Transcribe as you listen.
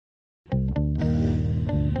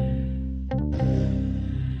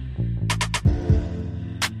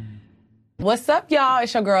What's up, y'all?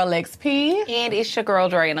 It's your girl, Lex P. And it's your girl,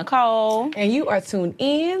 Dre Nicole. And you are tuned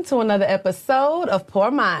in to another episode of Poor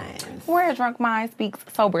Minds, where a drunk mind speaks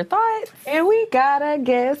sober thoughts. And we got a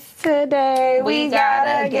guest today. We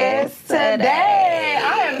got a guest today.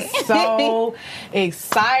 I am so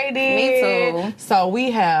excited. Me too. So we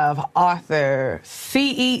have author,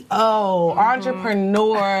 CEO,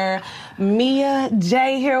 entrepreneur, Mia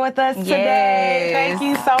J here with us today. Thank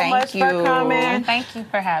you so much for coming. Thank you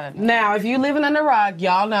for having me. Now, if you living under a rock,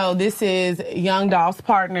 y'all know this is Young Dolph's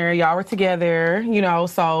partner. Y'all were together,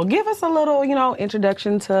 so give us a little,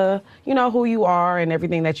 introduction to, who you are and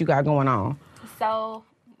everything that you got going on. So,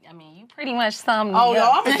 you pretty much summed me up. Oh,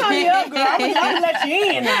 I'm going to sum you up, girl. I'm going to let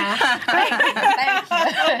you in now. Thank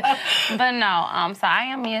you. But no, so I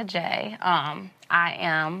am Mia J. I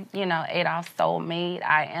am, Adolph's soulmate.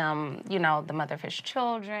 I am, the mother of his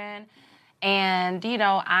children. And,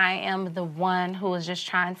 I am the one who is just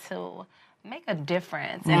trying to make a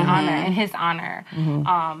difference in his honor.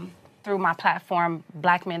 Through my platform,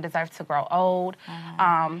 Black Men Deserve to Grow Old.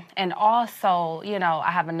 And also,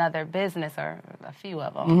 I have another business, or a few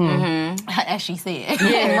of them, as she said.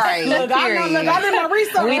 Yeah, right. Look, I did my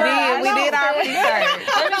research. We did our research.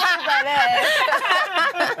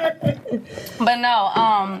 But no,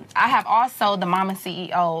 I have also the Mama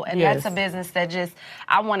CEO, and that's a business that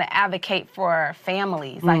I want to advocate for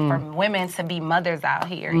families, like for women to be mothers out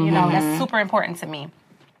here. That's super important to me.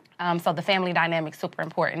 So the family dynamic's super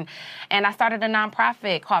important. And I started a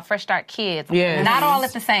nonprofit called Fresh Start Kids. Yes. Not all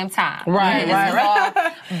at the same time. Right. This is all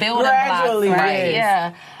building blocks, right?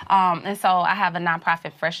 Yes. Yeah. And so I have a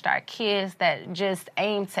nonprofit, Fresh Start Kids, that just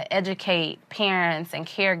aim to educate parents and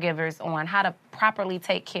caregivers on how to properly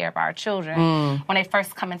take care of our children when they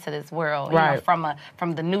first come into this world. Right. From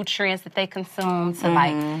the nutrients that they consume to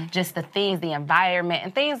like just the things, the environment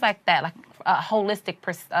and things like that, like a holistic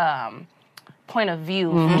point of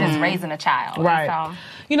view from just raising a child. Right. So,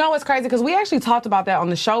 you know what's crazy? Because we actually talked about that on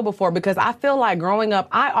the show before, because I feel like growing up,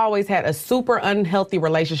 I always had a super unhealthy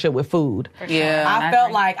relationship with food. Yeah. I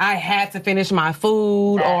felt like I had to finish my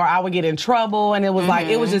food or I would get in trouble. And it was like,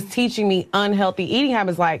 it was just teaching me unhealthy eating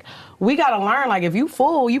habits. Like, we got to learn, like, if you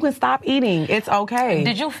full, you can stop eating. It's okay.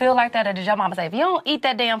 Did you feel like that, or did your mama say, if you don't eat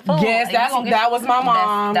that damn food? Yes, that was my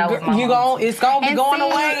mom. That was my mom. It's going to be going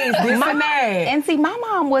away. This and that. And see, my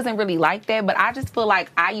mom wasn't really like that, but I just feel like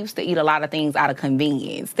I used to eat a lot of things out of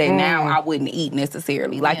convenience that now I wouldn't eat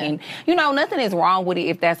necessarily. Like, and nothing is wrong with it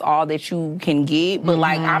if that's all that you can get, but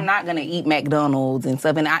like, I'm not going to eat McDonald's and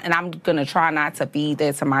stuff, and I'm going to try not to feed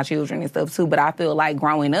that to my children and stuff too, but I feel like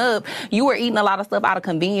growing up, you were eating a lot of stuff out of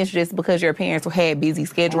convenience just because your parents had busy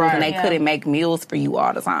schedules and they couldn't make meals for you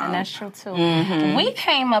all the time. And that's true too. We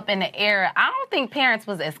came up in the era, I don't think parents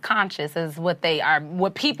was as conscious as what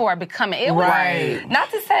people are becoming. It was not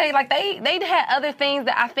to say, like, they had other things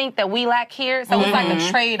that I think that we lack here, so it's like a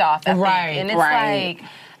trade-off, I think. And it's like,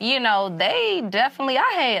 they definitely,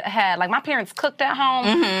 I had like, my parents cooked at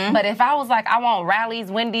home, but if I was like, I want Rally's,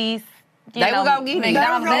 Wendy's, they will go get it. They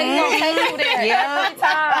gonna take you there every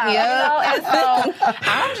time. And so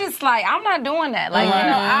I'm just like, I'm not doing that.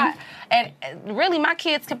 Like, and really, my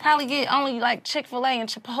kids could probably get only like Chick-fil-A and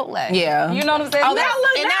Chipotle. Yeah. You know what I'm saying? Oh, that's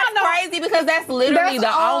crazy because that's literally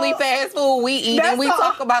the only fast food we eat, and we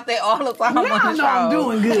talk about that all the time on the show. I'm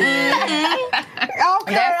doing good.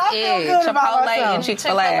 Okay, I feel good about myself. And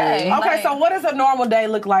Chick-fil-A. Okay, so what does a normal day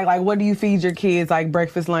look like? Like, what do you feed your kids? Like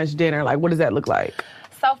breakfast, lunch, dinner? Like, what does that look like?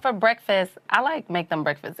 So for breakfast, I make them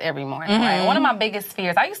breakfast every morning. Right? One of my biggest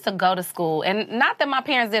fears, I used to go to school, and not that my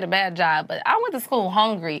parents did a bad job, but I went to school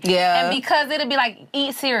hungry. Yeah. And because it'd be like,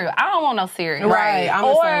 eat cereal. I don't want no cereal. Right. I'm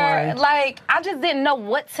the same way. Like, I just didn't know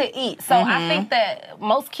what to eat. So I think that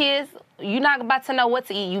most kids, you're not about to know what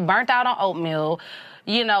to eat. You burnt out on oatmeal.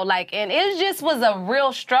 And it just was a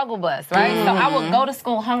real struggle bus, right? So I would go to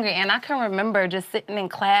school hungry, and I can remember just sitting in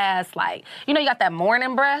class, like, you got that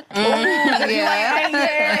morning breath? So I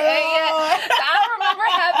remember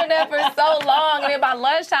having that for so long, and then by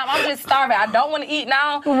lunchtime, I'm just starving. I don't want to eat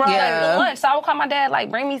now. Like, lunch. So I would call my dad, like,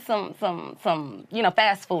 bring me some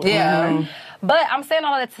fast food. Yeah. But I'm saying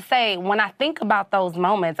all of that to say, when I think about those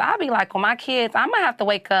moments, I'll be like, well, my kids, I might have to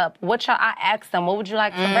wake up. I ask them, what would you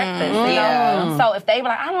like for breakfast? So if they be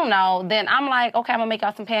like, I don't know, then I'm like, okay, I'm going to make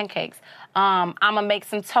y'all some pancakes. I'm going to make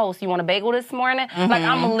some toast. You want a bagel this morning? Like,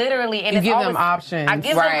 I'm literally... And you give them options. I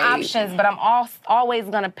give them options, but I'm always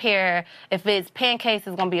going to pair, if it's pancakes,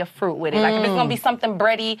 it's going to be a fruit with it. Like, if it's going to be something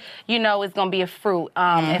bready, it's going to be a fruit.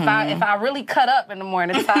 If I really cut up in the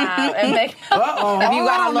morning time and make... If you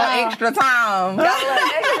got a little extra time. Got a little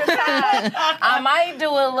extra time. I might do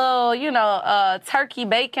a little, turkey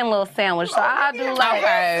bacon little sandwich. So I do like,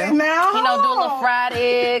 do a little fried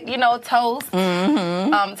egg, toast,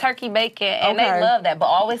 turkey bacon, and they love that, but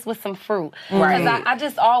always with some fruit. Because I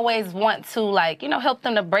just always want to, help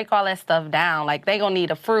them to break all that stuff down. Like, they gonna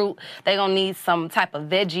need a fruit, they gonna need some type of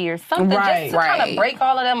veggie or something just to kind of break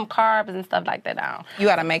all of them carbs and stuff like that down. You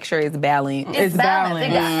gotta make sure it's balanced. It's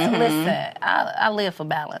balanced. Listen, I live for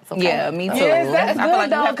balance. Okay? Yeah, me too. Yes, that's I feel like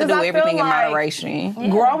good, you have to though, do 'cause I everything feel in like moderation.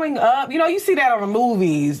 Growing up, you see that on the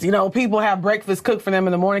movies. People have breakfast cooked for them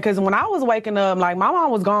in the morning. Because when I was waking up, like, my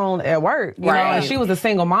mom was gone at work, you know, and she was a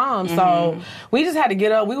single mom. So we just had to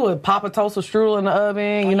get up. We would pop a toaster strudel in the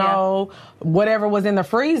oven, whatever was in the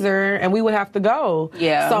freezer, and we would have to go.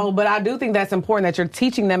 Yeah. So, but I do think that's important that you're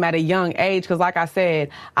teaching them at a young age. Because like I said,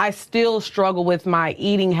 I still struggle with my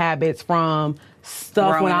eating habits from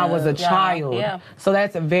stuff when I was a child. Yeah. So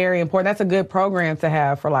that's very important. That's a good program to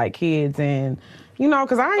have for like kids and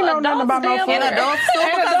because I ain't know nothing about no food. And adults too,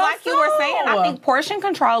 because like you were saying, I think portion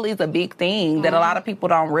control is a big thing that a lot of people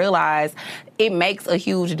don't realize. It makes a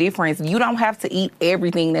huge difference. You don't have to eat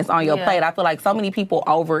everything that's on your plate. I feel like so many people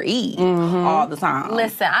overeat all the time.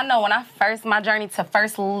 Listen, I know when my journey to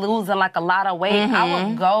first losing like a lot of weight, I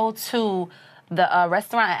would go to the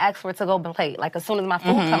restaurant and ask for it to go plate, like, as soon as my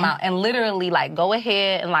food come out, and literally, like, go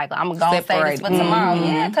ahead and, like, I'm gonna save this for tomorrow.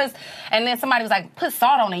 Yeah, and then somebody was like, put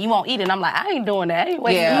salt on it, you won't eat it. And I'm like, I ain't doing that. I ain't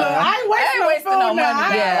wasting I ain't wasting no money.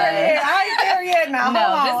 I ain't there yet now.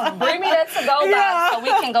 No, just bring me that to-go box so we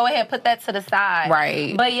can go ahead and put that to the side.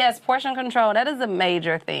 Right. But yes, portion control, that is a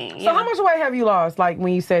major thing. So how much weight have you lost, like,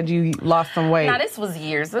 when you said you lost some weight? Now, this was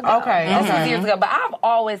years ago. Okay. This was years ago. But I've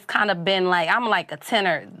always kind of been, like, I'm like a 10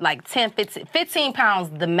 or, like, 10, 15 pounds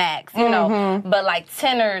the max, but like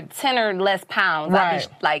 10 or less pounds. Right. I be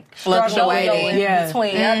like fluctuating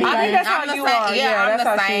between. I think that's how you are. Yeah, that's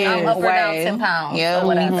how she is. I'm up or down 10 pounds. Yeah,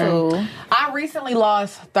 me too. I recently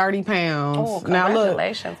lost 30 pounds. Oh,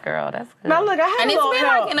 congratulations, girl. That's good. Now look, I had And a it's little been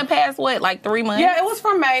help. like in the past, like 3 months? Yeah, it was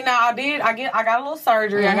from May. Now I got a little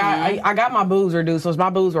surgery. I got my boobs reduced, so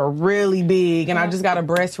my boobs were really big, and I just got a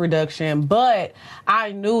breast reduction. But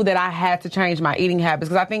I knew that I had to change my eating habits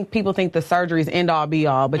because I think people think the surgery is end all be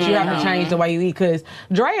all, but you have to change the way you eat. Because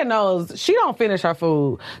Drea knows she don't finish her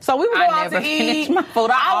food, so we would go out to eat. My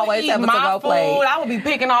food. I always have a to-go plate. I would be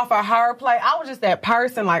picking off of her plate. I was just that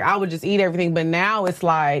person, like, I would just eat everything. But now it's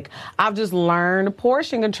like I've just learned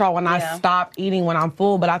portion control, and I stop eating when I'm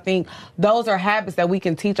full. But I think those are habits that we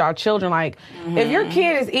can teach our children. Like, if your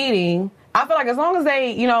kid is eating, I feel like as long as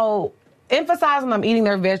they, emphasizing them eating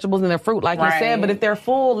their vegetables and their fruit, like you said. But if they're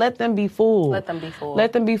full, let them be full. Let them be full.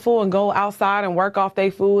 Let them be full and go outside and work off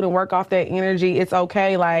their food and work off their energy. It's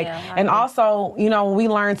okay. And also, we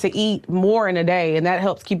learn to eat more in a day, and that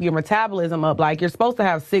helps keep your metabolism up. Like, you're supposed to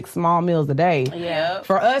have 6 small meals a day. Yeah.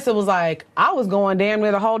 For us, it was like I was going damn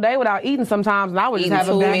near the whole day without eating sometimes, and I would just have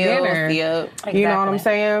a big dinner. Yep. Exactly. You know what I'm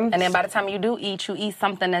saying? And then by the time you do eat, you eat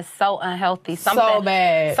something that's so unhealthy, something so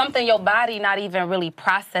bad, something your body not even really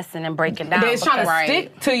processing and breaking down. It's trying to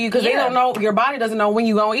stick to you because they don't know, your body doesn't know when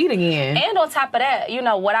you're going to eat again. And on top of that,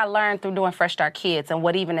 what I learned through doing Fresh Start Kids and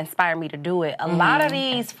what even inspired me to do it, a lot of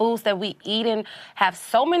these foods that we eating have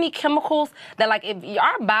so many chemicals that, like, if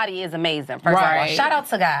our body is amazing, first of all. Shout out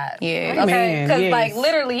to God. Yeah. Okay? Because, like,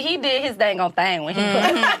 literally, he did his dang on thing when he put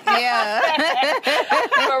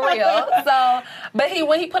for real. So, but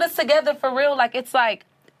when he put us together for real, like, it's like,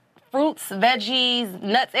 fruits, veggies,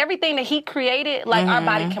 nuts, everything that he created, like, our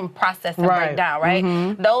body can process and break down,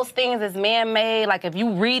 right? Those things is man-made. Like, if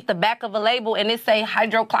you read the back of a label and it say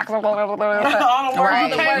hydroclox,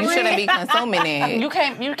 you shouldn't be consuming it. You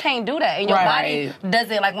can't do that. And your body does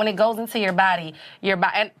it, like, when it goes into your body,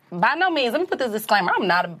 and by no means, let me put this disclaimer, I'm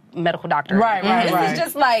not a medical doctor. This is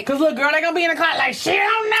just like... Because, look, girl, they going to be in the class like, she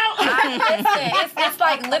don't know. It's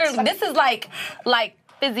like, literally, this is like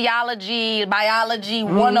physiology, biology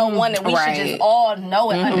 101 that we should just all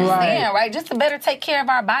know and understand, right? Just to better take care of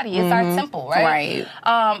our body. It's our temple, right?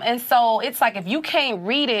 And so it's like, if you can't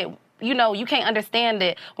read it, you can't understand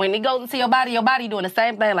it. When it goes into your body doing the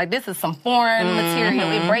same thing. Like, this is some foreign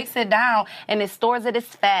material. It breaks it down and it stores it as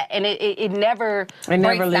fat, and it never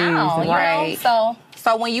breaks down. You know?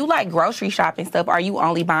 So when you, like, grocery shopping stuff, are you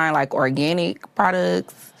only buying, like, organic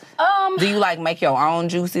products? Do you, like, make your own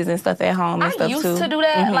juices and stuff at home and stuff, too? I used to do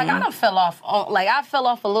that. Like, I done fell off. I fell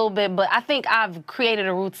off a little bit, but I think I've created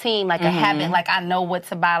a routine, like a habit. Like, I know what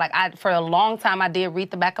to buy. Like, for a long time, I did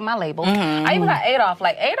read the back of my labels. I even got Adolf.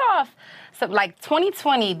 Like, Adolf So like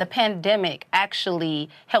 2020, the pandemic actually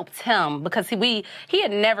helped him because he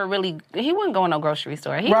had never really, he wouldn't go in no grocery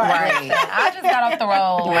store. He was like, I just got off the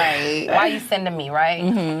road. Right. Why you sending me, right?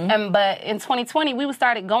 But in 2020, we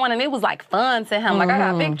started going and it was like fun to him. Like I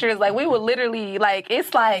got pictures. Like we would literally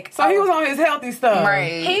it's like. So he was on his healthy stuff.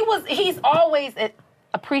 Right. He's always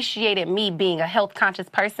appreciated me being a health conscious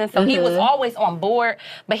person, so he was always on board,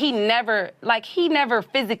 but he never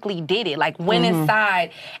physically did it, like went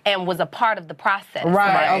inside and was a part of the process.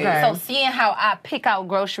 Right. Okay. So seeing how I pick out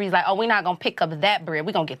groceries, like, oh, we're not gonna pick up that bread,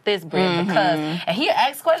 we're gonna get this bread because, and he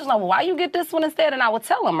asked questions like, well, why you get this one instead? And I would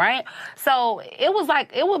tell him, right? So it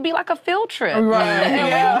would be like a field trip. Right. And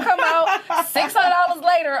we would come out $600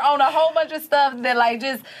 later on a whole bunch of stuff that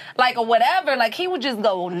or whatever, like he would just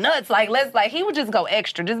go nuts, he would just go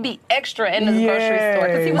extra, just be extra in the grocery store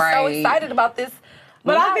because he was so excited about this.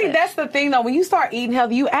 But I think that's the thing, though. When you start eating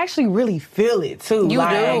healthy, you actually really feel it, too. You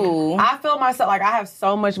do. I feel myself, like, I have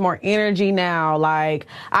so much more energy now. Like,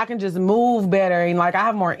 I can just move better. And, like, I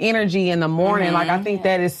have more energy in the morning. Like, I think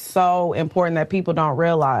that is so important that people don't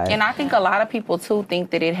realize. And I think a lot of people, too, think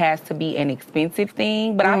that it has to be an expensive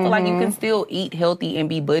thing. But I feel like you can still eat healthy and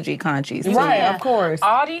be budget conscious. Right, of course.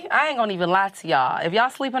 Aldi, I ain't gonna even lie to y'all. If y'all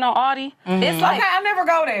sleeping on Aldi, it's like... Okay, I never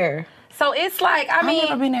go there. So it's like, I've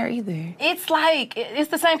never been there either. It's like,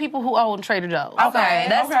 it's the same people who own Trader Joe's. Okay.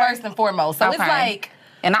 That's first and foremost. So it's like...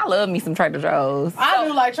 And I love me some Trader Joe's. I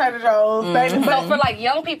do like Trader Joe's. So for like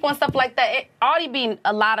young people and stuff like that, Aldi being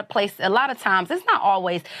a lot of times, it's not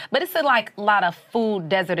always, but it's a lot of food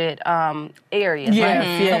deserted areas.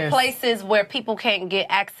 Yes. So places where people can't get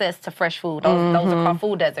access to fresh food. Those are called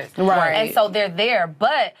food deserts. Right. And so they're there.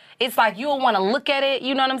 But it's like you'll want to look at it,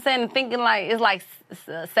 you know what I'm saying, and thinking like, it's like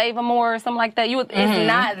Save a More or something like that. It's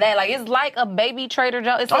not that. Like, it's like a baby Trader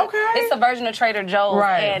Joe's. It's a version of Trader Joe's.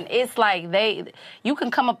 Right. And it's like you can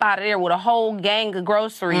come up out of there with a whole gang of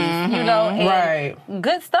groceries, you know, and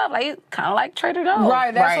good stuff. Like, it's kind of like Trader Joe's.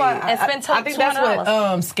 Right. That's why and spend I think that's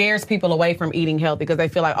what scares people away from eating healthy because they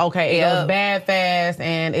feel like, okay, it goes bad fast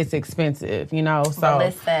and it's expensive, you know. So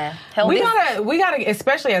listen, we gotta,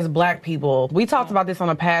 especially as Black people, we talked about this on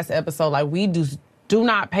a past episode. Like, we do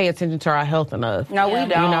not pay attention to our health enough. No, we don't.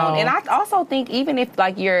 You know? And I also think even if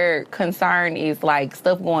like your concern is like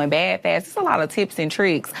stuff going bad fast, there's a lot of tips and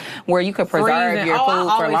tricks where you could preserve your food for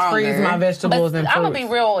longer. I always freeze my vegetables and fruits. I'm gonna be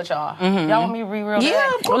real with y'all. Y'all want me to be real?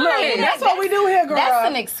 Yeah, of course. That's what we do here, girl. That's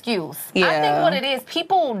an excuse. Yeah. I think what it is,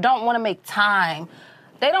 people don't want to make time.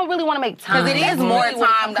 They don't really want to make time. Because it is more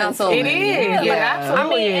time consuming. It is. Yeah,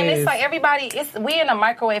 absolutely. I mean, and it's like everybody, we in a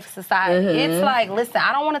microwave society. It's like, listen,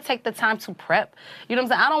 I don't want to take the time to prep. You know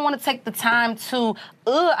what I'm saying? I don't want to take the time to,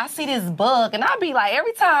 I see this bug. And I'll be like,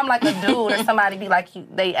 every time like a dude or somebody be like,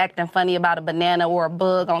 they acting funny about a banana or a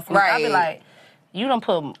bug on something, I'll be like, you don't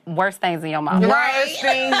put worse things in your mouth. Worse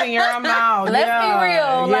things in your mouth. Let's be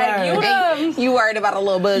real. Like, you worried about a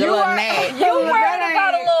little bug, a little gnat. You worried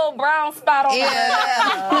about a little brown spot on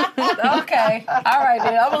the Okay. All right,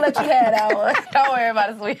 then. I'm going to let you have that one. Don't worry about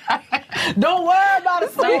it, sweetheart. Don't worry about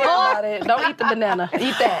it, sweetheart. Don't worry about it. Don't eat the banana.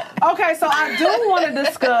 Eat that. Okay, so I do want to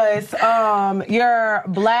discuss your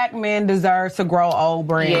Black Men Deserve to Grow Old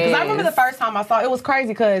brand. Because I remember the first time I saw it, it was crazy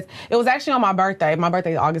because it was actually on my birthday. My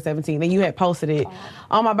birthday is August 17th, and you had posted it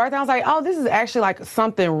on my birthday. I was like, oh, this is actually like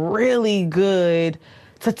something really good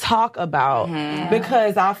to talk about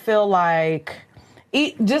because I feel like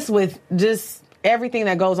just everything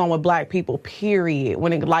that goes on with Black people, period.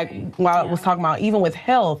 When it while I was talking about even with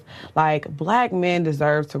health, like Black men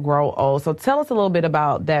deserve to grow old. So tell us a little bit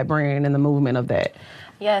about that brand and the movement of that.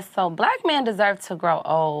 Yes, so Black men deserve to grow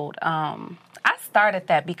old. I started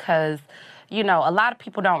that because, you know, a lot of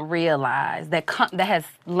people don't realize that has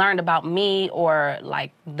learned about me or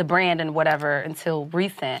like the brand and whatever until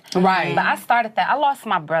recent. Right. But I started that. I lost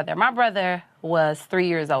my brother. My brother was 3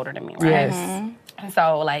 years older than me, right? Yes. And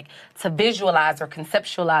so, like, to visualize or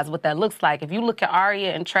conceptualize what that looks like, if you look at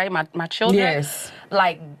Aria and Trey, my children,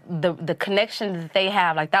 like, the connection that they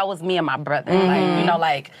have, like, that was me and my brother. Like, you know,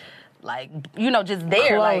 like, you know, just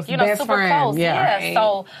there, close, like, you know, super friend. close. Yeah.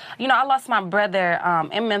 So, you know, I lost my brother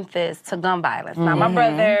in Memphis to gun violence. Now, my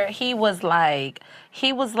brother, he was like,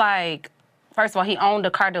 first of all, he owned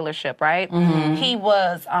a car dealership, right? He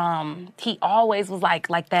was, he always was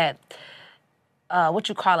like that. What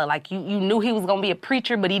you call it? Like you knew he was gonna be a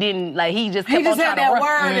preacher, but he didn't. Like he just kept on trying to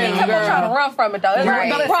run. He kept on trying to run from it though.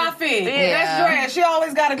 The prophet. That's right. She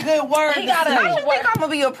always got a good word. I don't think I'm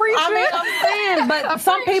gonna be a preacher. I mean, I'm saying, but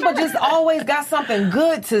some people just always got something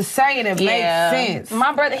good to say and it makes sense.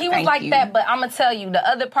 My brother, he was that, but I'm gonna tell you, the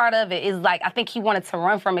other part of it is like I think he wanted to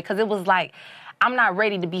run from it because it was like I'm not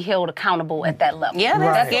ready to be held accountable at that level. Yeah,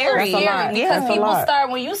 that's scary. Because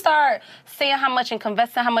when you start saying how much and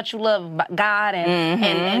confessing how much you love God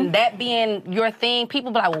and that being your thing,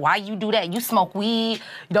 people be like, well, why you do that? You smoke weed.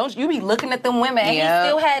 Don't you be looking at them women? And he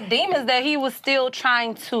still had demons that he was still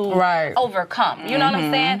trying to overcome. You know what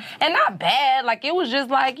I'm saying? And not bad. Like, it was just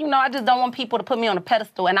like, I just don't want people to put me on a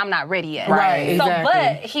pedestal and I'm not ready yet. Right, so, exactly.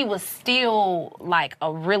 But he was still, like,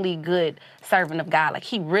 a really good servant of God. Like,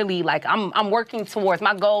 he really, like, I'm working towards,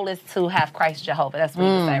 my goal is to have Christ Jehovah. That's what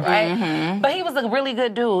he would say, right? But he was a really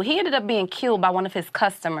good dude. He ended up being killed by one of his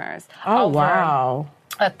customers. Oh, wow.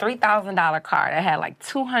 A $3,000 car that had like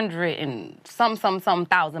 200 and some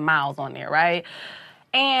thousand miles on there, right?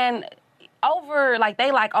 And they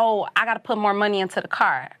oh, I got to put more money into the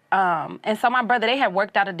car. And so my brother, they had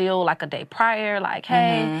worked out a deal like a day prior, like,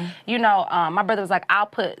 hey, my brother was like, I'll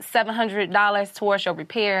put $700 towards your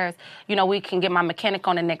repairs. We can get my mechanic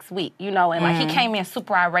on it next week, and like he came in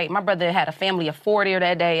super irate. My brother had a family of 4 there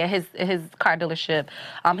that day at his car dealership.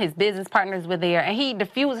 His business partners were there, and he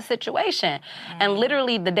diffused the situation. And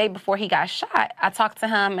literally the day before he got shot, I talked to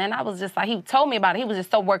him, and I was just like, he told me about it. He was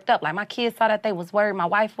just so worked up. Like, my kids saw that, they was worried, my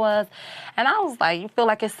wife was. And I was like, you feel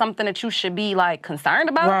like it's something that you should be, like, concerned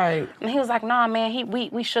about? Right. And he was like, nah, man,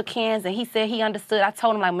 we shook hands, and he said he understood. I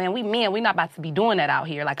told him, like, man, we not about to be doing that out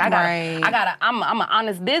here. Like, I'm an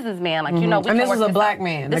honest businessman. Like, we and can this work is a black out.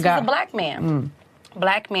 man. This is a black man.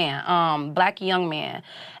 Black man, black young man.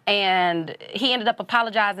 And he ended up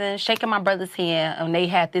apologizing, shaking my brother's hand, and they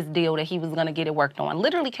had this deal that he was going to get it worked on.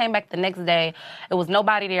 Literally came back the next day. It was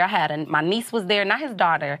nobody there. My niece was there, not his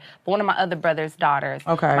daughter, but one of my other brother's daughters.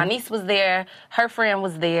 Okay. My niece was there, her friend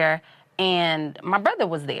was there, and my brother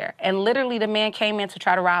was there. And literally the man came in to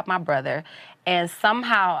try to rob my brother. And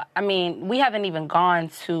somehow, we haven't even gone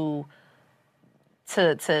to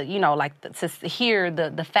hear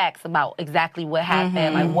the facts about exactly what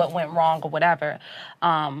happened, like what went wrong or whatever.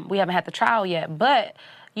 We haven't had the trial yet, but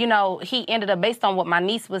he ended up, based on what my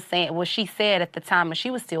niece was saying, what she said at the time, and she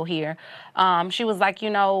was still here. She was like,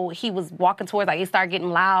 he was walking towards, like, it started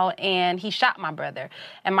getting loud, and he shot my brother.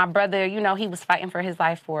 And my brother, he was fighting for his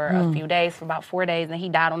life for a few days, for about 4 days, and he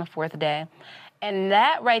died on the 4th day. And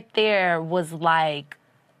that right there was like,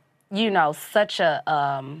 such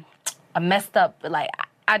a messed up, like,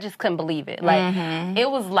 I just couldn't believe it. Like, it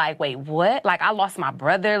was like, wait, what? Like, I lost my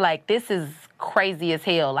brother? Like, this is crazy as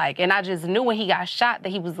hell. Like, and I just knew when he got shot that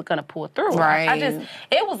he was going to pull through. Right.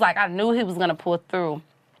 It was like I knew he was going to pull through.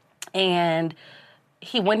 And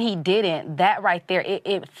when he didn't, that right there,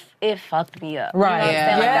 it fucked me up. Right. You know what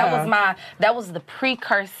I'm saying? Like, that was the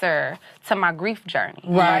precursor to my grief journey.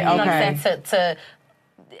 Right, You know what I'm saying? To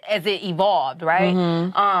as it evolved, right?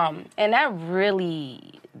 And that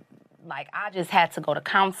really, like, I just had to go to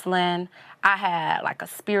counseling. I had, like, a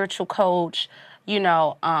spiritual coach.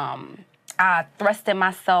 I thrusted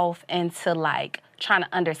myself into, like, trying to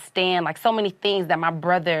understand, like, so many things that my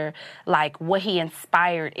brother, like, what he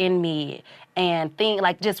inspired in me, and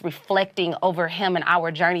just reflecting over him and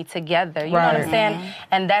our journey together. You know what I'm saying?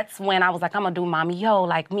 And that's when I was like, I'm going to do Mommy Yo.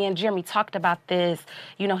 Like, me and Jeremy talked about this.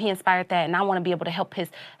 He inspired that, and I want to be able to help his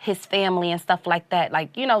family and stuff like that.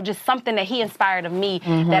 Like, just something that he inspired of me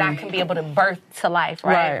that I can be able to birth to life,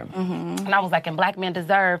 right? And I was like, in Black Men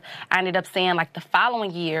Deserve, I ended up saying, like, the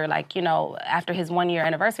following year, like, after his 1-year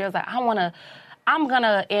anniversary, I was like, I'm going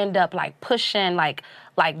to end up, like, pushing, like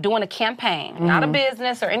doing a campaign, not a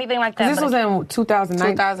business or anything like that. This was in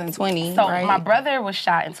 2020. So right? my brother was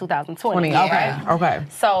shot in 2020. Okay.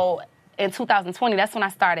 So in 2020, that's when I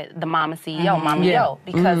started the Mama CEO, Mama Yo,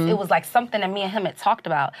 because it was like something that me and him had talked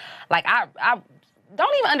about. Like, I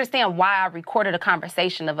don't even understand why I recorded a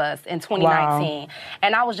conversation of us in 2019. Wow.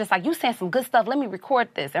 And I was just like, you saying some good stuff. Let me record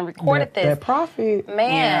this. And recorded this. That profit. Man.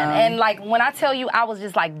 Yeah. And, like, when I tell you, I was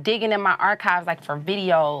just, like, digging in my archives, like, for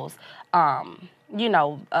videos,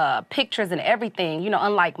 pictures and everything.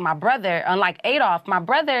 Unlike my brother, unlike Adolph, my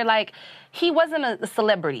brother, like, he wasn't a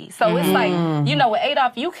celebrity. So it's like, with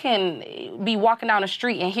Adolph, you can be walking down the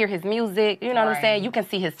street and hear his music. You know what I'm saying? You can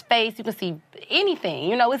see his face. You can see anything.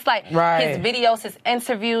 It's like his videos, his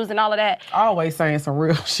interviews, and all of that. Always saying some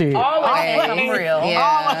real shit. Always saying some real.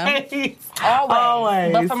 Yeah.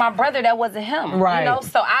 Always. But for my brother, that wasn't him. Right.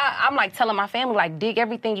 So I'm like telling my family, like, dig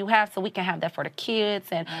everything you have so we can have that for the kids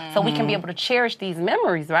and so we can be able to cherish these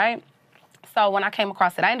memories, right? So when I came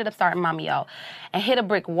across it, I ended up starting Mama Yo and hit a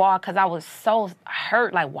brick wall because I was so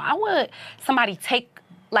hurt. Like, why would somebody take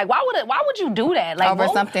Like, why would you do that? Like, over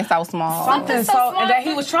something so small. Something so small. And that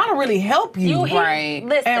he was trying to really help you. Right.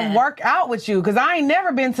 Listen. And work out with you. Because I ain't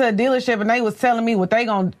never been to a dealership and they was telling me what they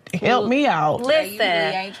gonna help me out. Listen. You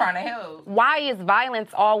really ain't trying to help. Why is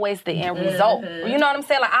violence always the end result? You know what I'm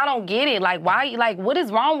saying? Like, I don't get it. Like, why? Like, what is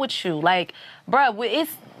wrong with you? Like, bruh,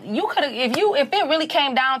 you could have, if it really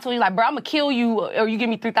came down to it, like, bro, I'm gonna kill you or you give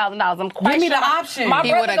me $3,000. I'm quite give me sure the option. My He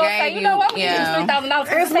brother would've gonna gave say, you know what, I'm gonna give you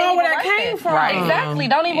 $3,000. It's not where that came from. Right. Exactly.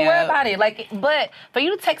 Don't even worry about it. Like, but for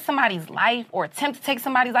you to take somebody's life or attempt to take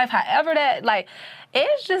somebody's life, however that, like,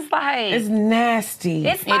 it's just like it's nasty.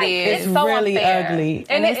 It's like, It's so really unfair. ugly.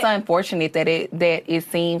 And it's unfortunate that it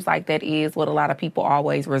seems like that is what a lot of people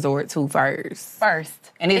always resort to first.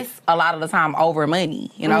 And it's a lot of the time over money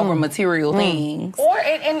and over material things. Or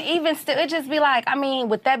and even still, it just be like, I mean,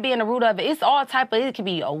 with that being the root of it, it's all type of, it could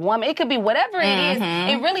be a woman, it could be whatever it is.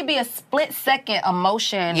 It really be a split-second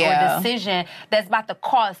emotion or decision that's about to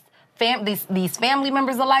cost these family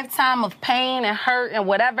members a lifetime of pain and hurt and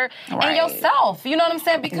whatever, and yourself. You know what I'm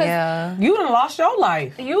saying? Because you done lost your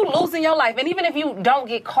life. You losing your life. And even if you don't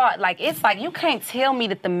get caught, like, it's like, you can't tell me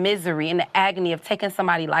that the misery and the agony of taking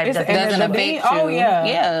somebody's life doesn't affect you. Oh,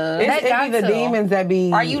 yeah. It be the demons that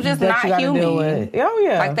be... Are you just not human? Oh,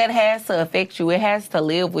 yeah. Like, that has to affect you. It has to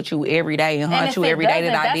live with you every day and haunt you every day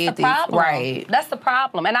that I did this. Right. That's the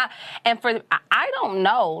problem. And I don't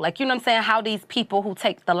know, like, you know what I'm saying, how these people who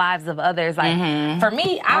take the lives of others, like, for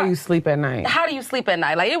me, how you sleep at night? How do you sleep at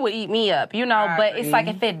night? Like, it would eat me up, you know. But it's like,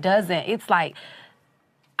 if it doesn't, it's like,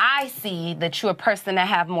 I see that you're a person that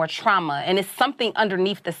have more trauma, and it's something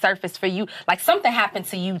underneath the surface for you. Like, something happened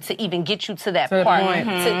to you to even get you to that point.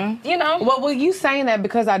 To, you know. Well, were you saying that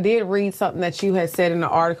because I did read something that you had said in the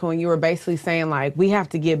article, and you were basically saying, like, we have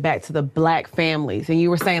to get back to the black families, and you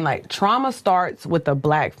were saying, like, trauma starts with the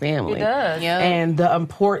black family. It does. And the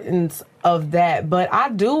importance of that. But I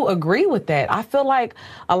do agree with that. I feel like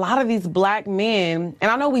a lot of these black men,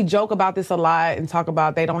 and I know we joke about this a lot and talk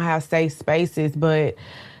about they don't have safe spaces, but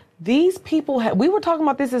these people, we were talking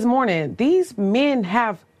about this morning, these men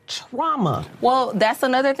have trauma. Well, that's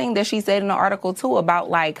another thing that she said in the article too,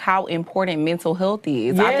 about like how important mental health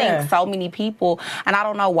is. Yeah. I think so many people, and I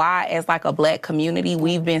don't know why, as like a black community,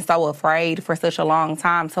 we've been so afraid for such a long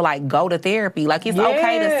time to like go to therapy. Like, it's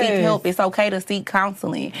okay to seek help. It's okay to seek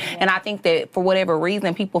counseling. And I think that for whatever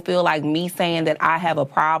reason, people feel like me saying that I have a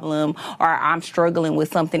problem or I'm struggling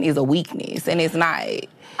with something is a weakness, and it's not.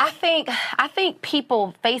 I think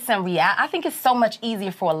people facing reality, I think it's so much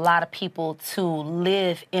easier for a lot of people to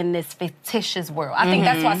live in this fictitious world. I think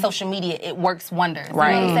that's why social media, it works wonders.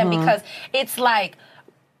 Right. You know what I'm saying? Because it's like,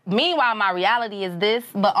 meanwhile, my reality is this,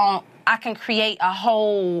 but I can create a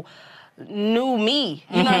whole new me,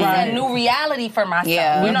 you know what I'm saying? New reality for myself.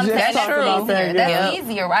 Yeah. You know what I'm saying? That's true. That's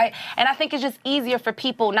easier, right? And I think it's just easier for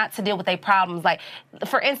people not to deal with their problems. Like,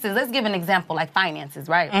 for instance, let's give an example, like finances,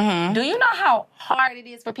 right? Do you know how hard it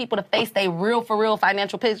is for people to face their real for real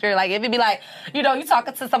financial picture? Like, if it be like, you know, you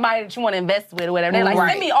talking to somebody that you want to invest with or whatever, they're like,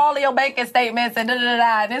 send me all of your banking statements and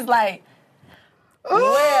da-da-da-da, and it's like,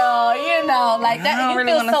 well, you know, like that. You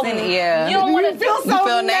really feel so. You don't want to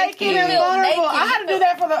feel naked and vulnerable. naked. I had to do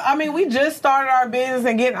that for we just started our business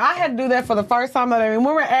and I had to do that for the first time. I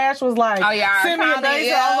remember Ash was like, send me a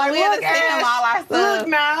date. I was like, look, Ash, look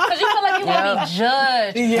now. Because you feel like you're going to be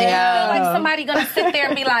judged. Yeah. And you feel like somebody going to sit there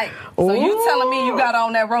and be like, so you telling me you got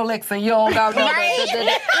on that Rolex and you don't got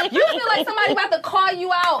that. You feel like somebody about to call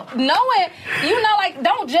you out knowing, you know, like,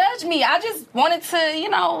 don't judge me. I just wanted to, you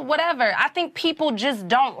know, whatever. I think people just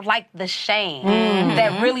don't like the shame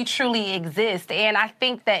that really truly exists. And I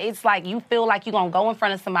think that it's like you feel like you're going to go in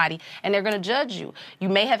front of somebody and they're going to judge you. You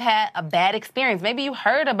may have had a bad experience. Maybe you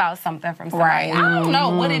heard about something from somebody. I don't know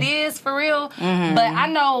what it is for real, but I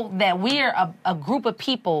know that we're a group of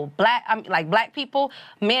people, black people,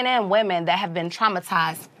 men and women, that have been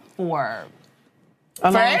traumatized for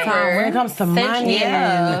a long time when it comes to money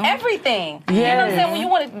and everything. You know what I'm saying? When you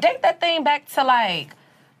want to date that thing back to like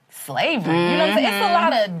slavery. You know what I'm saying? It's a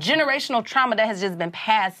lot of generational trauma that has just been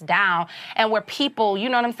passed down, and where people, you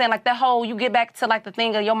know what I'm saying, like that whole, you get back to like the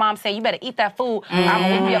thing of your mom saying, you better eat that food. I'm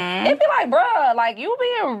gonna whip you up. It'd be like, bruh, like you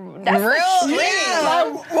being, that's real.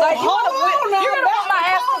 Like you're gonna whip my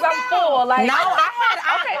ass because I'm full. Like, no,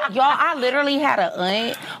 y'all, I literally had an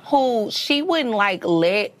aunt who she wouldn't like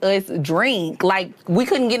let us drink. Like we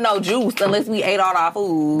couldn't get no juice unless we ate all our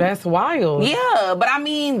food. That's wild. Yeah, but I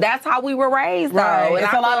mean that's how we were raised, though. Right. And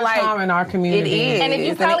It's I a lot feel of trauma in our community. It is. And if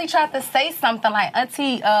you probably tried to say something like,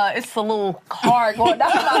 Auntie, it's a little hard going down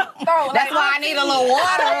my throat. That's why I need a little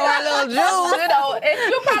water or a little juice. You know, and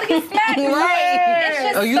you probably get smacked. Right. It's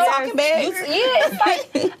just Oh, you talking back? Yeah, it's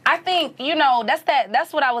like I think, you know,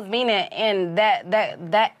 that's what I was meaning in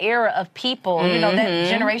that era of people, you know, that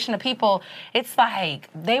generation of people. It's like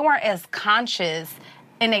they weren't as conscious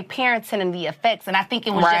in their parenting and the effects, and I think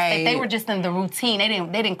it was just that they were just in the routine. They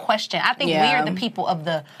didn't question. I think we are the people of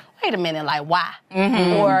the wait a minute, like why?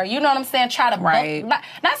 Or you know what I'm saying? Try to buck,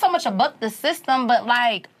 not so much a buck the system, but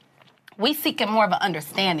like we seeking more of an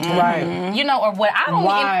understanding, right? You know, or what I don't.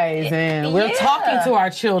 Wise, and we're talking to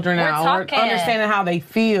our children now. We're understanding how they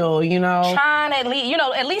feel, you know. Trying at least, you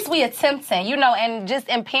know, at least we attempting, you know, and just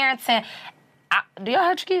in parenting. Do y'all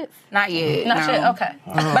have your kids? Not yet. Not yet. Okay.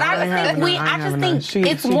 But I just think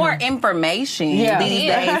it's more information these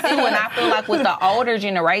days too. And I feel like with the older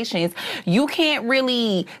generations, you can't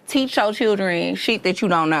really teach your children shit that you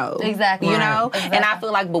don't know. Exactly. You know? Exactly. And I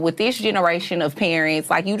feel like, but with this generation of parents,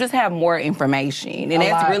 like you just have more information. And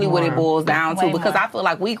that's really what it boils down to. Because I feel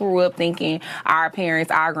like we grew up thinking our parents,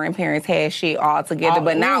 our grandparents had shit all together.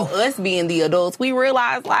 But now us being the adults, we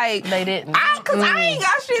realize like they didn't. Because I ain't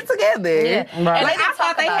got shit together. Yeah. Right. Like I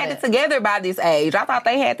thought they had it together by this age. I thought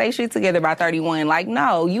they had their shit together by 31. Like,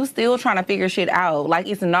 no, you still trying to figure shit out. Like,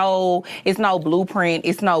 it's no blueprint.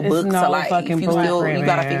 It's no book to life. You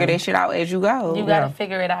gotta figure that shit out as you go. You gotta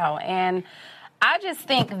figure it out. And I just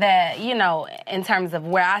think that, you know, in terms of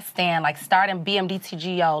where I stand, like starting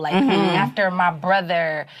BMDTGO, like after my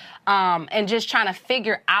brother, and just trying to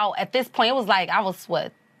figure out at this point, it was like I was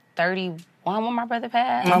 31 when my brother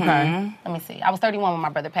passed. Okay. Let me see. I was 31 when my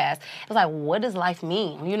brother passed. It was like, what does life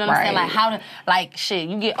mean? You know what I'm saying? Like, how to, like, shit,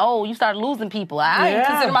 you get old, you start losing people. I didn't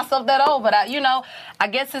consider myself that old, but, I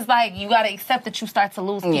guess it's like you got to accept that you start to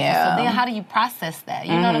lose people. Yeah. So then how do you process that?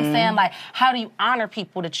 You know what I'm saying? Like, how do you honor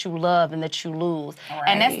people that you love and that you lose? Right.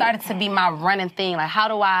 And that started to be my running thing. Like, how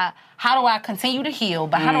do I continue to heal,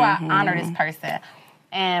 but how do I honor this person?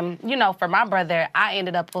 And, you know, for my brother, I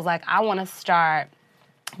ended up, was like, I want to start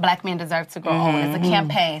Black Men Deserve to Grow Old as a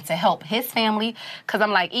campaign to help his family. Because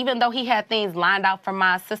I'm like, even though he had things lined out for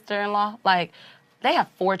my sister-in-law, like, they have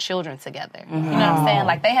 4 children together. You know what I'm saying?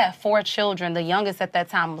 Like, they had 4 children. The youngest at that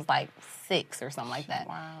time was, like, 6 or something like that.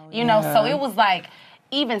 Wow, you know, so it was, like,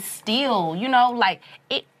 even still, you know, like,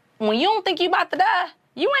 when you don't think you about to die,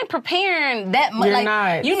 you ain't preparing that much. You're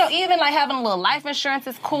not. You know, even, like, having a little life insurance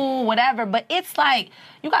is cool, whatever. But it's, like,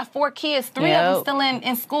 you got 4 kids, 3 of them still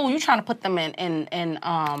in school. You trying to put them in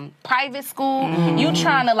private school. You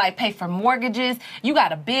trying to, like, pay for mortgages. You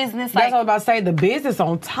got a business. That's what I was about to say. The business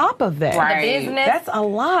on top of that. Right. The business. That's a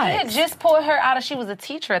lot. He had just pulled her out of, she was a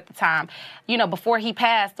teacher at the time. You know, before he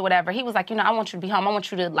passed or whatever, he was like, you know, I want you to be home. I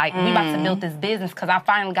want you to, like, we about to build this business because I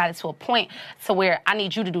finally got it to a point to where I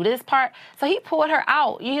need you to do this part. So he pulled her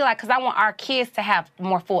out. You like, because I want our kids to have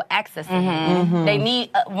more full access to him. They need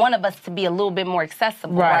one of us to be a little bit more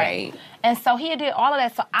accessible. Right. And so he did all of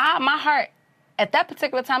that. So my heart at that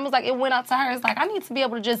particular time, it was like, it went out to her. It's like, I need to be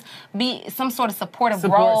able to just be some sort of supportive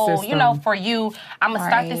role, system. You know, for you. I'm going to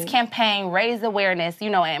start this campaign, raise awareness, you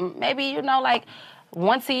know, and maybe, you know, like,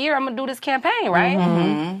 once a year, I'm going to do this campaign,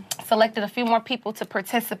 right? Selected a few more people to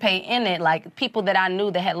participate in it, like people that I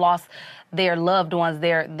knew that had lost their loved ones,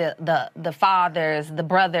 the fathers, the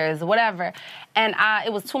brothers, whatever. And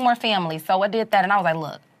it was 2 more families. So I did that, and I was like,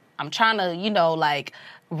 look, I'm trying to, you know, like,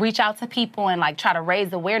 reach out to people and, like, try to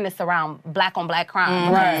raise awareness around Black-on-Black crime.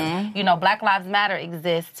 Because, you know, Black Lives Matter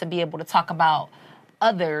exists to be able to talk about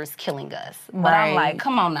others killing us. But I'm like,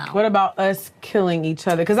 come on now. What about us killing each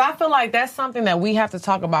other? Because I feel like that's something that we have to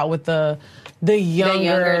talk about with the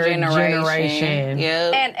younger generation.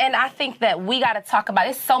 Yep. And I think that we got to talk about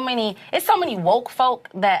it's so many woke folk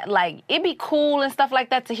that, like, it'd be cool and stuff like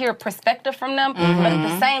that to hear a perspective from them. But at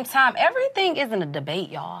the same time, everything isn't a debate,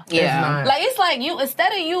 y'all. Yeah. Like, it's like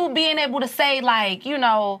instead of you being able to say, like, you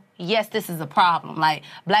know, yes, this is a problem. Like,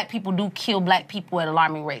 Black people do kill Black people at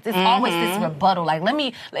alarming rates. It's always this rebuttal. Like,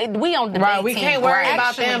 we on debate Right, we can't worry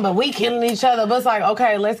about them, but we killing each other. But it's like,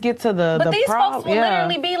 okay, let's get to the But these problem. folks will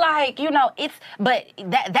literally be like, you know, but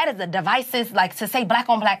that is a divisive, like, to say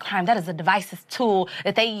Black-on-Black crime, that is a divisive tool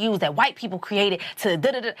that they use, that white people created to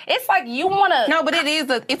da-da-da. It's like you want to... No, but it's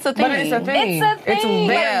a thing. But it's a thing. It's a thing. It's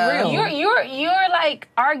very real. You're like,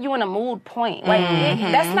 arguing a mood point. Like,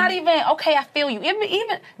 that's not even, okay, I feel you.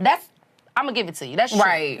 Even that's I'm gonna give it to you. That's true.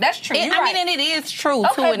 Right. That's true. And it is true.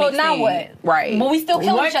 Okay, to an but now extent. what? Right. But we still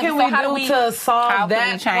kill What each other. can So we how do do we to solve how can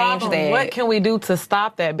that we change problem? that? What can we do to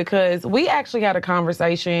stop that? Because we actually had a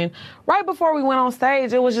conversation right before we went on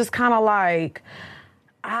stage. It was just kind of like,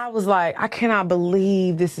 I was like, I cannot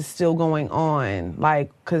believe this is still going on.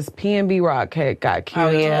 Like, because PNB Rock got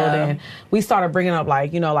killed. And we started bringing up,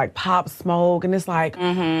 like, you know, like Pop Smoke. And it's like,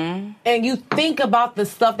 and you think about the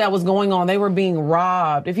stuff that was going on. They were being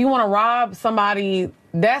robbed. If you want to rob somebody,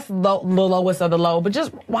 that's the lowest of the low. But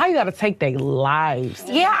just, why you got to take their lives?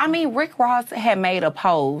 Yeah, I mean, Rick Ross had made a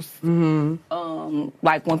post, like when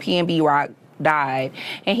PNB Rock died,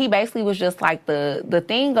 and he basically was just like, the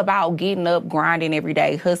thing about getting up, grinding every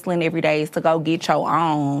day, hustling every day is to go get your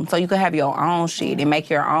own, so you can have your own shit and make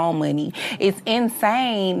your own money. It's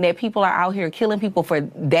insane that people are out here killing people for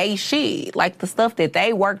they shit, like the stuff that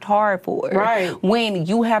they worked hard for. Right. When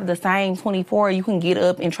you have the same 24, you can get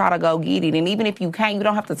up and try to go get it, and even if you can't, you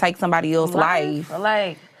don't have to take somebody else's life.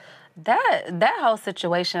 Like that whole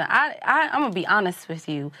situation. I'm gonna be honest with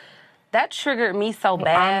you. That triggered me so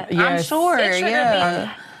bad. I'm sure,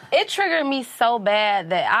 It triggered me so bad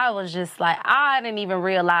that I was just like, I didn't even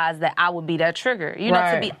realize that I would be that trigger. You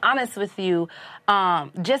know, to be honest with you,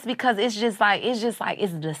 just because it's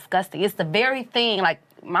disgusting. It's the very thing, like,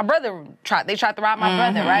 my brother they tried to rob my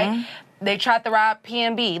brother, right? They tried to rob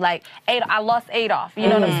PNB. Like, I lost Adolf. You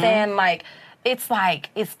know what I'm saying? Like, it's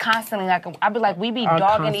constantly like, I'd be like, we be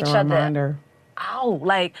dogging each other out.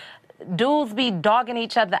 Like, dudes be dogging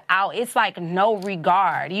each other out. It's like no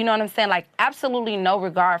regard. You know what I'm saying? Like, absolutely no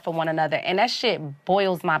regard for one another. And that shit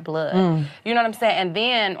boils my blood. You know what I'm saying? And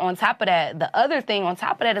then on top of that, the other thing on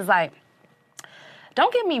top of that is like,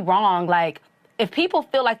 don't get me wrong, like, if people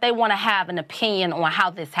feel like they want to have an opinion on how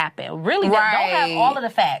this happened, really, they don't have all of the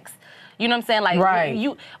facts. You know what I'm saying?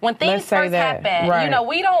 Like, when things first happen, you know,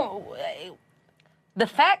 we don't... The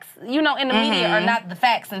facts, you know, in the media are not the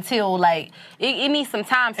facts until, like, it needs some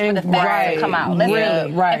time for the facts to come out.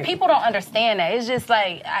 And people don't understand that. It's just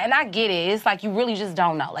like, and I get it. It's like you really just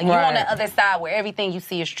don't know. Like, you're on the other side where everything you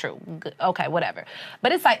see is true. Okay, whatever.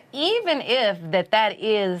 But it's like, even if that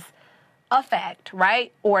is a fact,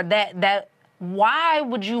 right? Or that why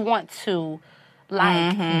would you want to,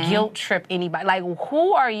 like, guilt trip anybody? Like,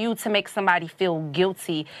 who are you to make somebody feel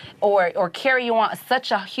guilty or carry you on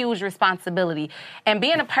such a huge responsibility? And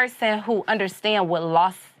being a person who understands what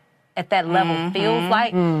loss at that level feels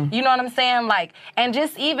like, you know what I'm saying? Like, and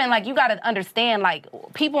just even, like, you got to understand, like,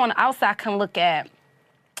 people on the outside can look at,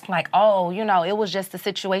 like, oh, you know, it was just a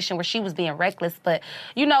situation where she was being reckless. But,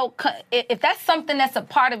 you know, if that's something that's a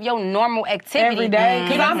part of your normal activity. Every day.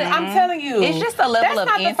 Because I'm telling you. It's just a level of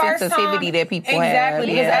insensitivity that people have. Exactly.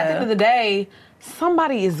 Because at the end of the day,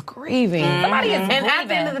 somebody is grieving. Somebody is grieving. And at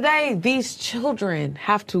the end of the day, these children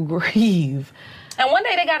have to grieve. And one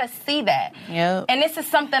day they gotta see that. Yep. And this is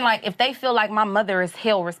something, like, if they feel like my mother is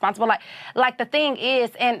held responsible, like the thing is,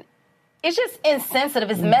 and it's just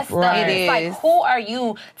insensitive. It's messed up. It's like, who are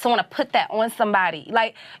you to want to put that on somebody?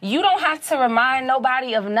 Like, you don't have to remind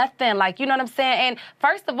nobody of nothing. Like, you know what I'm saying? And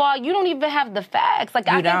first of all, you don't even have the facts. Like,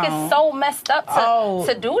 I think it's so messed up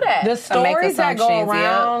to do that. The stories that go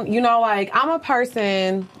around, you know, like, I'm a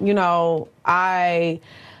person, you know, I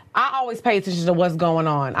always pay attention to what's going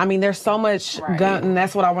on. I mean, there's so much gun, and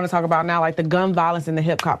that's what I want to talk about now. Like, the gun violence in the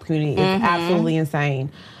hip hop community is absolutely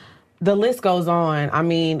insane. The list goes on. I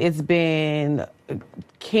mean, it's been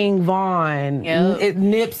King Von,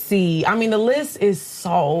 Nipsey. I mean, the list is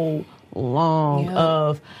so long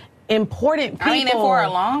of important people. I mean, and for a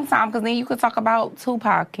long time, because then you could talk about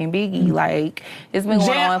Tupac and Biggie. Like, it's been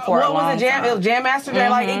going on for a long time. It was Jam Master Jay.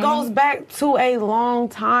 Like, it goes back to a long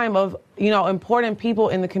time of, you know, important people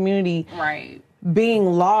in the community being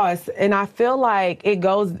lost. And I feel like it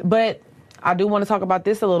goes, but I do want to talk about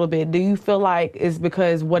this a little bit. Do you feel like it's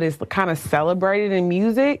because what is kind of celebrated in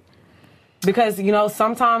music? Because, you know,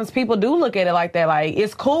 sometimes people do look at it like that. Like,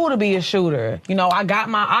 it's cool to be a shooter. You know, I got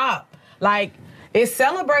my op. Like, it's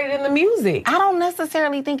celebrated in the music. I don't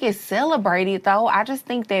necessarily think it's celebrated, though. I just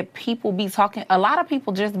think that people be talking, a lot of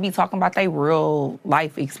people just be talking about their real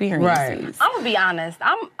life experiences. Right. I'm gonna be honest.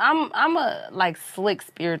 I'm a, like, slick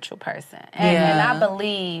spiritual person. And I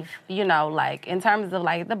believe, you know, like, in terms of,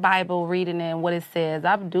 like, the Bible, reading and what it says,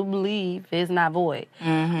 I do believe it's not void.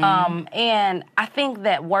 And I think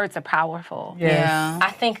that words are powerful.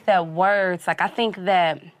 I think that words, like, I think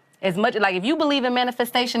that as much, like, if you believe in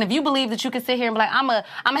manifestation, if you believe that you can sit here and be like, I'm gonna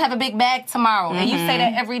have a big bag tomorrow, and you say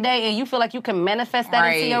that every day, and you feel like you can manifest that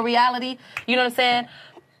into your reality, you know what I'm saying?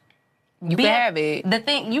 You can have it. The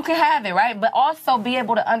thing, you can have it, right? But also be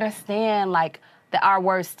able to understand, like, that our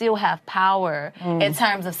words still have power in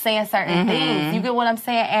terms of saying certain things. You get what I'm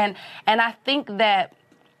saying? And I think that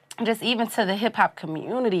just even to the hip-hop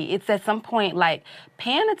community, it's at some point, like,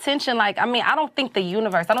 paying attention. Like, I mean, I don't think the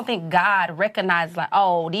universe, I don't think God recognizes, like,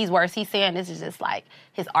 oh, these words he's saying, this is just, like,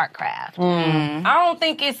 his art craft. I don't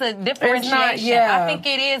think it's a differentiation. I think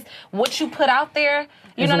it is what you put out there.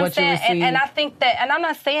 You know what I'm saying? And I think that, and I'm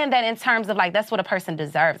not saying that in terms of, like, that's what a person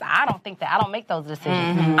deserves. I don't think that. I don't make those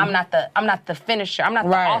decisions. I'm not the finisher. I'm not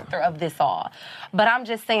the author of this all. But I'm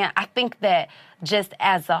just saying, I think that just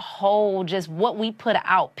as a whole, just what we put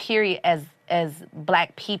out, period, as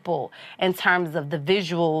Black people, in terms of the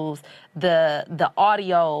visuals, the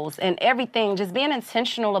audios, and everything, just being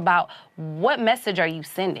intentional about what message are you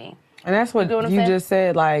sending. And that's what you just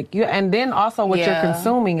said, like, and then also what you're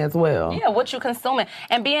consuming as well. Yeah, what you're consuming,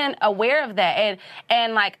 and being aware of that,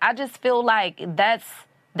 and like, I just feel like that's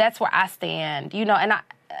where I stand, you know, and I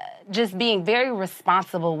just being very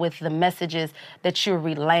responsible with the messages that you're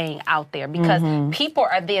relaying out there, because people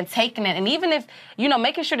are then taking it, and even if, you know,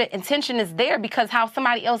 making sure the intention is there, because how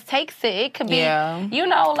somebody else takes it, it could be, you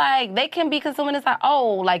know, like, they can be consuming this, like,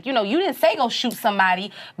 oh, like, you know, you didn't say go shoot somebody,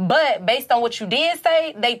 but based on what you did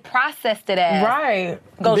say, they processed it as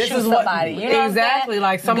go shoot somebody. You know exactly,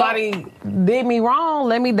 like, somebody did me wrong,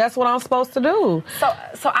 that's what I'm supposed to do. So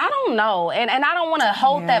I don't know, and I don't want to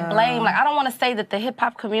hold that blame. Like, I don't want to say that the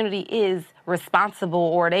hip-hop community is responsible,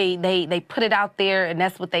 or they put it out there and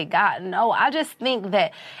that's what they got. No, I just think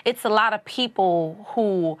that it's a lot of people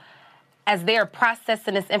who, as they're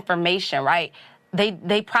processing this information, right,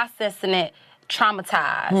 they processing it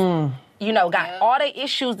traumatized. You know, got all the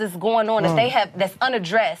issues that's going on that's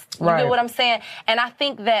unaddressed. You get what I'm saying? And I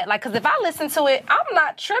think that, like, because if I listen to it, I'm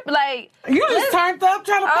not tripping. Like, you just turned up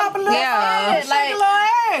trying to pop a little head,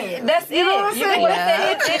 like, that's it. You know what I'm saying?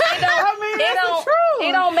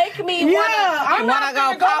 It don't make me wanna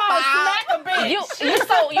go pop out. You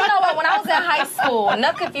know what? When I was in high school,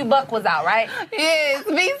 Knuck If You Buck was out, right? Yes,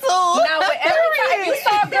 me too. Now, every time you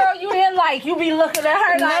saw a girl you didn't like, you be looking at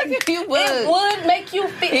her like, Knuck If You Buck. It would make you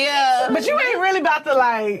feel. Yeah. But you ain't really about to,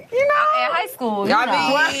 like, you know. In high school, y'all know.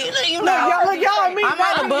 Y'all me. I'm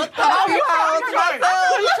at the book. I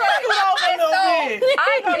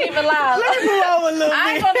ain't gonna even lie.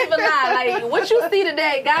 I ain't gonna even lie. Like, what you see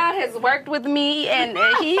today, God has worked with me, and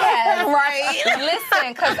He has.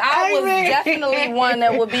 Listen, because I was definitely one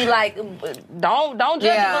that would be like, don't judge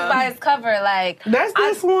a book by its cover. Like, that's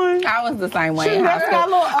this one. I was the same way.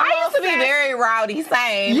 I used to be very rowdy,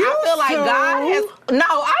 same. I feel like God has. No,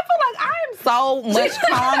 I feel like I am so much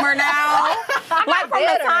calmer now. Like, from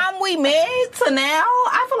the time we met to now,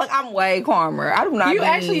 I feel like I'm way calmer. I do not. You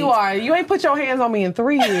actually are. You ain't put your hands on me in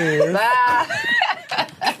 3 years.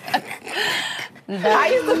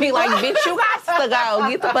 I used to be like, bitch, you got to go.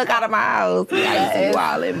 Get the fuck out of my house. I used to do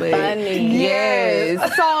all it, but funny. Yes.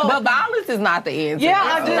 But violence is not the answer.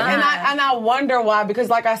 Yeah, and I wonder why, because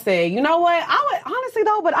like I said, you know what? I would, honestly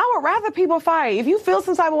though, but I would rather people fight. If you feel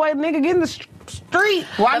some type of way, nigga, get in the street.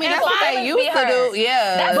 Well, I mean, that's what they used to do.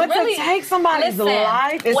 Yeah. But really, to take somebody's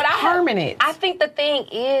life is permanent. I think the thing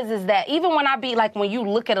is that even when I be like, when you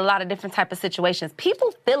look at a lot of different type of situations,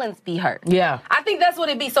 people's feelings be hurt. Yeah. I think that's what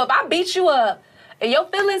it be. So if I beat you up and your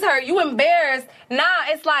feelings hurt, you embarrassed, now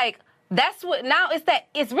it's like, that's what, now it's that,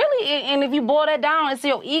 it's really, and if you boil that down, it's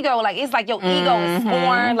your ego. Like, it's like your ego is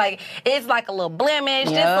scorned. Like, it's like a little blemish.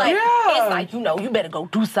 It's like, it's like, you know, you better go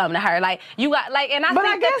do something to her. Like, you got, like, and I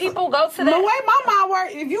think that people go to that. The way my mind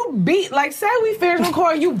works, if you beat, like, say we finish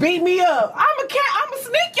recording, you beat me up, I'ma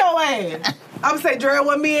sneak your ass. I'm gonna say, Jarrell,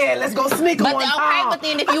 where me at? Let's go sneak her one time. But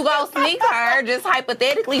then if you go sneak her, just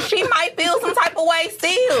hypothetically, she might feel some type of way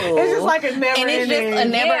still. It's just like a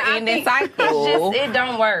never-ending cycle. It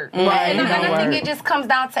don't work. Right. And I think it just comes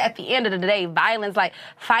down to, at the end of the day, violence, like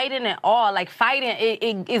fighting and all, like fighting,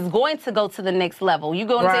 it is going to go to the next level. You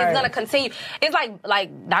go into it's going to continue. It's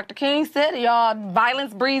like Dr. King said, y'all,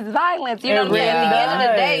 violence breeds violence. You know what I'm saying? At the end of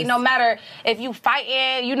the day, no matter if you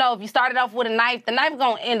fighting, you know, if you started off with a knife, the knife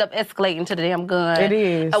going to end up escalating to the damn gun. It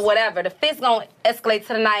is. Or whatever. The fist going to escalate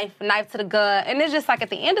to the knife to the gun. And it's just like, at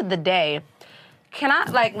the end of the day, can I,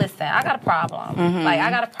 like, listen, I got a problem. Like, I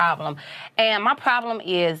got a problem. And my problem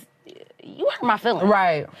is, you hurt my feelings.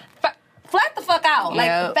 Right. Flat the fuck out. Like,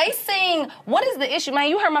 if they sing, what is the issue? Man,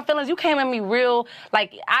 you hurt my feelings. You came at me real.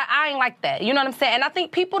 Like, I ain't like that. You know what I'm saying? And I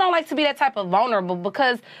think people don't like to be that type of vulnerable,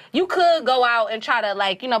 because you could go out and try to,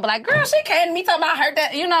 like, you know, be like, girl, she came to me talking about I hurt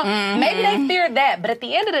that. You know, maybe they feared that. But at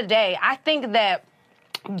the end of the day, I think that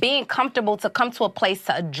being comfortable to come to a place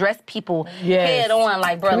to address people head on,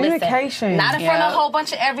 like, bro, listen, not in front of a whole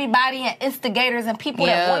bunch of everybody and instigators and people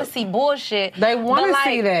that want to see bullshit. They want to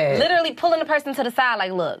see that. Literally pulling the person to the side,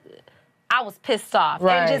 like, look, I was pissed off.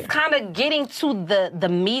 And just kind of getting to the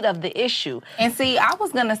meat of the issue. And see, I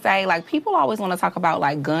was going to say, like, people always want to talk about,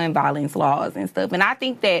 like, gun violence laws and stuff. And I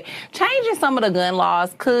think that changing some of the gun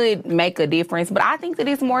laws could make a difference. But I think that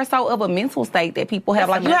it's more so of a mental state that people have.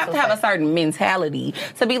 Like, you have to have a certain mentality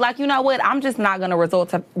to be like, you know what, I'm just not going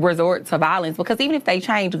to resort to violence. Because even if they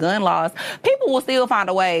change gun laws, people will still find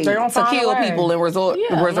a way to kill people and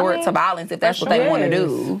resort to violence if that's what they want to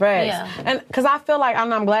do. Right. Yeah. And because I feel like,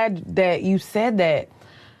 I'm glad that you said that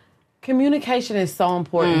communication is so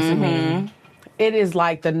important to me. It is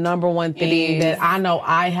like the number one thing that I know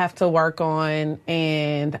I have to work on,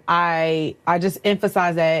 and I just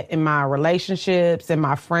emphasize that in my relationships and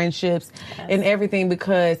my friendships and everything,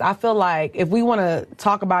 because I feel like if we want to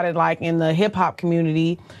talk about it like in the hip hop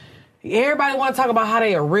community, everybody want to talk about how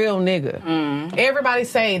they a real nigga. Everybody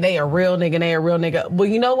say they a real nigga and they a real nigga. But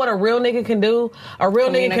you know what a real nigga can do? A real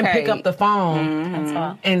nigga can pick up the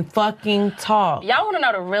phone and fucking talk. Y'all want to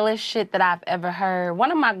know the realest shit that I've ever heard?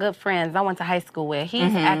 One of my good friends I went to high school with,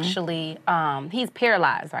 he's actually, he's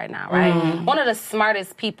paralyzed right now, right? One of the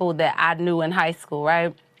smartest people that I knew in high school,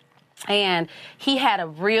 right? And he had a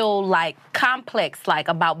real, like, complex, like,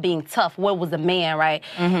 about being tough. What was a man, right?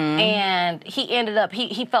 And he ended up,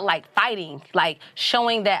 he felt like fighting, like,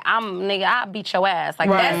 showing that nigga, I'll beat your ass. Like,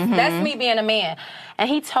 that's me being a man. And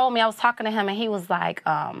he told me, I was talking to him, and he was like,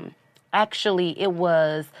 actually, it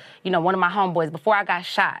was, one of my homeboys, before I got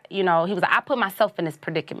shot, he was like, I put myself in this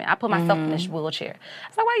predicament. I put myself in this wheelchair. I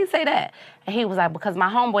was like, why you say that? And he was like, because my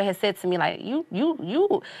homeboy had said to me, like, you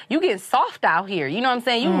getting soft out here. You know what I'm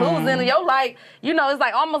saying? You losing. You're like, it's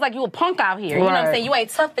like almost like you a punk out here. You know what I'm saying? You ain't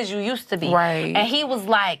tough as you used to be. Right. And he was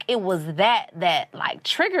like, it was that like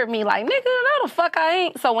triggered me, like, nigga, no the fuck I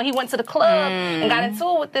ain't. So when he went to the club and got into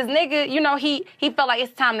it with this nigga, he felt like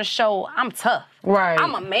it's time to show I'm tough. Right.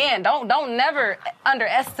 I'm a man. Don't never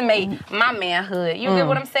underestimate my manhood. You get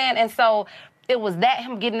what I'm saying? And so it was that,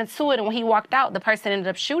 him getting into it, and when he walked out, the person ended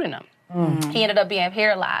up shooting him. He ended up being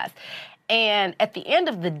paralyzed. And at the end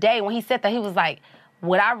of the day, when he said that, he was like,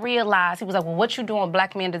 what I realized, he was like, well, what you doing,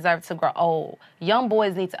 black men deserve to grow old. Young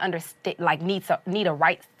boys need to understand, like, need a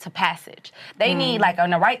rite to passage. They need, like,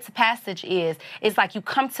 and a rite to passage it's like you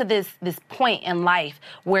come to this point in life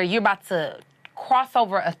where you're about to cross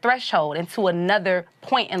over a threshold into another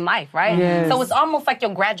point in life, right? Yes. So it's almost like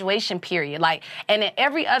your graduation period. Like, and in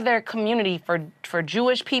every other community for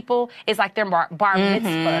Jewish people, it's like their bar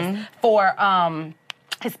mitzvahs. For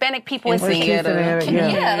Hispanic people, it's theater.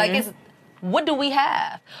 Like, it's, what do we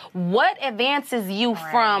have? What advances you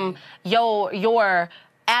from your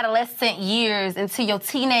adolescent years into your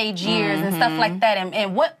teenage years and stuff like that?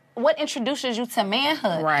 And what introduces you to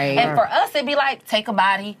manhood? Right. And for us, it'd be like, take a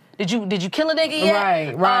body. Did you kill a nigga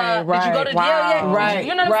yet? Right. Did you go to jail yet? Right.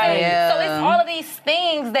 You know what I'm saying? Yeah. So it's all of these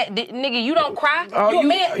things that, nigga, you don't cry. You a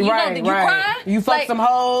man. You cry. You fuck some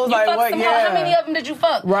hoes. You like fuck what? some hoes. How many of them did you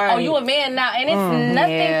fuck? Right. Oh, you a man now. And it's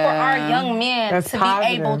nothing for our young men to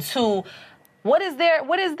be able to. What is their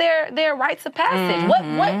rites of passage?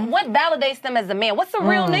 What validates them as a man? What's a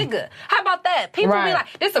real nigga? How about that? People be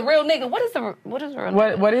like, this a real nigga. What is a real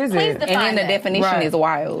nigga? What is Please it? define and then the definition is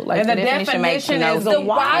wild. Like, and the definition makes is the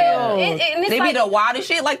wild. They be the wildest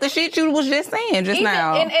shit, like the shit you was just saying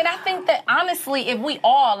now. And I think that, honestly, if we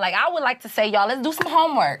all, like, I would like to say, y'all, let's do some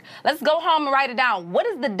homework. Let's go home and write it down. What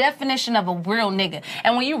is the definition of a real nigga?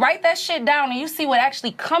 And when you write that shit down and you see what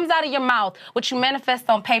actually comes out of your mouth, what you manifest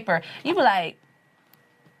on paper, you be like,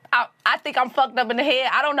 I think I'm fucked up in the head.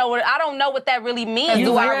 I don't know what that really means.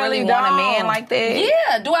 Do I really want a man like that?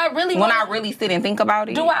 Yeah. Do I really when I really sit and think about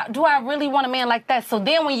it? Do I really want a man like that? So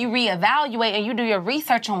then when you reevaluate and you do your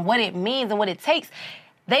research on what it means and what it takes,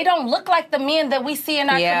 they don't look like the men that we see in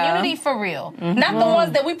our community for real. Not the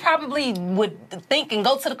ones that we probably would think and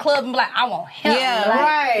go to the club and be like, I want him. Yeah, like,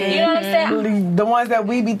 right. You know what I'm saying? The ones that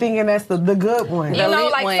we be thinking that's the good one. You know,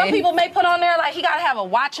 like some people may put on there like he gotta have a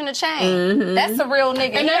watch and a chain. That's a real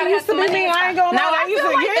nigga. And that used to be me. I ain't gonna lie. I feel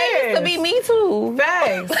like that used to be me too.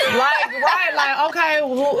 Facts. like okay,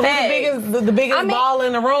 who's the biggest ball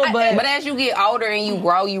in the room? But as you get older and you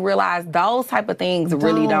grow, you realize those type of things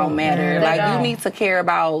really don't matter. Like you need to care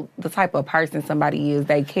about the type of person somebody is,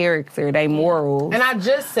 their character, their morals. And I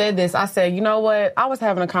just said this. I said, you know what? I was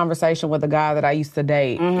having a conversation with a guy that I used to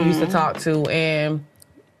date, used to talk to, and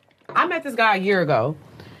I met this guy a year ago.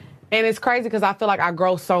 And it's crazy because I feel like I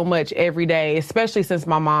grow so much every day, especially since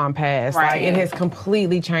my mom passed. Right. Like, it has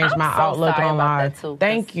completely changed my I'm so outlook sorry on about life. that too,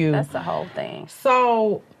 Thank you. That's the whole thing.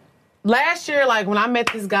 So last year, like, when I met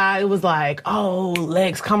this guy, it was like, oh,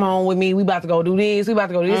 Lex, come on with me. We about to go do this. We about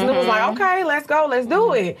to go do this. And it was like, okay, let's go. Let's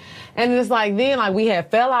do it. And it's like, then, like, we had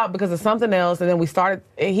fell out because of something else. And then we started,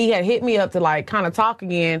 he had hit me up to, like, kind of talk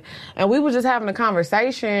again. And we were just having a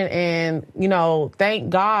conversation. And, you know, thank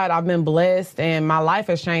God I've been blessed and my life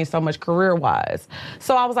has changed so much career-wise.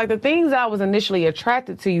 So I was like, the things that I was initially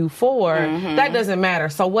attracted to you for, that doesn't matter.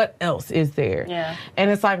 So what else is there? Yeah. And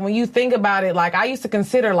it's like, when you think about it, like, I used to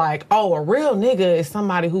consider, like, oh, a real nigga is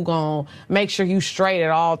somebody who gonna make sure you straight at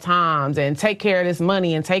all times and take care of this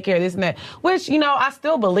money and take care of this and that. Which, you know, I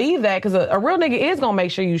still believe that because a real nigga is gonna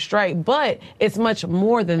make sure you straight, but it's much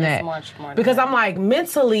more than that. Much more than because that. I'm like,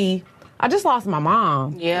 mentally, I just lost my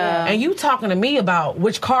mom. Yeah. And you talking to me about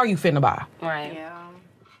which car you finna buy. Right. Yeah.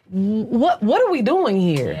 What are we doing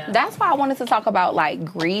here? Yeah. That's why I wanted to talk about like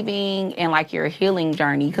grieving and like your healing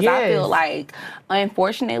journey because I Yes. feel like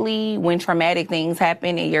unfortunately when traumatic things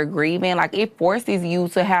happen and you're grieving, like it forces you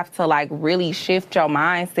to have to like really shift your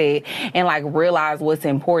mindset and like realize what's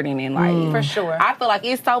important in life. For sure. I feel like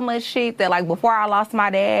it's so much shit that like before I lost my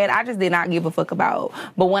dad, I just did not give a fuck about.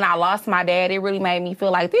 But when I lost my dad, it really made me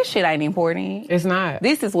feel like this shit ain't important. It's not.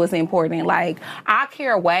 This is what's important. Like, I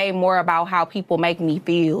care way more about how people make me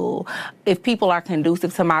feel if people are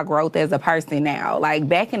conducive to my growth as a person now. Like,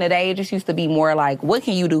 back in the day, it just used to be more like, what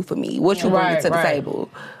can you do for me? What you bring to the table?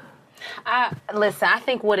 Listen, I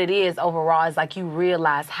think what it is overall is like you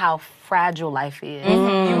realize how fragile life is.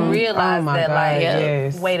 You realize Oh my that, God, like,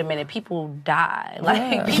 yes. wait a minute, people die. Like,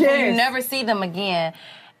 people, you Yes. never see them again.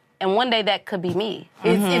 And one day that could be me.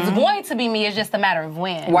 It's going to be me. It's just a matter of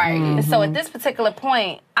when. Right. And so at this particular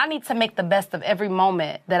point, I need to make the best of every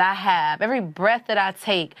moment that I have. Every breath that I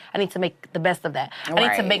take, I need to make the best of that. I need to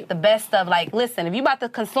Right. make the best of, like, listen, if you about to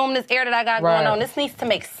consume this air that I got going Right. on, this needs to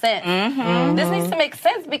make sense. This needs to make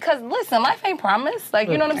sense because, listen, life ain't promised. Like,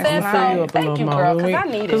 you know what I'm saying? So thank you, girl, because I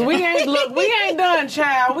need it. Because we ain't done,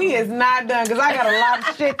 child. We is not done because I got a lot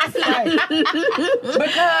of shit to say.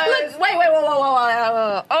 Because Look, wait,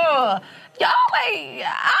 whoa. Y'all ain't,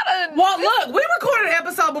 well, look, we recorded an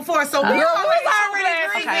episode before, so we already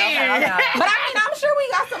Okay. But I mean, I'm sure we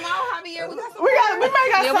got some more, Javier. We got some we may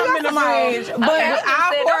got Yeah, something we in the got some fridge, more. but Okay,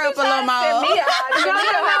 I'll pour up a little more.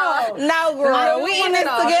 No, girl, we in this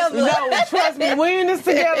together. No, trust me, we in this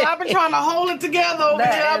together. I've been trying to hold it together over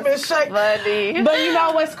here. I've been shaking. funny. But you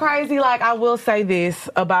know what's crazy? Like, I will say this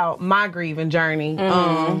about my grieving journey.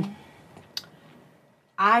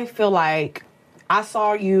 I feel like I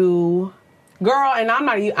saw you, girl, and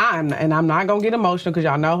I'm not gonna get emotional because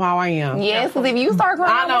y'all know how I am. Yes, because if you start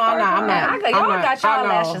crying, I know, I'm not. Y'all got y'all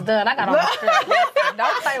lashes done. I got all my strips.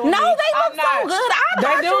 Don't play with No, me. they look so good.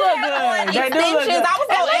 They do look good. They do look good. I was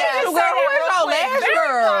so extra, girl. Where's your lash,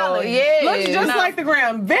 girl? Yeah. Looks just like the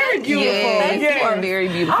gram. Very beautiful. Yes, Yes. you are very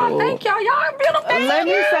beautiful. Oh, thank y'all. Y'all are beautiful. Let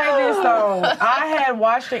me say this though. I had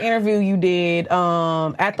watched the interview you did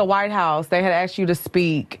at the White House. They had asked you to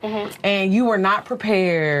speak, and you were not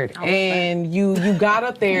prepared. And you got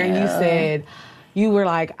up there and you said, you were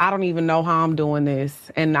like, I don't even know how I'm doing this,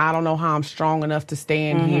 and I don't know how I'm strong enough to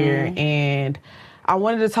stand here. And I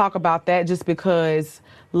wanted to talk about that just because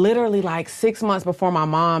literally like 6 months before my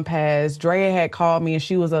mom passed, Drea had called me and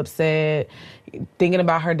she was upset, thinking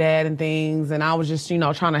about her dad and things. And I was just,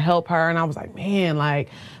 trying to help her. And I was like, man, like,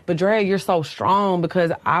 but Drea, you're so strong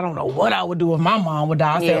because I don't know what I would do if my mom would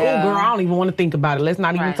die. I said, oh, girl, I don't even want to think about it. Let's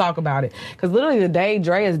not even talk about it. Because literally the day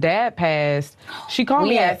Drea's dad passed, she called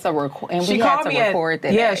me had to record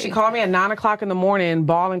that Yeah, day. she called me at 9 o'clock in the morning,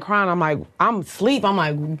 bawling, crying. I'm like, I'm asleep. I'm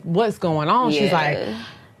like, what's going on? She's like,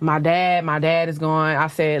 my dad is gone. I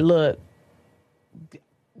said, look,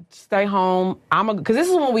 stay home. Because this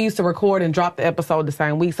is when we used to record and drop the episode the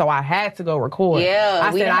same week, so I had to go record. Yeah,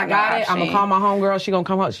 I said, I got it. I'm going to call my homegirl. She going to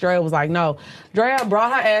come up. Drea was like, no. Drea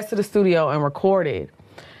brought her ass to the studio and recorded.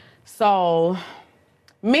 So,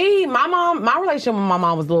 my relationship with my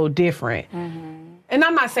mom was a little different. And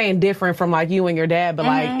I'm not saying different from like you and your dad, but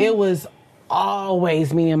like it was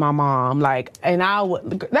always me and my mom. Like, and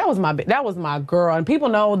that was my girl. And people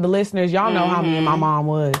know, the listeners, y'all know how me and my mom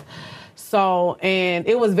was. So, and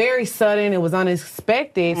it was very sudden. It was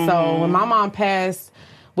unexpected. So when my mom passed,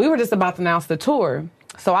 we were just about to announce the tour.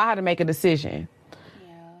 So I had to make a decision.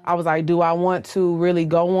 I was like, do I want to really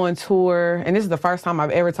go on tour? And this is the first time I've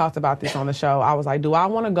ever talked about this on the show. I was like, do I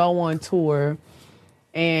want to go on tour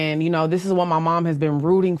And, this is what my mom has been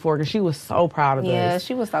rooting for because she was so proud of us. Yeah,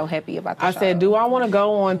 she was so happy about that. I said, do I want to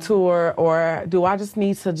go on tour or do I just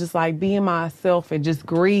need to just like be in myself and just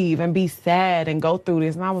grieve and be sad and go through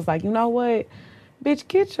this? And I was like, you know what? Bitch,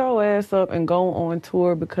 get your ass up and go on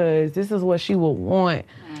tour because this is what she would want.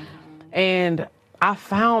 And I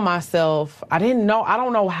found myself, I don't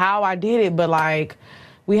know how I did it, but like,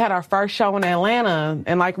 we had our first show in Atlanta,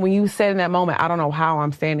 and like when you said in that moment, I don't know how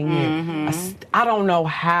I'm standing here. I don't know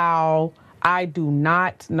how. I do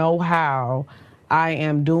not know how I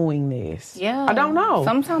am doing this. Yeah. I don't know.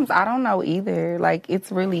 Sometimes I don't know either. Like,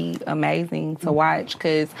 it's really amazing to watch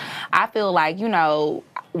because I feel like,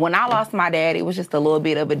 when I lost my dad, it was just a little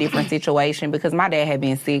bit of a different situation because my dad had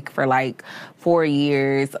been sick for like 4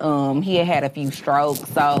 years. He had a few strokes.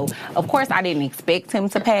 So, of course, I didn't expect him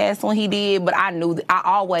to pass when he did, but I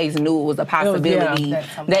always knew it was a possibility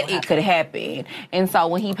that it could happen. And so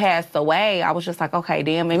when he passed away, I was just like, okay,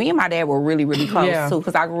 damn. And me and my dad were really, really close too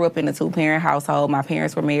because I grew up in a 2-parent household. My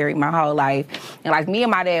parents were married my whole life. And like me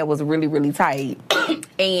and my dad was really, really tight.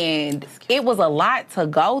 And it was a lot to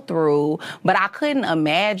go through, but I couldn't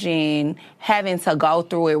imagine having to go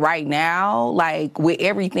through it right now, like with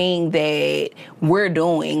everything that we're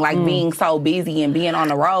doing, like being so busy and being on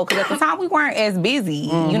the road. Because at the time we weren't as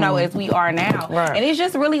busy, as we are now. Right. And it's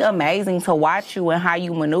just really amazing to watch you and how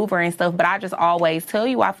you maneuver and stuff. But I just always tell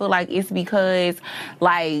you, I feel like it's because,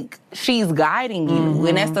 like, she's guiding you.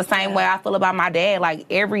 And that's the same way I feel about my dad. Like,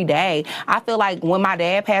 every day, I feel like when my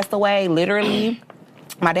dad passed away, literally,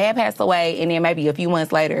 my dad passed away, and then maybe a few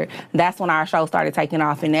months later, that's when our show started taking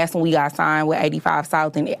off, and that's when we got signed with 85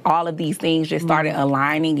 South, and all of these things just started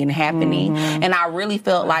aligning and happening. And I really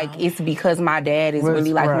felt like it's because my dad is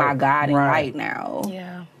really like my guiding light now.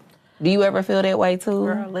 Yeah. Do you ever feel that way too?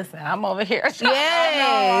 Girl, listen, I'm over here. Yes.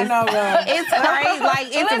 I know, girl. It's crazy. Like,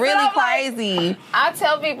 it's Listen, really I'm like- crazy. I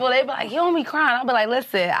tell people, they be like, you don't be crying. I'll be like,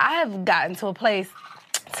 listen, I have gotten to a place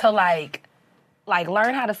to like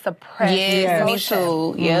learn how to suppress Yes, me emotion.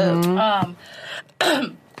 too. Yeah.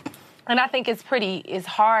 And I think it's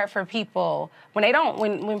hard for people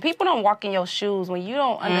when people don't walk in your shoes, when you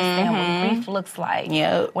don't understand what grief looks like,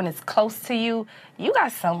 when it's close to you, you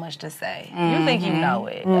got so much to say. You think you know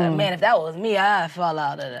it. Man, if that was me, I'd fall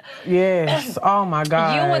out of it. Yes. Oh my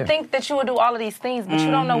God. You would think that you would do all of these things, but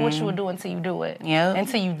you don't know what you would do until you do it.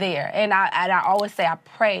 Until you there. And I always say I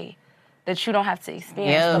pray that you don't have to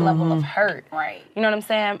experience the level of hurt. Right. You know what I'm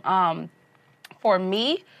saying? For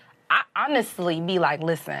me, I honestly be like,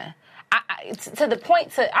 listen, to the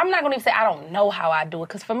point I'm not going to even say I don't know how I do it,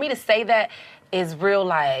 because for me to say that is real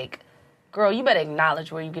like, girl, you better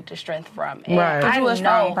acknowledge where you get the strength from. And right. You're a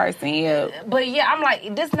strong person, But yeah, I'm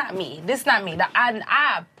like, this not me.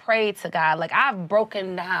 I pray to God. Like, I've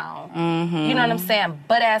broken down. You know what I'm saying?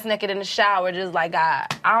 Butt-ass naked in the shower, just like, God,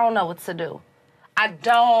 I don't know what to do. I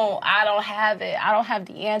don't have it. I don't have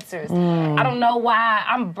the answers. I don't know why.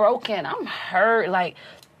 I'm broken. I'm hurt. Like,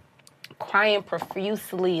 crying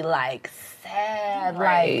profusely, like, sad.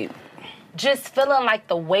 Right. Like, just feeling like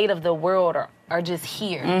the weight of the world are just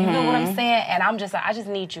here. You know what I'm saying? And I'm just like, I just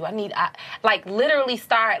need you. I like, literally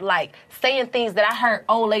start, like, saying things that I heard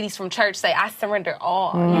old ladies from church say. I surrender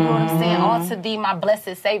all. You know what I'm saying? All to thee, my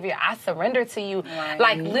blessed Savior. I surrender to you. Right.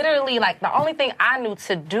 Like, literally, like, the only thing I knew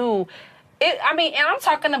to do, and I'm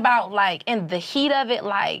talking about, like, in the heat of it,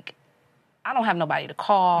 like, I don't have nobody to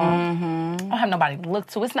call. I don't have nobody to look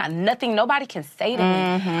to. It's not nothing nobody can say to me.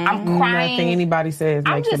 I'm crying. Nothing anybody says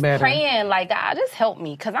I'm makes it just better. praying, like, God, just help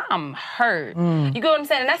me, because I'm hurt. You get what I'm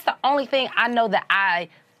saying? And that's the only thing I know that I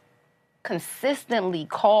consistently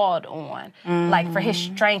called on, like, for his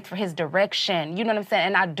strength, for his direction. You know what I'm saying?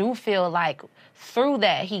 And I do feel like through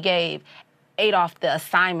that, he gave Adolph the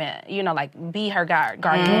assignment, you know, like, be her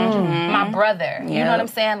guardian, my brother. You know what I'm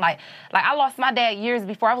saying? Like I lost my dad years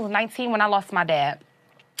before. I was 19 when I lost my dad.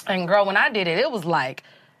 And girl, when I did it, it was like,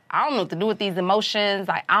 I don't know what to do with these emotions.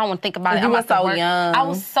 Like, I don't want to think about it. You were so young. I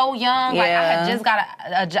was so young. Like, I had just got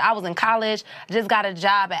a job. I was in college. Just got a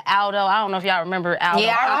job at Aldo. I don't know if y'all remember Aldo.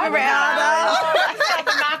 Yeah, I remember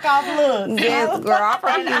Aldo. Knockoff looks. Yes, girl. I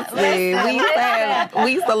probably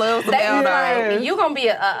we used to love some Aldo. You gonna be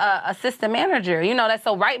a assistant manager. You know that.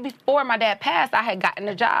 So right before my dad passed, I had gotten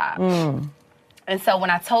a job. And so when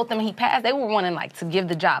I told them he passed, they were wanting, like, to give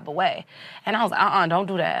the job away. And I was like, don't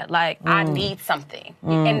do that. Like, I need something.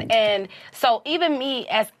 And so even me,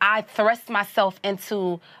 as I thrust myself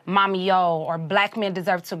into Mommy Yo or Black Men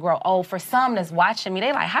Deserve to Grow Old, for some that's watching me,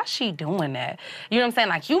 they like, how's she doing that? You know what I'm saying?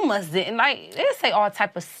 Like, you must didn't. Like, they say all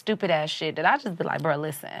type of stupid ass shit that I just be like, bro,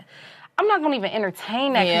 listen. I'm not going to even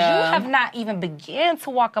entertain that because you have not even begun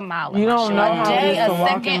to walk a mile in you don't know a day, a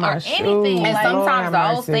second, or anything. And like, sometimes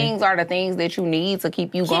those things are the things that you need to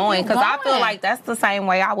keep you going. Because I feel like that's the same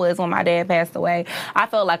way I was when my dad passed away. I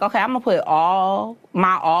felt like, okay, I'm going to put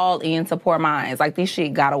my all in to Poor Minds. Like, this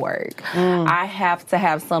shit gotta work. I have to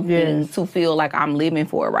have something to feel like I'm living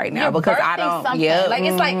for right now. Because I don't. Like,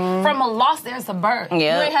 it's like from a loss, there's a birth. You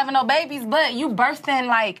ain't having no babies, but you birthing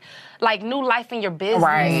like new life in your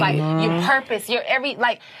business, like your purpose, your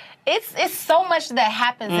it's so much that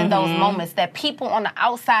happens in those moments that people on the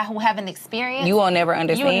outside who haven't experienced, you will never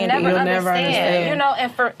understand. You'll never understand. You know,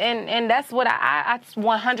 and that's what I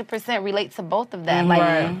 100% relate to both of them.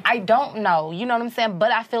 Like, I don't know, you know what I'm saying?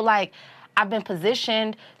 But I feel like I've been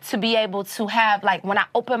positioned to be able to have, like, when I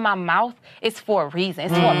open my mouth, it's for a reason.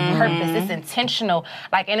 It's for a purpose. It's intentional.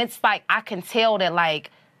 Like, and it's like I can tell that, like,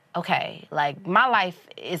 okay, like, my life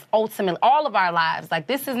is ultimately, all of our lives, like,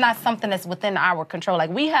 this is not something that's within our control. Like,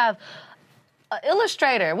 we have an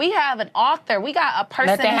illustrator, we have an author, we got a person.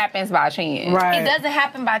 Nothing happens by chance. It doesn't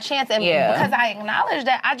happen by chance. And because I acknowledge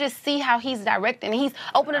that, I just see how he's directing. He's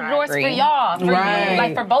opening the doors for y'all, for you,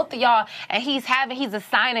 like, for both of y'all. And he's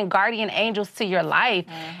assigning guardian angels to your life.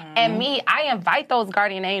 And me, I invite those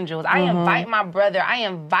guardian angels. I invite my brother. I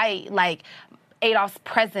invite, like, Adolph's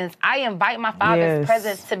presence. I invite my father's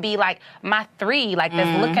presence to be like my three, like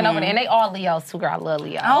that's looking over there. And they all Leos too, girl. I love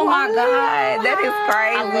Leo. Oh my God, that is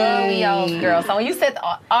crazy. I love Leos, girl. So when you said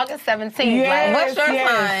August 17th, like, what's your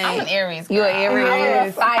sign? I'm an Aries. Girl. You're an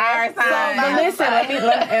Aries. Fire sign. But listen,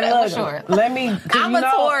 let me. I'm a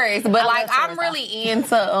Taurus, but like I'm really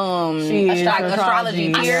into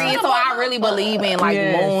astrology period. So I really believe in like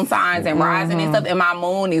moon signs and rising and stuff. And my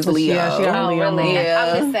moon is Leo. Really?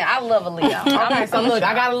 Listen, I love a Leo. Okay, so look,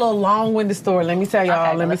 I got a little long-winded story. Let me tell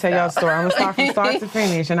y'all. Let me tell y'all a story. I'm gonna start from start to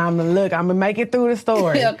finish, and I'm gonna make it through the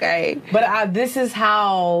story. Okay. But this is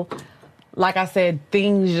how, like I said,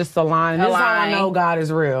 things just align. This is how I know God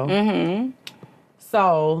is real.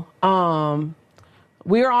 So,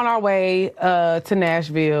 we were on our way to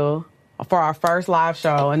Nashville for our first live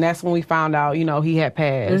show, and that's when we found out, you know, he had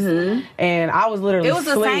passed. And I was literally It was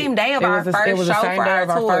the same day of our first show. It was the same day of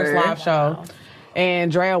our first live show.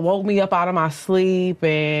 And Drea woke me up out of my sleep,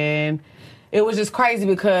 and it was just crazy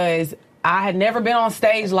because I had never been on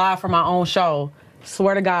stage live for my own show.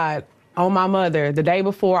 Swear to God, on my mother, the day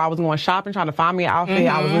before, I was going shopping, trying to find me an outfit.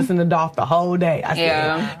 I was listening to Dolph the whole day. I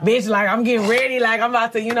said, bitch, like, I'm getting ready, like, I'm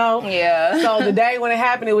about to, you know. So the day when it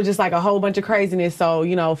happened, it was just like a whole bunch of craziness. So,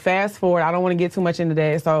 you know, fast forward, I don't want to get too much into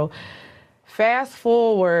that. So fast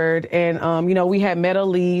forward, and, you know, we had met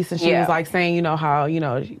Elise, and she was, like, saying, you know, how, you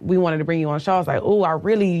know, we wanted to bring you on the show. I was like, oh, I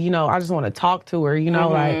really, you know, I just want to talk to her, you know,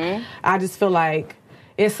 like, I just feel like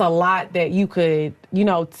it's a lot that you could, you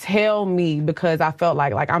know, tell me, because I felt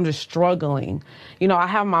like I'm just struggling. You know, I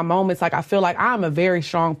have my moments, like, I feel like I'm a very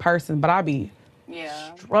strong person, but I be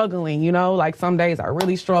struggling, you know, like, some days I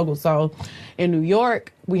really struggle. So in New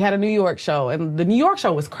York, we had a New York show, and the New York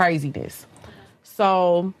show was craziness.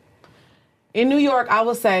 So in New York, I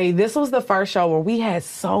would say this was the first show where we had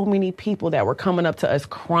so many people that were coming up to us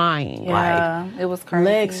crying. Yeah, like, it was crazy.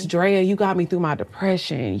 Lex, Drea, you got me through my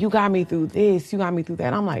depression. You got me through this. You got me through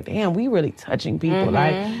that. I'm like, damn, we really touching people.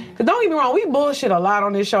 Like, because don't get me wrong, we bullshit a lot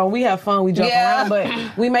on this show. We have fun. We joke around,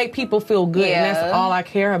 but we make people feel good, and that's all I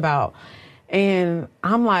care about. And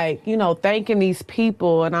I'm like, you know, thanking these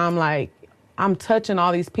people, and I'm like, I'm touching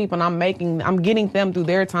all these people, and I'm getting them through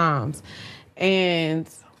their times. And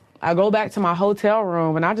I go back to my hotel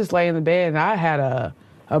room, and I just lay in the bed, and I had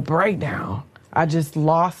a breakdown. I just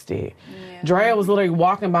lost it. Drea was literally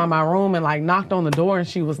walking by my room and, like, knocked on the door, and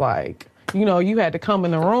she was like, you know, you had to come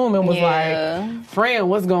in the room, and was like, friend,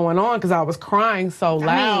 what's going on? Because I was crying so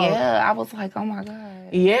loud. I was like, oh, my God.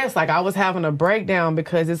 Yes, like, I was having a breakdown,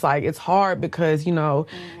 because it's like, it's hard because, you know,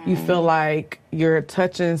 you feel like you're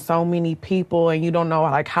touching so many people, and you don't know,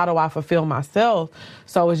 like, how do I fulfill myself?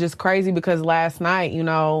 So it's just crazy, because last night, you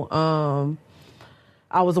know,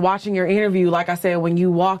 I was watching your interview, like I said, when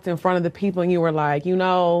you walked in front of the people, and you were like, you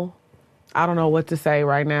know, I don't know what to say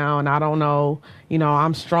right now, and I don't know, you know,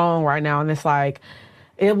 I'm strong right now. And it's like,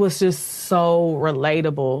 it was just so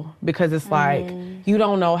relatable, because it's like, you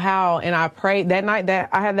don't know how. And I prayed that night that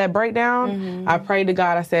I had that breakdown. I prayed to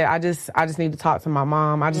God. I said, I just need to talk to my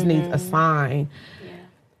mom. I just need a sign.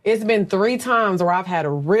 It's been 3 times where I've had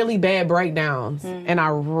really bad breakdowns, and I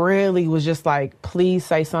really was just like, please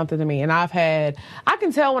say something to me. And I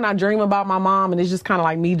can tell when I dream about my mom, and it's just kind of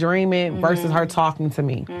like me dreaming versus her talking to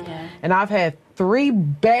me. And I've had 3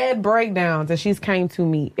 bad breakdowns, and she's came to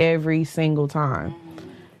me every single time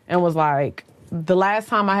and was like, the last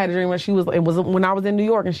time I had a dream when it was when I was in New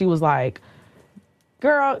York, and she was like,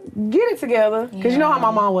 girl, get it together. Because you know how my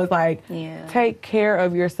mom was like, take care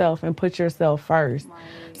of yourself and put yourself first.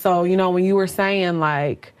 Right. So, you know, when you were saying,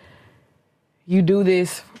 like, you do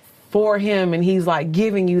this for him and he's, like,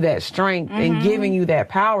 giving you that strength and giving you that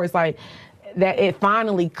power, it's like that it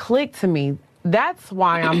finally clicked to me. That's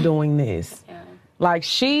why I'm doing this. Yeah. Like,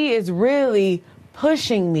 she is really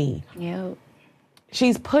pushing me. Yep.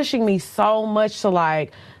 She's pushing me so much to,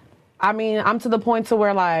 like, I mean, I'm to the point to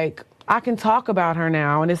where, like, I can talk about her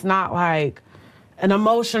now, and it's not like an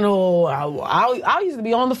emotional, I used to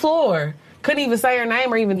be on the floor. Couldn't even say her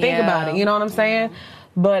name or even think about it. You know what I'm saying? Yeah.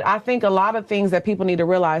 But I think a lot of things that people need to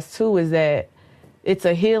realize, too, is that it's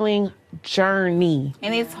a healing journey.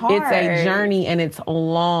 And it's hard. It's a journey, and it's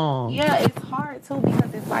long. Yeah, it's hard, too,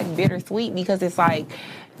 because it's, like, bittersweet, because it's, like,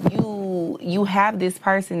 you have this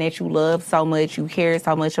person that you love so much, you care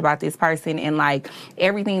so much about this person, and like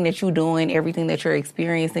everything that you're doing, everything that you're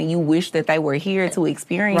experiencing, you wish that they were here to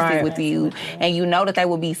experience it with you, and you know that they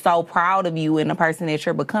would be so proud of you and the person that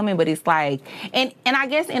you're becoming. But it's like, and I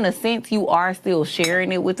guess in a sense you are still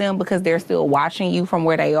sharing it with them because they're still watching you from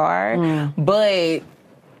where they are, but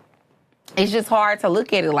it's just hard to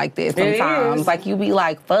look at it like this sometimes. Like, you be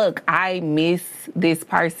like, fuck, I miss this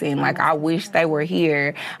person. Like, I wish they were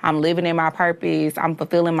here. I'm living in my purpose. I'm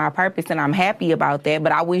fulfilling my purpose, and I'm happy about that.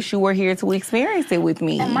 But I wish you were here to experience it with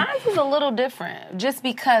me. And mine is a little different, just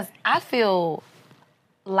because I feel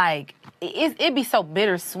like it'd be so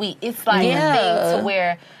bittersweet. It's like a thing to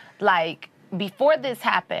where, like, before this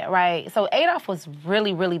happened, right? So Adolph was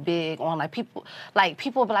really, really big on people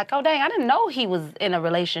would be like, oh dang, I didn't know he was in a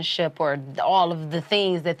relationship or all of the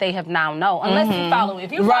things that they have now know. Unless you follow me.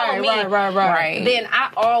 If you follow me, right. Then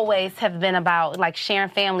I always have been about like sharing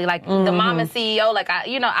family, like the mama CEO, like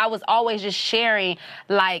I was always just sharing,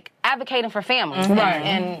 like advocating for families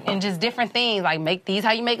and just different things, like make these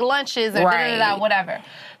how you make lunches or whatever.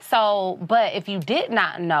 So, but if you did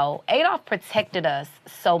not know, Adolph protected us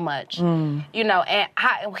so much, you know, and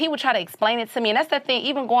he would try to explain it to me. And that's the thing,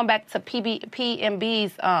 even going back to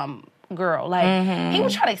PMB's girl, like, he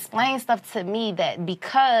would try to explain stuff to me that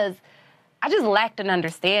because I just lacked an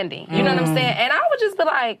understanding. You know what I'm saying? And I would just be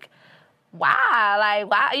like, why,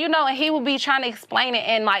 you know, and he would be trying to explain it,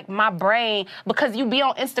 and like my brain, because you be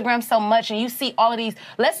on Instagram so much and you see all of these,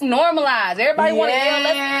 let's normalize. Everybody want to yell,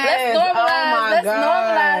 let's normalize,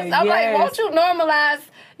 normalize. I'm like, won't you normalize,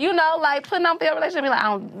 you know, like putting up your relationship, be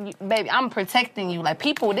like, baby, I'm protecting you. Like,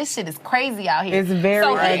 people, this shit is crazy out here. It's very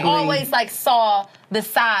So ugly. He always like saw the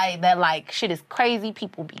side that like shit is crazy,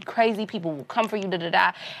 people be crazy, people will come for you,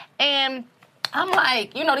 da-da-da. And I'm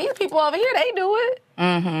like, you know, these people over here, they do it.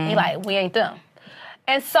 He like, we ain't them.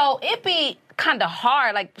 And so it be kind of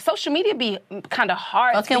hard. Like, social media be kind of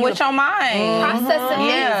hard. Fucking with your mind. Processing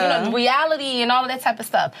things, you know, reality and all of that type of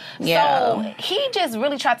stuff. So he just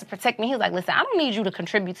really tried to protect me. He was like, listen, I don't need you to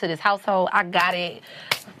contribute to this household. I got it.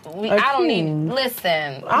 I don't need,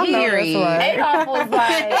 listen. I know that's right. Adolph was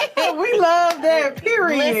like, we love that,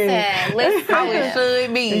 period. Listen. How it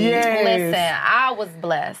should be. Yes. Listen, I was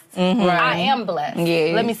blessed. I am blessed.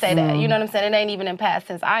 Yes. Let me say that. You know what I'm saying? It ain't even in past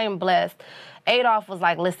tense. I am blessed. Adolph was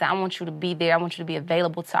like, listen, I want you to be there. I want you to be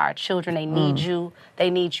available to our children. They need you. They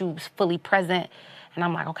need you fully present. And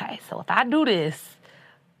I'm like, okay, so if I do this,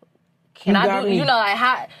 can I do, you know, like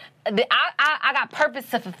how, I got purpose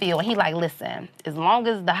to fulfill. And he like, listen, as long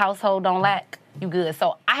as the household don't lack, you good.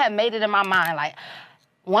 So I had made it in my mind, like,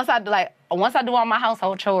 once I do all my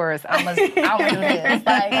household chores, I'm gonna do this.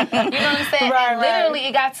 Like, you know what I'm saying? Right, and literally,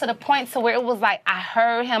 it got to the point to where it was like, I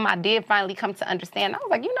heard him. I did finally come to understand. I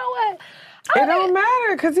was like, you know what? It don't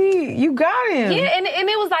matter, because you got him. Yeah, and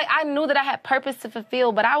it was like, I knew that I had purpose to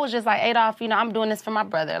fulfill, but I was just like, Adolph, you know, I'm doing this for my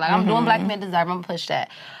brother. Like, I'm doing Black Men Deserve. I'm going to push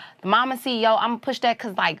that. The Mama CEO, I'm going to push that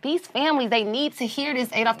because, like, these families, they need to hear this,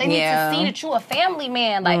 Adolph. They need to see that you a family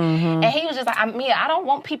man. Like, and he was just like, I don't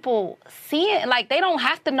want people seeing, like, they don't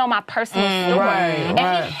have to know my personal story.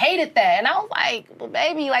 And he hated that. And I was like, well,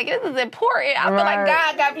 baby, like, this is important. I feel like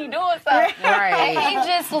God got me doing something. And he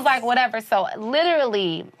just was like, whatever. So,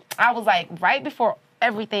 literally, I was like, right before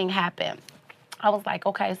everything happened, I was like,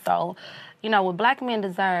 okay, so, you know, what Black Men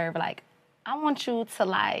Deserve, like, I want you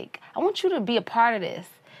to be a part of this.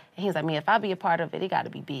 And he was like, if I be a part of it, it got to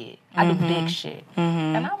be big. I do big shit.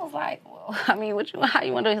 And I was like, well, I mean, how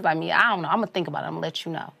you want to do it? He's like, I don't know. I'm going to think about it. I'm going to let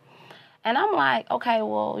you know. And I'm like, okay,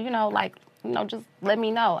 well, you know, like, you know, just let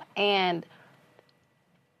me know. And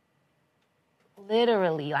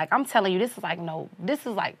literally, like, I'm telling you, this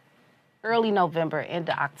is like early November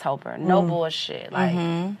into October. No bullshit.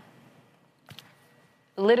 Like,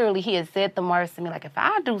 literally, he had said the words to me, like, if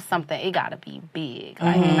I do something, it got to be big.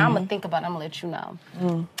 Like, and I'm going to think about it. I'm going to let you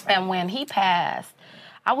know. And when he passed,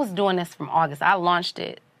 I was doing this from August. I launched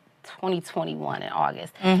it 2021 in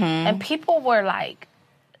August. And people were like,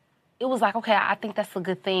 it was like, okay, I think that's a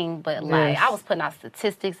good thing. But, like, I was putting out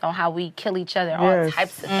statistics on how we kill each other, all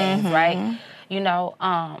types of things, right? You know,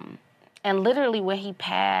 and literally when he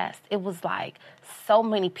passed, it was like so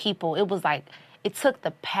many people. It was like, it took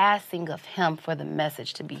the passing of him for the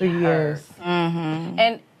message to be heard.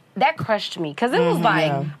 And that crushed me because it was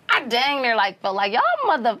like, I dang near like felt like, y'all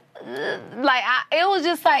it was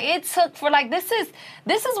just like, it took for like, this is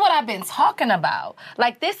what I've been talking about.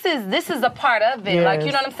 Like, this is a part of it. Like, you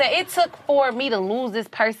know what I'm saying? It took for me to lose this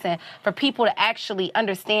person for people to actually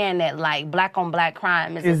understand that, like, black on black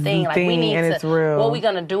crime is a thing. Like, we need to, it's real. What we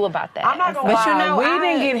gonna do about that? I'm not gonna lie, we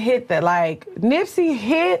didn't get hit that, like, Nipsey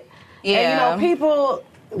hit. Yeah. And, you know, people,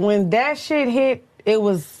 when that shit hit, it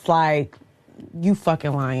was like, you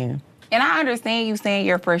fucking lying. And I understand you saying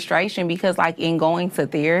your frustration because, like, in going to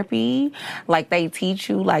therapy, like, they teach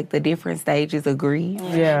you, like, the different stages of grief.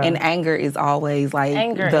 Yeah. And anger is always, like,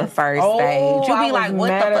 the first stage. You be like, what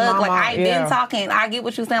the fuck? Like, I've been talking. I get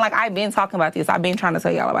what you're saying. Like, I've been talking about this. I've been trying to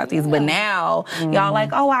tell y'all about this. But now, y'all like,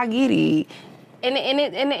 oh, I get it. And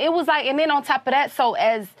it was like, and then on top of that, so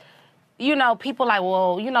as... You know, people like,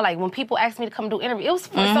 well, you know, like when people asked me to come do interviews, it was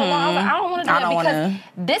for so long. I was like, I don't want to do that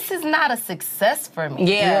because this is not a success for me.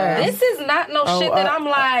 Yeah. This is not no shit that I'm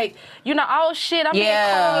like, you know, oh shit, I'm being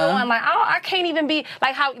called on. Like, I can't even be,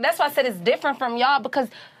 like, how, that's why I said it's different from y'all because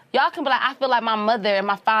y'all can be like, I feel like my mother and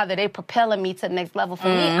my father, they propelling me to the next level. For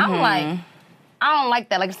me, I'm like, I don't like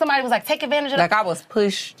that. Like, if somebody was like, take advantage of that. Like, I was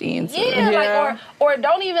pushed into like, or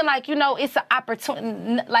don't even, like, you know, it's an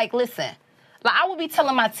opportunity. Like, listen. Like, I would be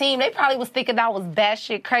telling my team, they probably was thinking I was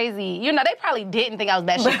batshit crazy. You know, they probably didn't think I was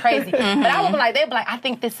batshit crazy. But I would be like, they'd be like, I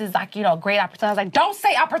think this is, like, you know, a great opportunity. I was like, don't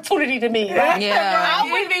say opportunity to me. Like,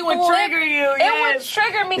 Anything would trigger you. It would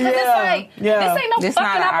trigger me because it's like, this ain't no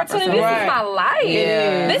fucking opportunity. This is my life.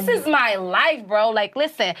 This is my life, bro. Like,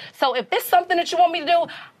 listen, so if it's something that you want me to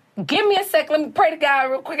do, give me a sec. Let me pray to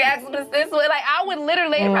God real quick. Ask him this way. Like, I would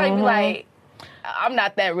literally probably be like, I'm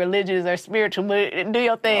not that religious or spiritual, but do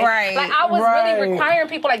your thing. Right. Like, I was really requiring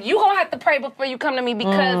people, like, you gonna have to pray before you come to me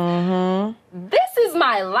because this is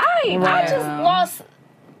my life. I just lost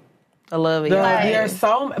the love of There's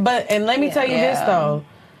so, but, and let me tell you this, though.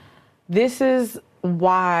 This is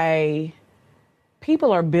why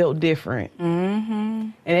people are built different.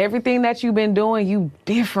 And everything that you've been doing, you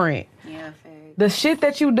different. Yeah, the shit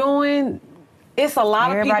that you doing, it's a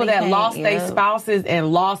lot of people that lost their spouses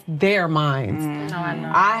and lost their minds. No, I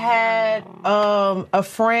know. I had a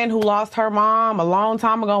friend who lost her mom a long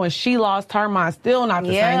time ago, and she lost her mind. Still not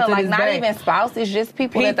the same to like this not day. Even spouses, just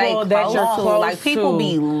people that you're close to. close like people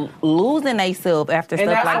be losing themselves after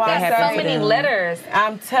stuff like that happens. So many letters.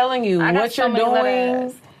 I'm telling you, what you're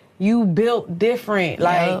doing, you built different.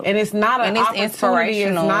 Like, and it's not an opportunity.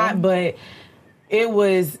 It's not, but.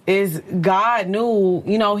 God knew,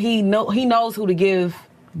 you know, he knows who to give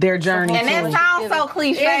their journey and to. And that sounds so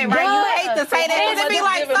cliche, right? You hate to say that, but it be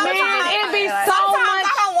like, sometimes it be so much.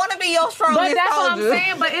 I don't want to be your strongest But that's soldier. what I'm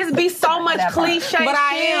saying, but it be so much cliche But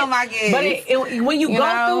I shit. am, I guess. But when you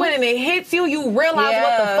go through it and it hits you, you realize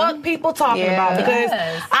what the fuck people talking about. Because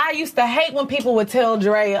I used to hate when people would tell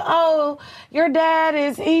Drea, oh, your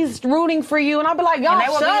dad he's rooting for you. And I'd be like, y'all, and they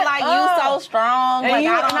would be like, you so strong. And like,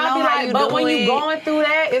 I don't know how you but do when it. you going through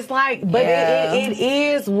that, it's like, but it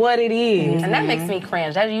is what it is. And that makes me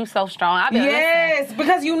cringe. That you so strong. I be listening.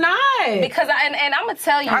 Because you not. Because and I'm gonna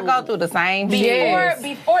tell you, I go through the same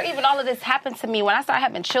before even all of this happened to me. When I started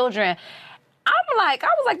having children, I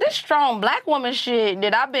was like, this strong black woman shit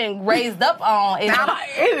that I've been raised up on is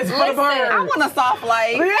I want a soft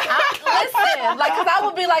life. Listen, like, because I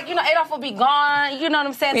would be like, you know, Adolph would be gone, you know what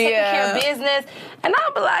I'm saying, taking care of business, and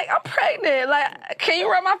I'd be like, I'm pregnant, like, can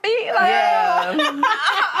you rub my feet? Like, I'm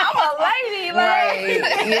a lady, like,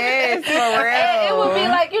 yes, for real. And it would be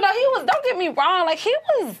like, you know, he was, don't get me wrong, like, he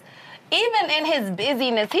was, even in his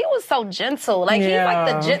busyness, he was so gentle. Like, he's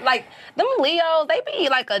like like, them Leos, they be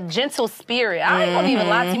like a gentle spirit. I ain't gonna even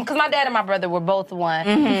lie to you, because my dad and my brother were both one.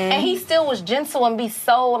 And he still was gentle and be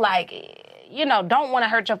so, like, you know, don't want to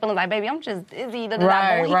hurt your feelings. Like, baby, I'm just busy. But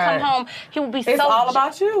when he come home, he will be it's all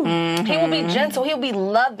about you. He will be gentle. He'll be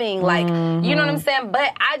loving. Like, you know what I'm saying?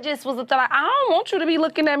 But I just was like, I don't want you to be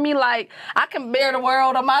looking at me like I can bear the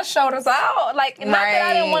world on my shoulders. I don't, like, not that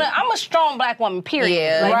I didn't want to. I'm a strong black woman, period.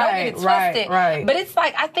 Yeah. Like, don't get it twisted. Right. But it's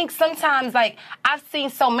like, I think sometimes, like, I've seen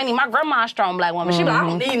so many. My grandma's a strong black woman. She be like, I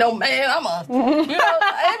don't need no man. I'm a, you know,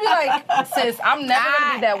 it'd be like, sis, I'm never going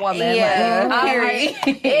to be that woman. Yeah,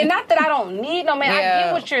 like, and not that I don't need no man. I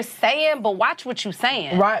get what you're saying, but watch what you're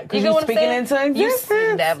saying. Right, because you're speaking into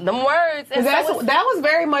existence. Them words. And that was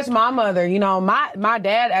very much my mother. You know, my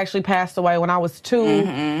dad actually passed away when I was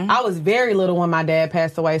 2. I was very little when my dad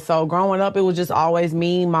passed away. So growing up, it was just always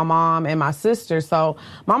me, my mom, and my sister. So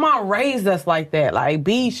my mom raised us like that. Like,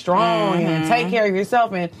 be strong and take care of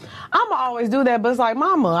yourself. And I'ma always do that. But it's like,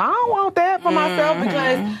 Mama, I don't want that for myself,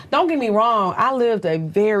 because don't get me wrong, I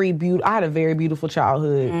had a very beautiful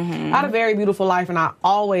childhood. I had a very beautiful life, and I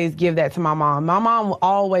always give that to my mom. My mom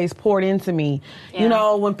always poured into me. You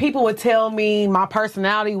know, when people would tell me my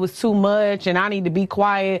personality was too much and I need to be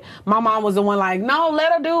quiet, my mom was the one like, no,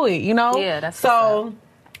 let her do it, you know? Yeah, that's so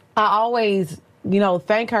I always, you know,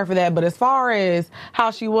 thank her for that. But as far as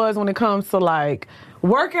how she was when it comes to like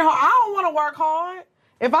working hard, I don't want to work hard.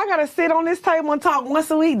 If I gotta sit on this table and talk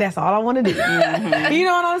once a week, that's all I want to do. You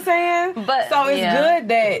know what I'm saying? But so it's good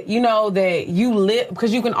that, you know, that you live,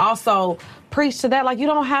 because you can also preach to that. Like, you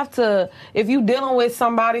don't have to, if you dealing with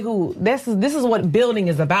somebody who, this is what building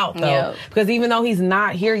is about, though. Yep. Because even though he's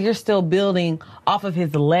not here, you're still building off of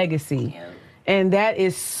his legacy. Yep. And that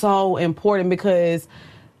is so important, because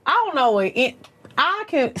I don't know, I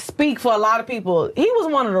can speak for a lot of people. He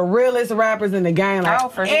was one of the realest rappers in the game.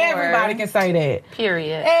 Like, for sure. Everybody can say that.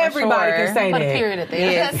 Period. Everybody can say Put that. a period at the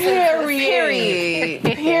end.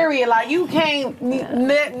 Period. Like, you can't.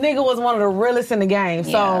 That nigga was one of the realest in the game.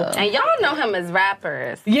 So, and y'all know him as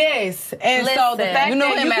rappers. Yes. And so the fact you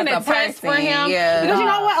know that him you as can a attest for person, him, because you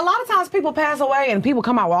know what? A lot of times people pass away and people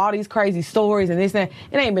come out with all these crazy stories and this and that.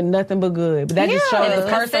 It ain't been nothing but good. But that just shows the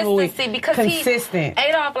person who is consistent.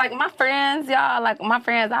 Adolph, like my friends, I'll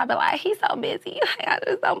be like, he's so busy.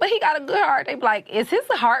 But he got a good heart. They be like, is his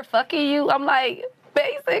heart fucking you? I'm like,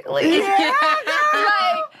 basically. Yeah.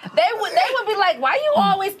 Like, they would be like, why you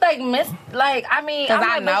always like I mean, because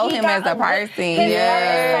I know him as a person.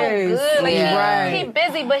 His so good. Like, he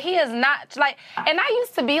busy, but he is not like. And I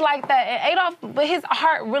used to be like that. And Adolph, but his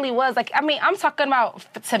heart really was like. I mean, I'm talking about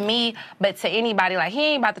to me, but to anybody, like, he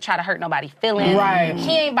ain't about to try to hurt nobody's feelings. Right.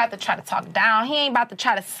 He ain't about to try to talk down. He ain't about to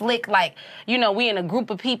try to slick like, you know, we in a group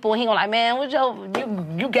of people. And he gonna like, man,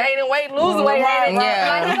 you gaining weight, losing weight.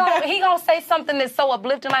 Yeah. Like, he gonna say something that's so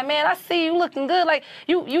uplifting. Like, man, I see you looking good. Like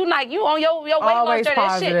you on your weight loss journey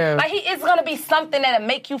and shit. Like, it's gonna be something that'll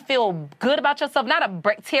make you feel good about yourself, not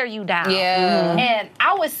tear you down. Yeah. And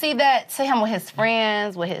I would see that to him with his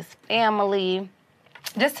friends, with his family,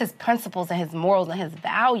 just his principles and his morals and his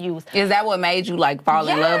values. Is that what made you like fall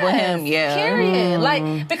in love with him? Yeah. Period.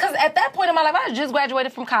 Like, because at that point in my life, I just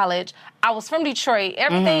graduated from college. I was from Detroit.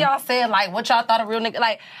 Everything y'all said, like, what y'all thought a real nigga,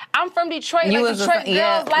 like, I'm from Detroit. You like, Detroit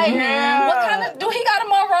girls, like, what kind of, do he got a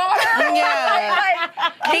more raw hair? Yeah.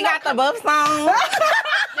 He got the buff song.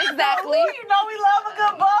 Exactly. Ooh, you know we love a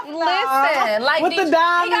good buff song. Listen, like, with the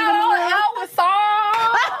diamonds. He got all Elvis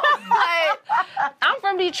songs. Like, I'm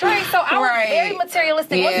from Detroit, so I was very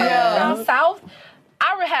materialistic. Once I moved down south,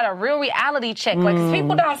 I had a real reality check. Like, 'cause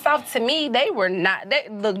people down south, to me, they were not.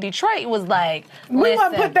 Look, Detroit was like, we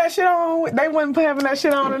wouldn't put that shit on. They wouldn't put having that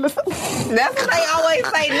shit on. That's what they always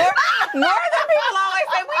say. Northern people always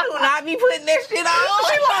say, we do not be putting that shit on.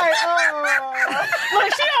 She like,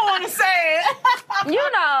 look, she don't want to say it.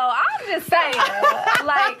 You know, I'm just saying.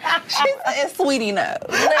 Like, it's sweet enough.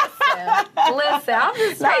 Listen, I'm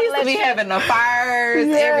just saying. They used to be having the fires,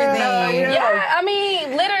 everything. Yeah, I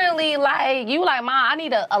mean, literally, like, you like, Mom, I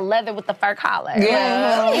need a leather with the fur collar.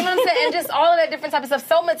 Yeah. Like, you know what I'm saying? And just all of that different type of stuff.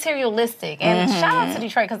 So materialistic. And shout out to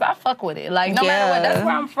Detroit, because I fuck with it. Like, no matter what, that's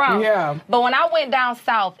where I'm from. Yeah. But when I went down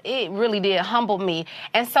south, it really did humble me.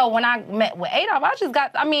 And so when I met with Adolph,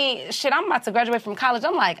 I'm about to graduate from college.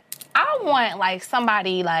 I'm like, I want, like,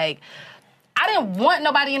 somebody, like, I didn't want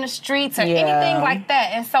nobody in the streets or anything like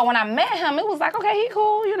that. And so when I met him, it was like, okay, he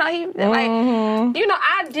cool. You know,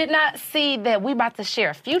 I did not see that we about to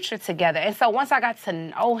share a future together. And so once I got to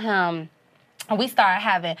know him, we started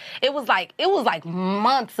having, it was like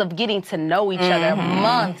months of getting to know each other.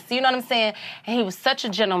 Months. You know what I'm saying? And he was such a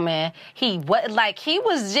gentleman. He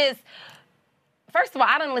was just, First of all,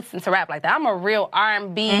 I don't listen to rap like that. I'm a real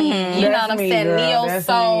R&B, you know what I'm saying, girl. neo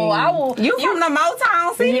soul. I will. You from the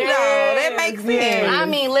Motown city, though. That makes sense. I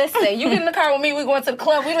mean, listen, you get in the car with me, we going to the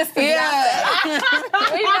club, we listen to Beyonce.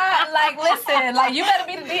 We not, like, listen, like, you better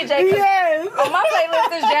be the DJ. Yes. On my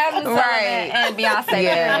playlist is Jasmine Sullivan and Beyonce.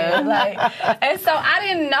 Yeah. Like, and so I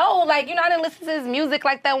didn't know, like, you know, I didn't listen to his music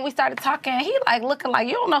like that when we started talking. He, like, looking like,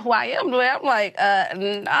 you don't know who I am, do you? I'm like,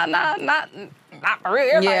 not for real.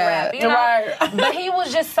 Everybody rap, you know? Right. But he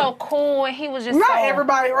was just so cool, and he was just Not so...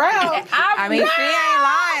 everybody rap. I mean, she ain't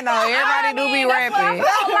lying, though. Everybody do be rapping.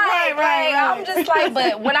 Right. I'm just like,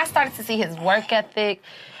 but when I started to see his work ethic,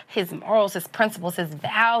 his morals, his principles, his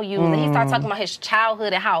values, and he started talking about his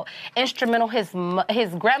childhood and how instrumental his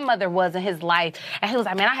grandmother was in his life, and he was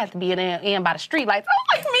like, man, I have to be in by the street lights. I'm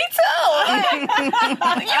like, me too.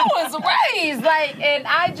 Like, you was raised. Like, and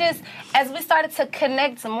I just, as we started to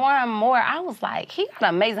connect more and more, I was like, he got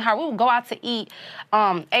an amazing heart. We would go out to eat,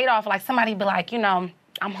 Adolph, like somebody be like, you know,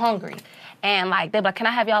 I'm hungry. And like, they'd be like, can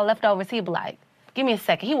I have y'all leftovers? He'd be like, give me a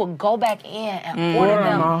second. He would go back in and order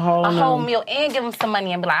them a whole meal and give them some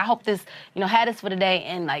money and be like, I hope this, you know, had this for the day.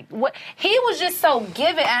 And like, what he was just so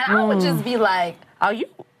giving, and I would just be like, oh, you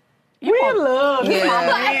we in love. Yeah. My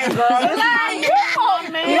man, girl. Like, My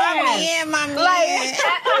man.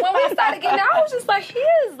 Like, when we started getting out, I was just like, he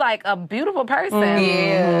is like a beautiful person.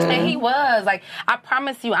 Yeah. And he was. Like, I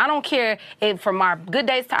promise you, I don't care if from our good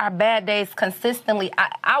days to our bad days consistently,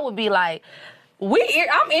 I would be like,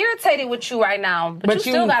 I'm irritated with you right now, but you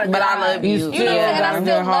still got a good heart. I love you. You know what I'm saying? And I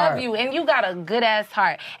still love you, and you got a good-ass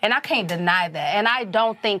heart. And I can't deny that. And I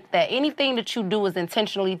don't think that anything that you do is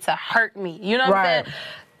intentionally to hurt me. You know what I'm saying?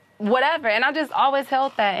 Whatever. And I just always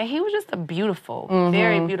held that. And he was just a beautiful,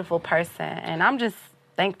 very beautiful person. And I'm just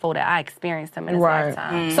thankful that I experienced him in his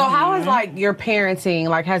lifetime. So how is, like, your parenting?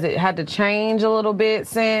 Like, has it had to change a little bit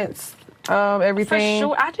since... everything? For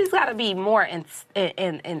sure. I just got to be more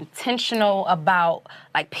intentional about,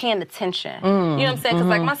 like, paying attention. You know what I'm saying? Because,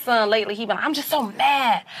 like, my son lately, he been like, I'm just so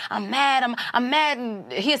mad. I'm mad.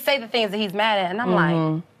 And he'll say the things that he's mad at. And I'm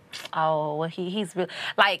like, oh, well, he's real.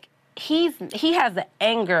 Like, he has an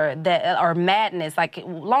anger that or madness. Like a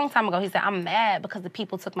long time ago, he said, "I'm mad because the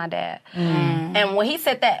people took my dad." And when he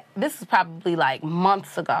said that, this is probably like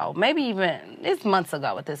months ago, maybe even it's months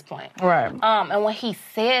ago at this point. Right. And when he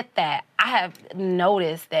said that, I have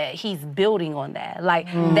noticed that he's building on that. Like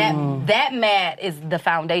that mad is the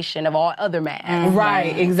foundation of all other mad.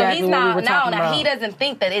 Right. Exactly. So he's what we were now talking about. he doesn't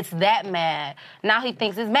think that it's that mad. Now he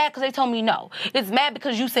thinks it's mad because they told me no. It's mad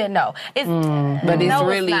because you said no. It's but it's no,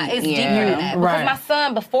 really it's not. It's deeper than that. Because my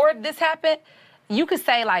son, before this happened, you could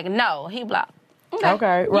say like no. He'd be like,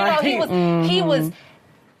 okay, right. You know, he was.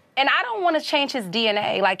 And I don't want to change his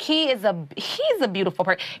DNA. Like he's a beautiful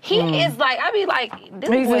person. He is like, I be like, this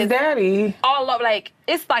he's his daddy. All of like,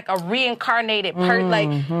 it's like a reincarnated person.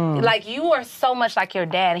 Like you are so much like your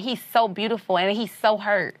dad. And he's so beautiful and he's so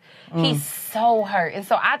hurt. He's so hurt. And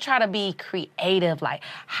so I try to be creative. Like,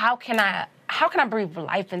 how can I breathe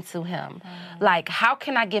life into him? Like, how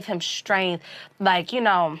can I give him strength? Like, you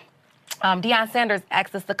know, Deion Sanders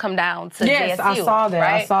asked us to come down to yes, JSU. I saw that.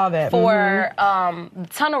 Right? I saw that. For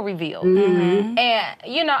tunnel reveal. And,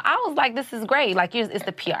 you know, I was like, this is great. Like, it's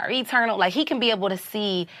the PRE tunnel. Like, he can be able to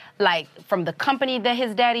see, like, from the company that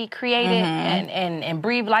his daddy created and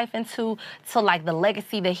breathe life into to, like, the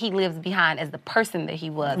legacy that he lives behind as the person that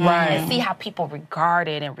he was. Right. And see how people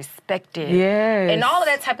regarded and respected. Yes. And all of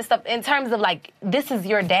that type of stuff in terms of, like, this is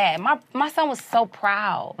your dad. My son was so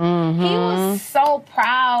proud. He was so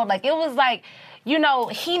proud. Like, it was like, you know,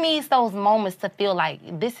 he needs those moments to feel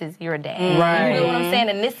like this is your dad. Right. You know what I'm saying?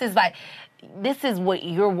 And this is what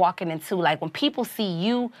you're walking into. Like when people see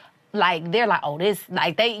you, like they're like, oh, this,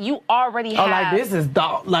 like you already have. Oh, like this is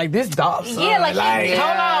dog, like this dog. Son. Yeah, like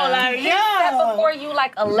hold on, like he set before you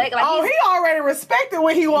like a leg. Like he already respected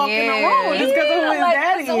when he walked in the room just because of who his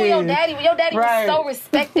daddy is. Your daddy was so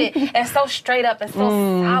respected and so straight up and so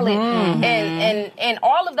solid and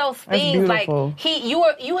all of those things. Like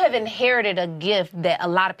you have inherited a gift that a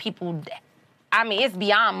lot of people. I mean, it's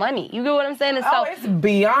beyond money. You get what I'm saying? And so, it's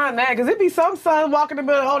beyond that. Because it be some son walking in the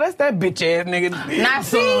building, oh, that's that bitch-ass nigga. Not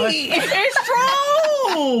see. It's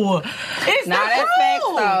true. It's not that facts,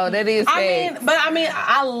 though. That is facts.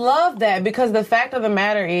 I love that because the fact of the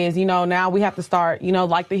matter is, you know, now we have to start, you know,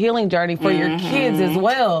 like the healing journey for your kids as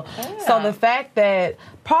well. Yeah. So the fact that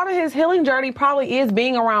part of his healing journey probably is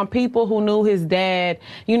being around people who knew his dad,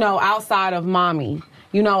 you know, outside of mommy.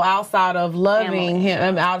 you know, outside of loving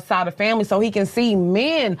him, outside of family, so he can see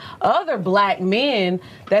men, other black men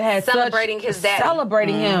that had celebrating his daddy,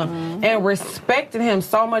 celebrating him and respecting him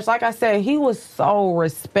so much. Like I said, he was so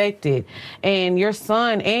respected, and your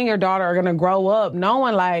son and your daughter are gonna grow up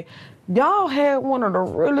knowing like, y'all had one of the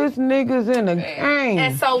realest niggas in the game.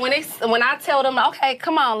 And so when I tell them, okay,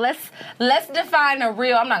 come on, let's define a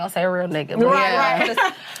real, I'm not gonna say a real nigga, but right.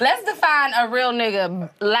 let's define a real nigga,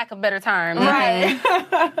 lack of better terms. Right.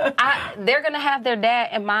 They're gonna have their dad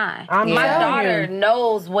in mind. My daughter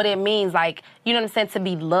knows what it means, like, you know what I'm saying, to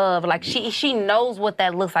be loved. Like she knows what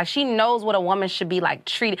that looks like. She knows what a woman should be like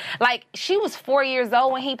treated. Like she was 4 years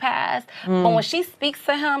old when he passed, but when she speaks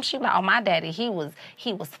to him, she like, oh, my daddy, he was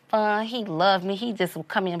fun. He loved me. He just would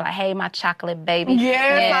come in and be like, hey, my chocolate baby.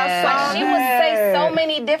 Yes. Like, she would say so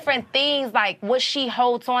many different things, like what she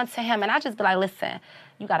holds on to him. And I just be like, listen,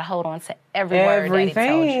 you got to hold on to every word that he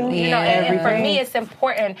told you. You know, and for me, it's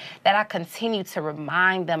important that I continue to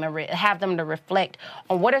remind them and have them to reflect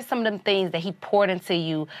on what are some of them things that he poured into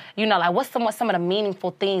you. You know, like what's some of the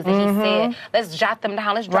meaningful things that he said. Let's jot them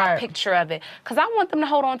down. Let's draw a picture of it. Because I want them to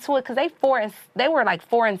hold on to it because they were like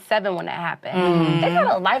 4 and 7 when that happened. They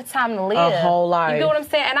got a lifetime to live. A whole life. You get what I'm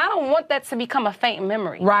saying? And I don't want that to become a faint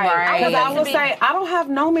memory. Right. Because I will say, I don't have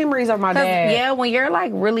no memories of my dad. Yeah, when you're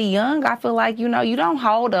like really young, I feel like, you know, you don't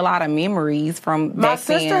hold a lot of memories from my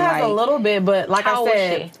sister has a little bit, but like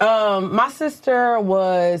I said, my sister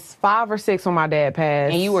was 5 or 6 when my dad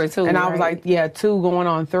passed. And you were 2, and right? I was like, 2 going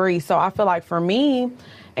on 3. So I feel like for me,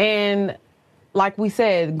 and like we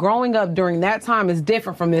said, growing up during that time is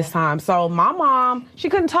different from this time. So my mom, she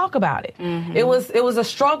couldn't talk about it. It was a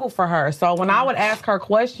struggle for her. So when I would ask her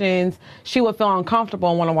questions, she would feel uncomfortable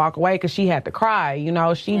and want to walk away because she had to cry. You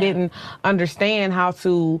know, she didn't understand how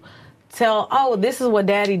to tell, oh, this is what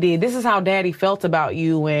daddy did. This is how daddy felt about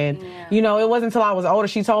you. And, you know, it wasn't until I was older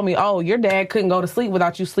she told me, oh, your dad couldn't go to sleep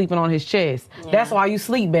without you sleeping on his chest. That's why you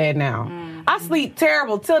sleep bad now. I sleep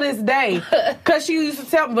terrible till this day because she used to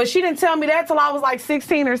tell me, but she didn't tell me that till I was like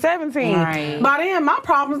 16 or 17. Right. By then, my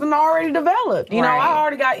problems had already developed. You know, I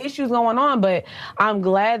already got issues going on, but I'm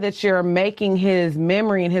glad that you're making his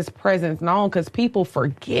memory and his presence known because people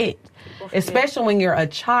forget. Especially when you're a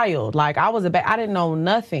child. Like, I didn't know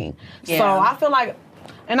nothing. Yeah. So I feel like,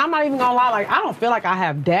 and I'm not even gonna lie, like, I don't feel like I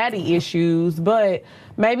have daddy issues, but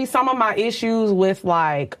maybe some of my issues with,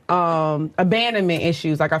 like, abandonment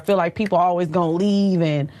issues. Like, I feel like people always gonna leave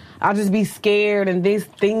and I'll just be scared, and these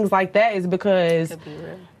things like that is because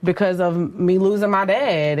of me losing my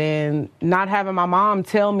dad and not having my mom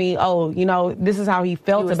tell me, oh, you know, this is how he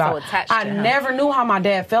felt about me. I never knew how my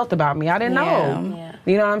dad felt about me. I didn't know. Yeah.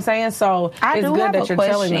 You know what I'm saying? So it's good that you're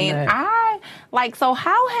telling me that. So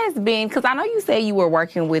how has been, because I know you said you were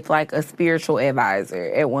working with like a spiritual advisor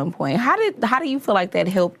at one point. How do you feel like that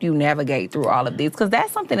helped you navigate through all of this? Because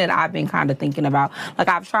that's something that I've been kind of thinking about. Like,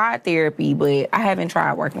 I've tried therapy, but I haven't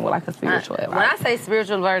tried working with like a spiritual advisor. When I say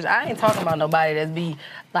spiritual advisor, I ain't talking about nobody that's be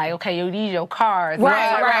like, okay, you need your cards.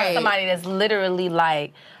 Right. Somebody that's literally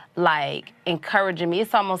like encouraging me.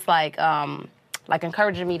 It's almost like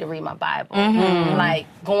encouraging me to read my Bible, like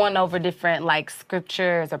going over different like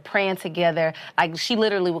scriptures or praying together. Like, she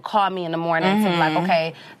literally would call me in the morning to be like,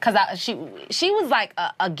 okay, because she was like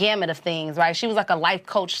a gamut of things, right? She was like a life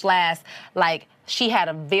coach / like, she had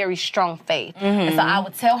a very strong faith. And so I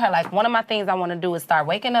would tell her, like, one of my things I want to do is start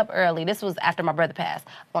waking up early. This was after my brother passed.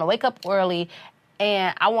 I want to wake up early.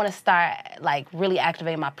 And I want to start, like, really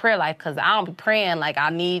activating my prayer life because I don't be praying like I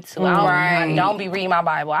need to. I don't be reading my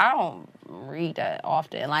Bible. I don't read that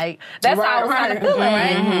often. Like, that's how I was kind of feeling,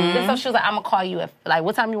 right? And so she was like, I'm going to call you at, like,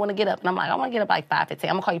 what time you want to get up? And I'm like, I want to get up like 5:15. I'm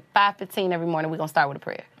going to call you 5:15 every morning. We're going to start with a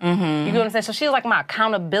prayer. You get what I'm saying? So she was like my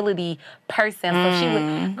accountability person. So she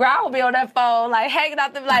would, girl, I would be on that phone, like, hanging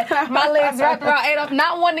out the, like, my legs wrapped around 8 up,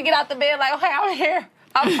 not wanting to get out the bed, like, okay, I'm here.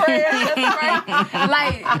 I'm praying. That's right.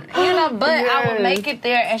 Like, you know, but I would make it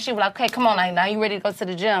there, and she would like, okay, come on, like, now you ready to go to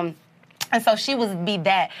the gym? And so she would be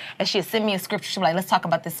that, and she'd send me a scripture. She'd be like, let's talk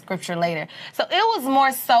about this scripture later. So it was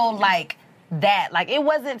more so like that. Like, it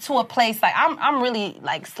wasn't to a place, like, I'm really,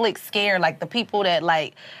 like, slick scared. Like, the people that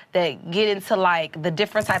get into, like, the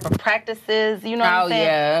different type of practices, you know what I'm saying?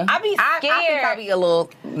 Yeah. I be scared. I think I be a little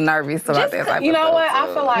nervous about that type of stuff. You know what?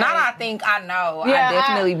 I feel like... Not I think, I know. Yeah, I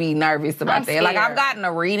definitely be nervous about that. Like, I've gotten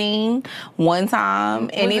a reading one time,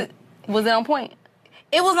 and was it on point?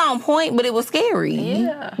 It was on point, but it was scary.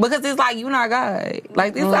 Yeah. Because it's like, you're not God.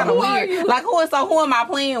 Like, it's kind of weird. Like, who am I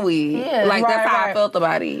playing with? Yeah. Like, that's how I felt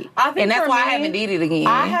about it. And that's why I haven't did it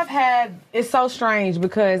again. It's so strange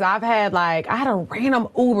because I had a random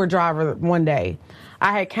Uber driver one day.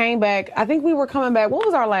 I had came back, I think we were coming back, what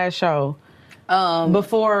was our last show?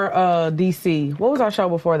 Before DC. What was our show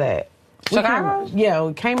before that? Chicago?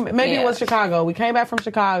 We came. Maybe it was Chicago. We came back from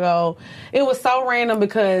Chicago. It was so random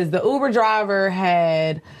because the Uber driver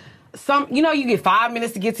had you get 5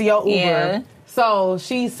 minutes to get to your Uber. Yeah. So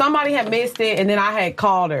somebody had missed it, and then I had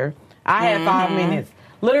called her. I had 5 minutes.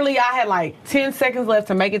 Literally, I had like 10 seconds left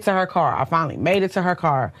to make it to her car. I finally made it to her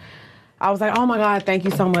car. I was like, oh my God, thank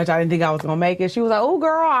you so much. I didn't think I was going to make it. She was like, oh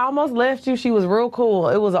girl, I almost left you. She was real cool.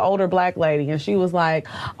 It was an older black lady. And she was like,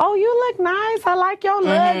 oh, you look nice. I like your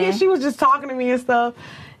luggage. She was just talking to me and stuff.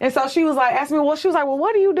 And so she was like, asking me, she was like, well,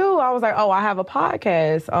 what do you do? I was like, oh, I have a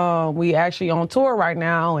podcast. We actually on tour right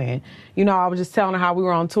now. And, I was just telling her how we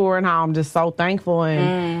were on tour and how I'm just so thankful.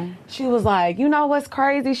 And she was like, you know what's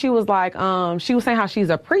crazy? She was like, she was saying how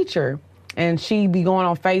she's a preacher. And she be going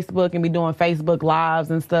on Facebook and be doing Facebook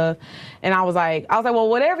Lives and stuff. And I was like, well,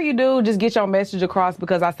 whatever you do, just get your message across,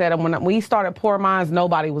 because I said when we started Poor Minds,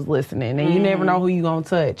 nobody was listening. And you never know who you going to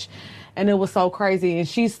touch. And it was so crazy. And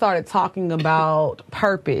she started talking about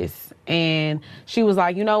purpose. And she was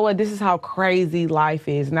like, you know what? This is how crazy life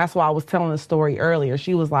is. And that's why I was telling the story earlier.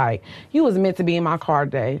 She was like, you was meant to be in my car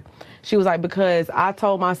today. She was like, because I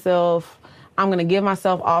told myself, I'm going to give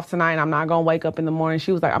myself off tonight and I'm not going to wake up in the morning.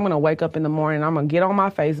 She was like, I'm going to wake up in the morning, I'm going to get on my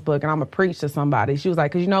Facebook and I'm going to preach to somebody. She was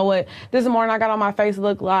like, because you know what? This morning I got on my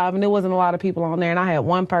Facebook Live and there wasn't a lot of people on there. And I had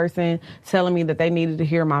one person telling me that they needed to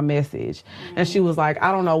hear my message. And she was like,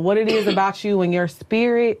 I don't know what it is about you and your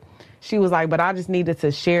spirit. She was like, but I just needed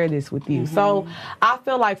to share this with you. So I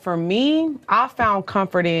feel like for me, I found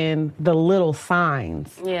comfort in the little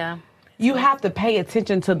signs. Yeah. You have to pay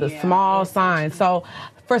attention to the small signs. So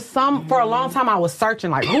for a long time, I was searching,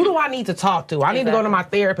 like, who do I need to talk to? I need to go to my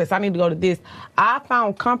therapist. I need to go to this. I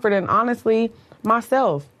found comfort in, honestly,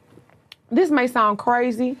 myself. This may sound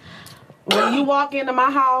crazy. When you walk into my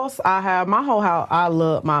house, I have my whole house. I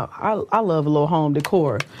love a little home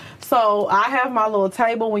decor. So I have my little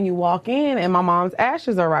table when you walk in, and my mom's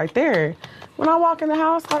ashes are right there. When I walk in the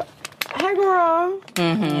house, hey girl.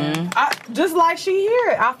 Just like she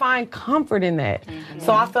here, I find comfort in that.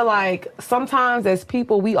 So I feel like sometimes as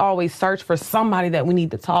people, we always search for somebody that we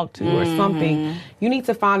need to talk to or something. You need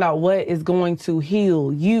to find out what is going to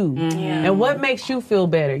heal you and what makes you feel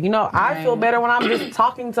better. I feel better when I'm just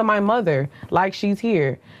talking to my mother like she's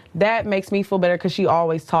here. That makes me feel better because she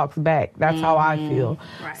always talks back. That's how I feel.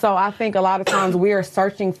 Right. So I think a lot of times we are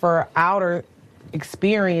searching for outer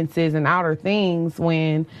experiences and outer things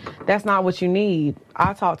when that's not what you need.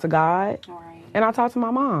 I talk to God and I talk to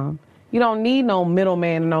my mom. You don't need no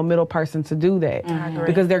middleman and no middle person to do that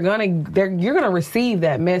because you're gonna receive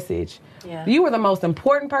that message. Yeah. You were the most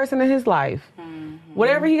important person in his life.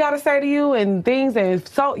 Whatever he got to say to you and things, and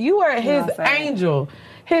so you were his angel.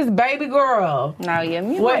 His baby girl. No, yeah,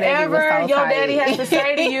 whatever your daddy has to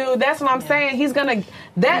say to you, that's what I'm saying. He's gonna,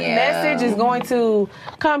 message is going to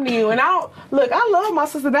come to you. And I love my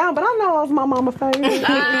sister down, but I know I was my mama favorite.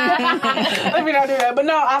 Let me not do that. But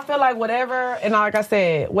no, I feel like whatever, and like I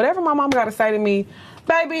said, whatever my mama got to say to me,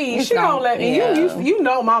 baby, she gonna let me. You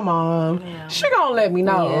know my mom. Yeah. She gonna let me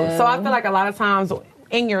know. Yeah. So I feel like a lot of times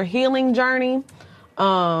in your healing journey,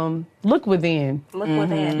 look within. Look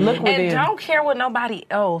within. And don't care what nobody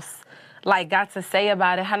else got to say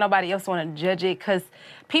about it, how nobody else want to judge it, because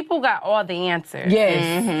people got all the answers.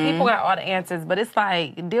 Yes. People got all the answers, but it's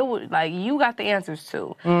deal with, you got the answers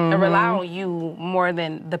too. And rely on you more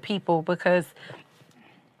than the people, because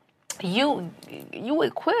you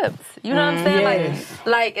equipped. You know what I'm saying?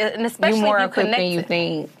 Yes. And especially you more if you're equipped than you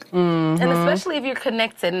think. And especially if you're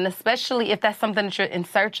connected, and especially if that's something that you're in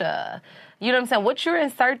search of. You know what I'm saying? What you're in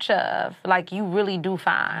search of, you really do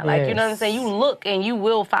find. You know what I'm saying? You look and you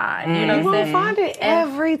will find. You know what I'm saying? You will find it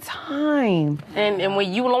every time. And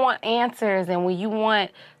when you want answers and when you want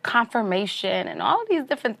confirmation and all these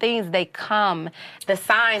different things, they come. The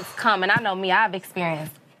signs come. And I know me, I've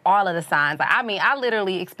experienced all of the signs. I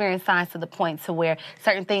literally experienced signs to the point to where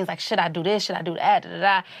certain things should I do this? Should I do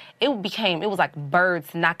that? It was like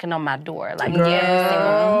birds knocking on my door.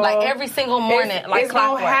 Every single morning. It's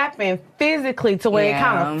going to happen physically to where it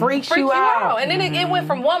kind of freaks you out. And then it went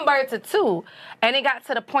from one bird to two. And it got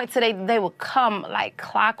to the point to they would come like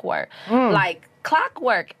clockwork.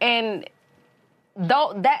 And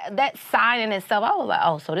though that sign in itself, I was like,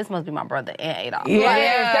 oh, so this must be my brother and Adolph.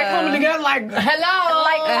 Yeah, they're coming together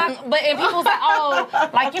hello. But and people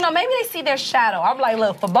say, maybe they see their shadow. I'm like,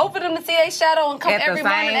 look, for both of them to see their shadow and come every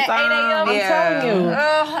morning at 8 a.m. I'm telling you.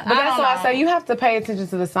 But that's why I say you have to pay attention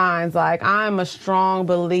to the signs. I'm a strong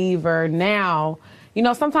believer now. you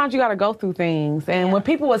know, sometimes you got to go through things. And when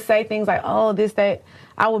people would say things like, oh, this, that,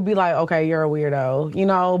 I would be like, okay, you're a weirdo, you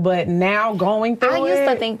know, but now going through I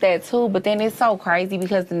used to think that too, but then it's so crazy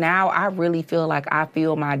because now I really feel like I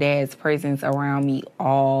feel my dad's presence around me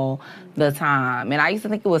all the time. And I used to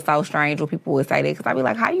think it was so strange when people would say that because I'd be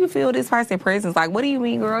like, how do you feel this person's presence? Like, what do you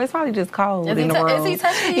mean, girl? It's probably just cold in the room. Is he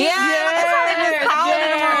touching you? Yeah, it's probably just cold in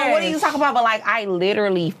the room. What are you talking about? But like, I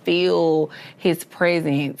literally feel his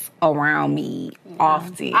presence around me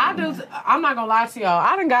often. I do. I'm not gonna lie to y'all.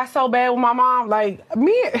 I done got so bad with my mom. Like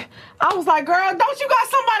me, I was like, "Girl, don't you got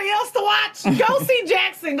somebody else to watch? Go see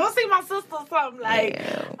Jackson. Go see my sister or something." Like,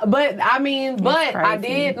 but I mean, but I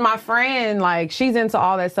did. My friend, like, she's into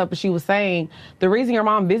all that stuff, but she was saying the reason your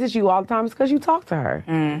mom visits you all the time is because you talk to her.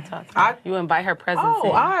 You invite her presence.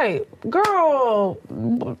 Girl,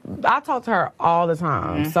 I talk to her all the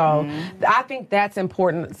time. So I think that's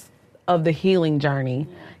important of the healing journey.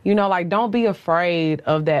 You know, like, don't be afraid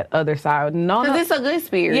of that other side. Because it's a good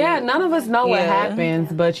spirit. Yeah, none of us know what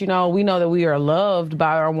happens, but, you know, we know that we are loved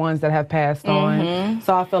by our ones that have passed on.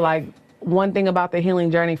 So I feel like one thing about the healing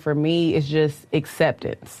journey for me is just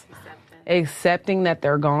acceptance. Accepting that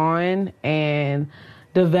they're gone and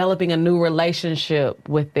developing a new relationship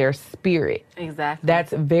with their spirit. Exactly.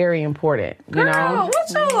 That's very important. You know? What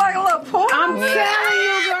you like a little poor? I'm telling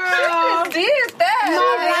you, girl. She did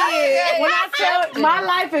that. When I tell my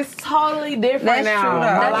life is totally different now. True,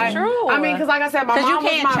 That's true. I mean, because like I said, my mom you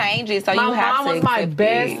can't change it, so my you have mom to was my accept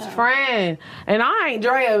best friend, and I ain't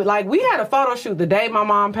Drea. Like, we had a photo shoot the day my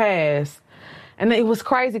mom passed. And it was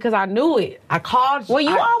crazy because I knew it. I called you. Well,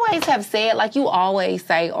 you always have said, like you always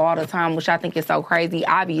say all the time, which I think is so crazy,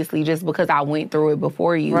 obviously, just because I went through it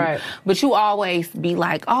before you. Right. But you always be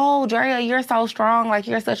like, oh, Drea, you're so strong. Like,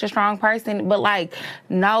 you're such a strong person. But, like,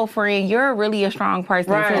 no, friend, you're really a strong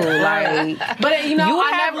person, too. Like, but, you know,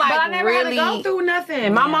 I never really had to go through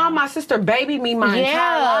nothing. My mom, my sister babied me my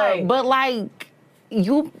entire life. But, like,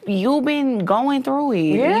 you've been going through it.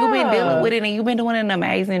 Yeah. You've been dealing with it, and you've been doing an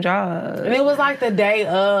amazing job. And it was like the day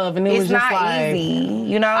of, and it was just not like easy,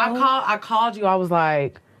 you know. I called you. I was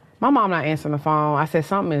like, my mom not answering the phone. I said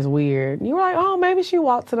something is weird. And you were like, oh, maybe she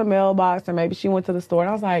walked to the mailbox, or maybe she went to the store. And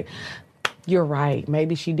I was like, you're right.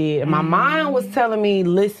 Maybe she did. And my mind was telling me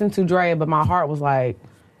listen to Drea, but my heart was like,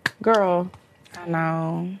 girl. I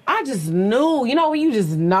know. I just knew, you know, when you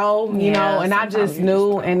just know, you know, and I just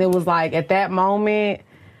knew, and it was like at that moment,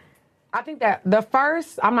 I think that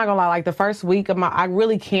I'm not gonna lie, like the first week of I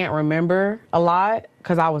really can't remember a lot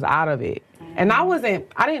because I was out of it. And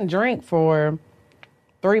I didn't drink for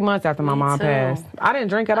 3 months after my mom passed. I didn't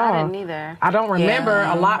drink at all. I didn't either. I don't remember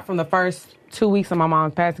a lot from the first 2 weeks of my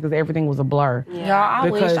mom's passing because everything was a blur. Yeah. Y'all, I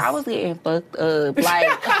wish I was getting fucked up. Like,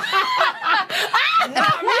 I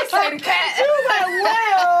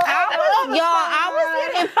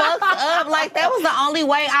was getting fucked up. Like, that was the only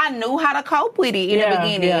way I knew how to cope with it in the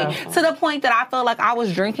beginning. Yeah. To the point that I felt like I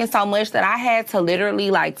was drinking so much that I had to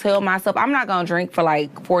literally, like, tell myself, I'm not going to drink for,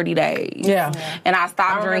 like, 40 days. Yeah. And I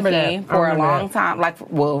stopped drinking for a long time. Like,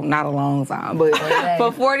 well, not a long time, but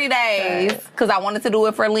for 40 days. Because I wanted to do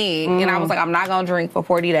it for Lynn. And I was like, I'm not going to drink for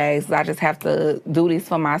 40 days. I just have to do this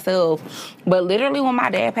for myself. But literally, when my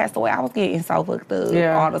dad passed away, I was getting so fucked up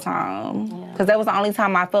all the time. Because that was the only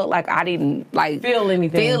time I felt like I didn't, like, feel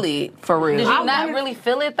anything. Feel it for real. Did you not really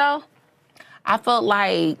feel it, though? I felt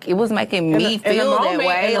like it was making me feel that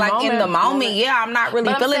way. Like, in the moment, I'm not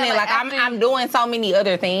really feeling it. Like, I'm doing so many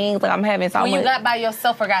other things. Like, I'm having so much. When you got by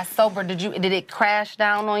yourself or got sober, did it crash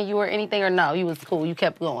down on you or anything? Or no, you was cool, you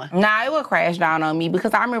kept going? Nah, it would crash down on me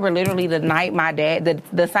because I remember literally the night my dad,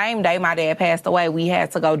 the same day my dad passed away, we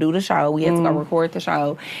had to go do the show. We had to go record the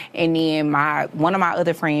show. And then one of my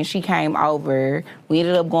other friends, she came over. We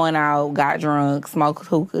ended up going out, got drunk, smoked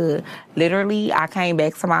hookah. Literally, I came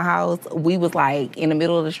back to my house. We was like in the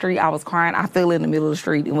middle of the street. I was crying. I fell in the middle of the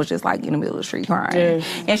street and was just like in the middle of the street crying.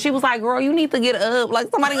 Yes. And she was like, girl, you need to get up. Like,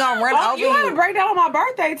 somebody gonna run over you. You had a breakdown on my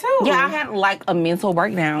birthday, too. Yeah, I had like a mental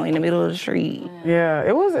breakdown in the middle of the street. Yeah,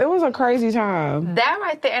 it was a crazy time. That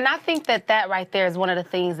right there, and I think that right there is one of the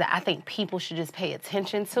things that I think people should just pay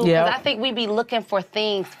attention to. Because I think we be looking for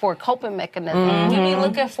things, for coping mechanisms. We be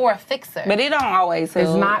looking for a fixer. But it don't always help.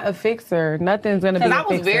 It's not a fixer. Nothing's gonna be a fixer.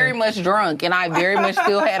 Because I was very much drunk, and I very much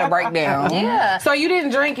still had a breakdown. Yeah. So you didn't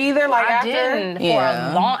drink either, like I after? didn't for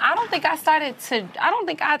a long. I don't think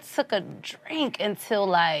I took a drink until,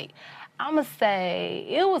 like, I'm gonna say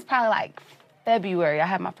it was probably like February. I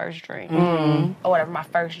had my first drink or whatever, my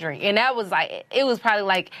first drink, and that was like, it was probably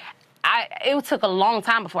like it took a long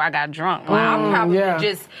time before I got drunk. Like, I'm probably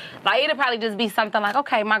just, like, it'd probably just be something like,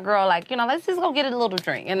 okay, my girl, like, you know, let's just go get a little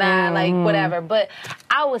drink. And like, whatever. But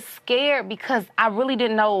I was scared because I really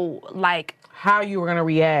didn't know, like, how you were going to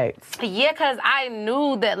react. Yeah, because I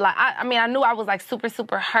knew that, like, I knew I was, like, super,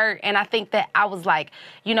 super hurt. And I think that I was, like,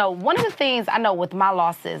 you know, one of the things I know with my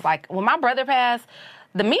losses, like, when my brother passed,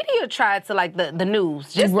 the media tried to, like, the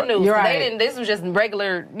news, just the news. Right. They didn't, this was just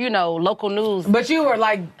regular, you know, local news. But you were,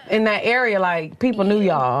 like, in that area, like, people knew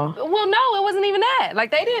y'all. Well, no, it wasn't even that.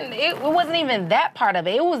 Like, they didn't, it wasn't even that part of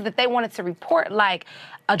it. It was that they wanted to report, like,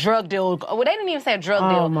 a drug deal. Well, they didn't even say a drug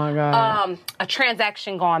deal. Oh, my God. A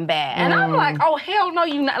transaction gone bad. And I'm like, oh, hell no,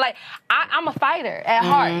 you not. Like, I'm a fighter at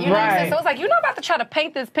heart. You know what I'm saying? So it's like, you're not about to try to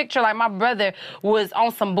paint this picture like my brother was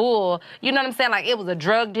on some bull. You know what I'm saying? Like, it was a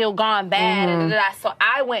drug deal gone bad. And so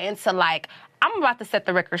I went into, like, I'm about to set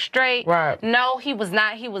the record straight. Right. No, he was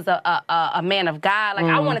not. He was a man of God. Like,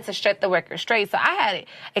 I wanted to set the record straight. So I had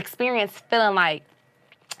experience feeling like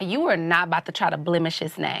you were not about to try to blemish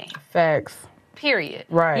his name. Facts. Period.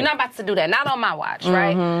 Right. You're not about to do that. Not on my watch,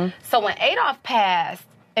 right? So when Adolph passed,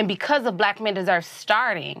 and because of Black Men Deserve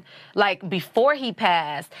starting, like, before he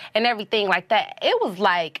passed and everything like that, it was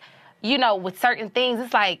like, you know, with certain things,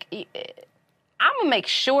 it's like, I'm going to make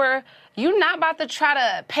sure you're not about to try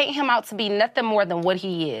to paint him out to be nothing more than what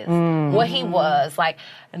he is, what he was, like,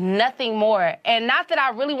 nothing more. And not that I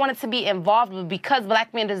really wanted to be involved, but because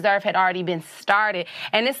Black Men Deserve had already been started.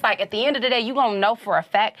 And it's like, at the end of the day, you're going to know for a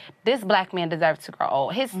fact, this Black man deserves to grow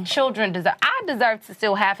old. His children deserve, I deserve to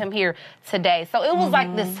still have him here today. So it was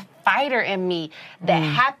like this fighter in me that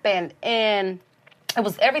happened, and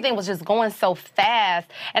everything was just going so fast,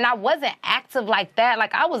 and I wasn't active like that.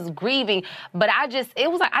 Like, I was grieving, but it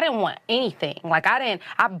was like I didn't want anything. Like, I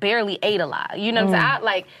barely ate a lot. You know what I'm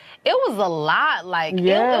saying? It was a lot. Like, it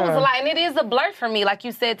was a lot, and it is a blur for me, like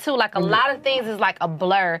you said, too. Like, a lot of things is like a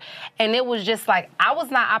blur, and it was just like, I was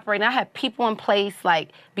not operating. I had people in place,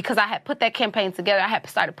 like, because I had put that campaign together, I had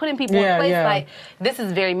started putting people in place, like, this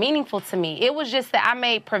is very meaningful to me. It was just that I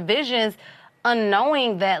made provisions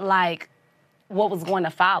unknowing that, like, what was going to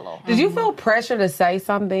follow. Did you feel pressure to say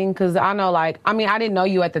something? Because I know, like, I mean, I didn't know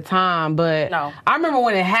you at the time, but no. I remember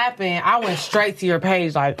when it happened, I went straight to your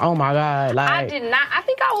page, like, oh my God. Like, I did not. I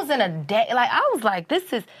think I was in a day, like, I was like,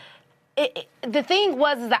 this is, the thing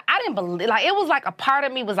was is that I didn't believe, like, it was like a part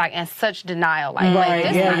of me was like in such denial, like,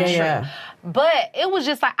 this is not true. But it was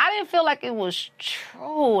just like, I didn't feel like it was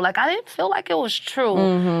true. Like, I didn't feel like it was true.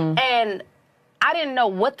 And I didn't know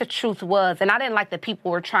what the truth was, and I didn't like that people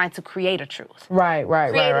were trying to create a truth. Right.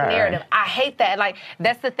 Create a narrative. I hate that. Like,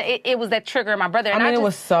 that's the thing. It was that trigger in my brother. And it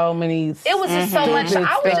was so many. It was just so much.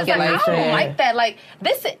 I was just like, I don't like that. Like,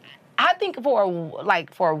 this. I think for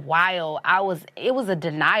a while, it was a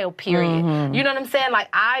denial period. You know what I'm saying? Like,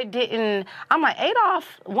 I'm like, Adolph,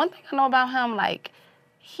 one thing I know about him, like,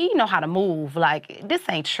 he know how to move. Like, this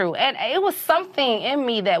ain't true. And it was something in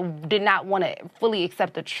me that did not want to fully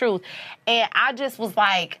accept the truth. And I just was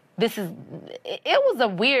like, it was a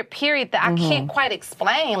weird period that I can't quite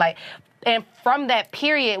explain. Like, and from that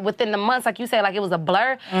period, within the months, like you said, like, it was a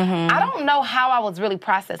blur. I don't know how I was really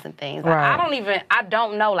processing things. Like, I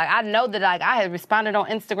don't know. Like, I know that, like, I had responded on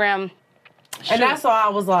Instagram. And that's why I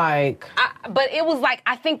was like... But it was like,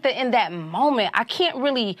 I think that in that moment, I can't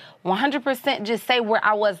really 100% just say where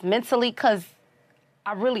I was mentally, because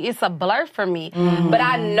it's a blur for me. But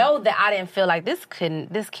I know that I didn't feel like this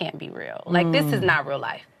can't be real. Like, this is not real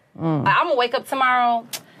life. Like, I'm going to wake up tomorrow...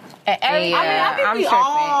 I think we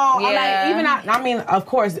all, like, even of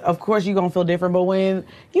course you're going to feel different, but when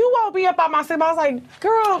you woke me up out my sleep, I was like,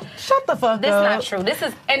 girl, shut the fuck up. This is not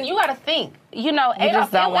true. And you got to think, you know, there was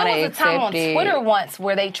a time on Twitter once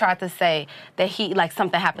where they tried to say that he, like,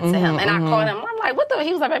 something happened to him, and I called him, I'm like, what the,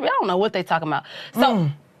 he was like, baby, I don't know what they talking about. So,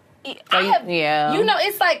 you know,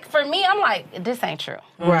 it's like, for me, I'm like, this ain't true.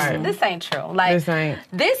 Right. This ain't true. Like,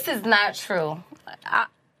 this is not true.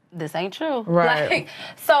 This ain't true. Right. Like,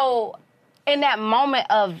 so in that moment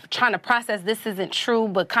of trying to process this isn't true,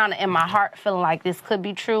 but kind of in my heart feeling like this could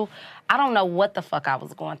be true, I don't know what the fuck I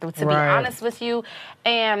was going through, to be honest with you.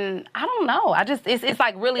 And I don't know. I just, it's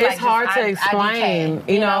like really, it's hard to explain,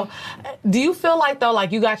 you know? Do you feel like, though,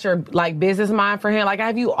 like, you got your, like, business mind for him? Like,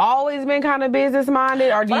 have you always been kind of business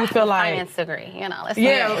minded, or do you feel like... Finance degree, you know? Okay.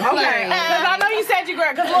 Because I know you said you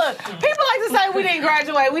graduated. Because, look, people like to say we didn't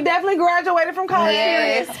graduate. We definitely graduated from college.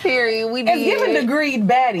 Yes, period. We did. It's giving degreed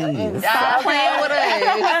baddies. Stop playing with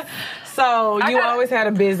us. So you always had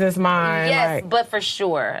a business mind. Yes, but for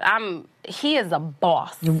sure. He is a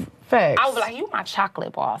boss. Facts. I was like, you my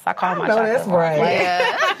chocolate boss. I call him my know chocolate that's boss. right.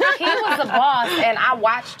 Like, he was a boss, and I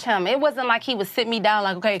watched him. It wasn't like he would sit me down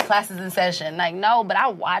like, okay, class is in session. Like, no, but I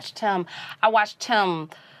watched him.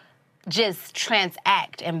 Just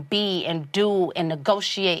transact and be and do and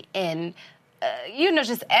negotiate and,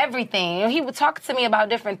 just everything. He would talk to me about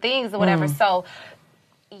different things or whatever. So,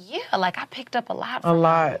 yeah, like I picked up a lot from him.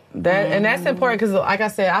 And that's important because, like I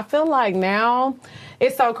said, I feel like now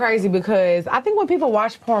it's so crazy because I think when people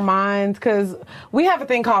watch Poor Minds, because we have a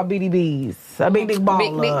thing called BDBs, a big dick baller.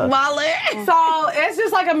 Big dick baller. So it's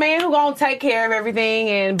just like a man who gonna take care of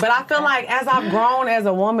everything. But I feel like as I've grown as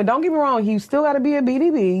a woman, don't get me wrong, you still got to be a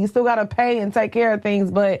BDB. You still got to pay and take care of things.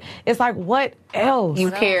 But it's like, what else?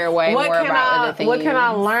 You care way more about other things. What can I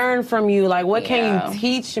learn from you? Like, what can you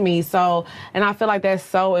teach me? So, and I feel like that's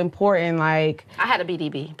so important. Like, I had a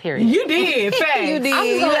BDB, period. You did, fact. You did. Like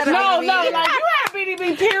you had a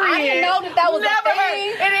BDB, period. I didn't know that was Never a thing.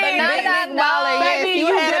 It is. But now that I know, Baby, you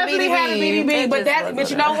definitely had a BDB.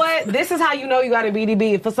 But you know what? This is how you know you got a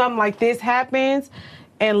BDB. If something like this happens,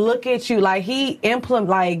 and look at you, like he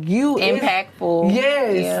impactful.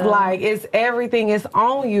 Yes, like it's everything. It's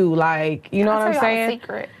on you, like you know what I'm saying. A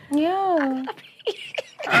secret. Yeah.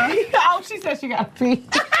 Oh, she said she got a pee.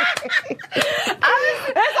 It's okay.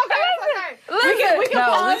 Listen, we can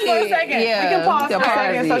pause for a second. Yeah, we can pause for a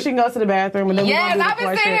second so she can go to the bathroom and then we can do the I've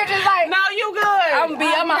been sitting here just like, no, you good. I'm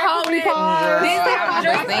a homie. Pause.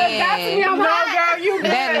 No, girl, you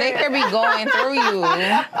good. That liquor be going through you.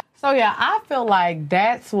 So yeah, I feel like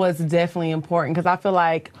that's what's definitely important because I feel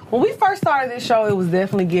like when we first started this show, it was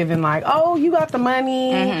definitely given like, oh, you got the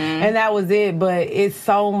money and that was it. But it's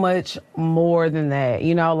so much more than that.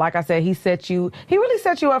 You know, like I said, he really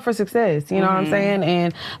set you up for success. You know what I'm saying?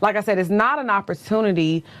 And like I said, it's not an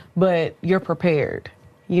opportunity, but you're prepared.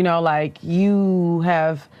 You know, like you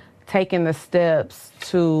have taken the steps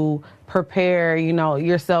to prepare,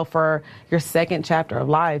 yourself for your second chapter of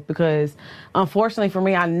life because unfortunately for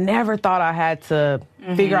me, I never thought I had to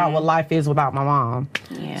figure out what life is without my mom.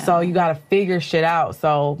 Yeah. So you got to figure shit out.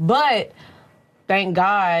 So, but thank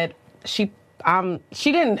God she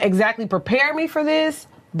didn't exactly prepare me for this,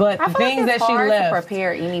 but the things that she left. To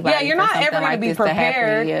prepare anybody. Yeah, you're not ever going to be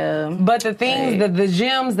prepared. But the things, the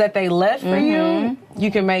gems that they left for you,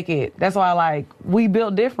 you can make it. That's why we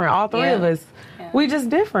built different. All three of us, we just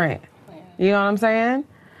different. You know what I'm saying?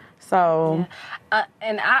 So,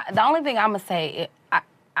 the only thing I'm gonna say,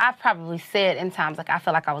 I've probably said in times I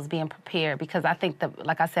feel like I was being prepared because I think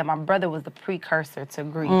like I said, my brother was the precursor to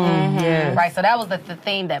grief, right? So that was the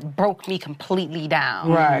thing that broke me completely down,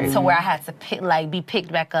 right? So where I had to be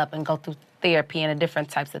picked back up and go through therapy and different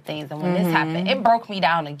types of things. And when this happened, it broke me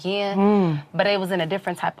down again, but it was in a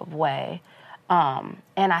different type of way. And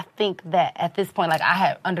I think that at this point, I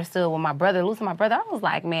had understood when losing my brother, I was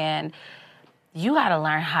like, man, you got to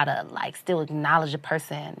learn how to still acknowledge a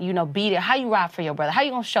person, be there. How you ride for your brother? How you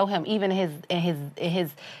gonna show him even in his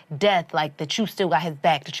death that you still got his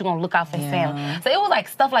back, that you gonna look out for his family? So it was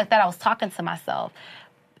stuff like that. I was talking to myself,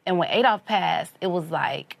 and when Adolph passed, it was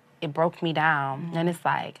it broke me down, and it's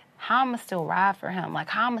how I'ma still ride for him,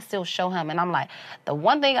 how I'ma still show him, and I'm the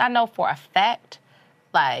one thing I know for a fact,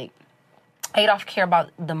 Adolph care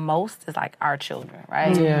about the most is our children,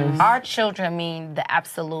 right? Yes. Our children mean the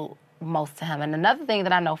absolute most to him. And another thing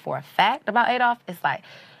that I know for a fact about Adolph is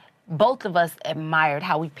both of us admired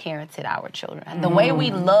how we parented our children. The way we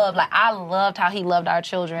loved, I loved how he loved our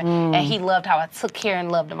children and he loved how I took care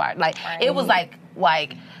and loved them. It was I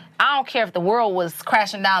don't care if the world was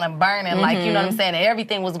crashing down and burning, you know what I'm saying, and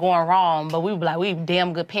everything was going wrong, but we were we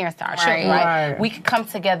damn good parents to our children, right? We could come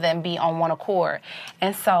together and be on one accord.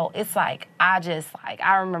 And so it's I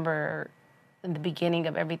remember in the beginning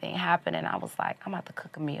of everything happening, I was I'm about to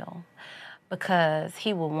cook a meal because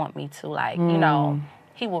he would want me to,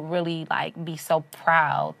 he would really be so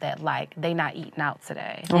proud that they not eating out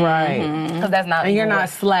today, right? Because that's not. And you're not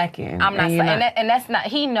slacking. I'm not slacking, and that's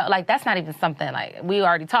not. That's not even something we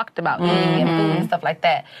already talked about eating and food and stuff like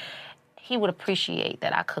that. He would appreciate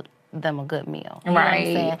that I cooked them a good meal, you know what I'm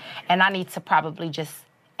saying? And I need to probably just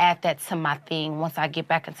add that to my thing once I get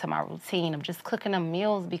back into my routine of just cooking them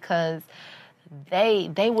meals because they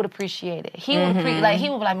would appreciate it. He would he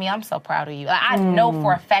would be like, me, I'm so proud of you. I know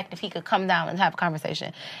for a fact if he could come down and have a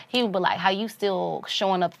conversation, he would be how you still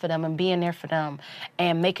showing up for them and being there for them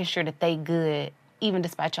and making sure that they good, even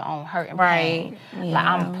despite your own hurt and pain. Yeah.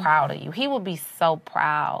 I'm proud of you. He would be so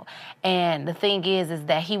proud. And the thing is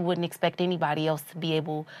that he wouldn't expect anybody else to be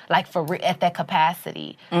able, at that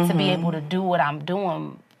capacity, to be able to do what I'm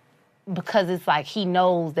doing. Because it's he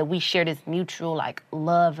knows that we share this mutual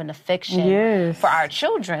love and affection for our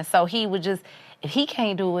children. So he would just, if he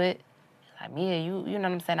can't do it, like, Mia, you know what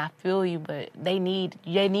I'm saying? I feel you, but they need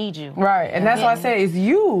you. Right, and that's why I said it's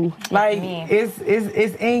you. Like, it's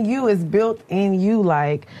in you. It's built in you.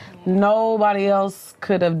 Like, nobody else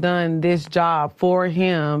could have done this job for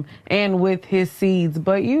him and with his seeds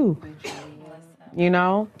but you. You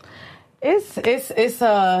know? It's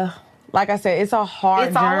like I said, it's a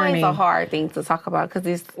hard journey. It's always a hard thing to talk about because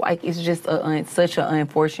it's just such an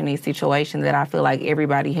unfortunate situation that I feel like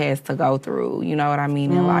everybody has to go through. You know what I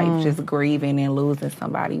mean? In life, just grieving and losing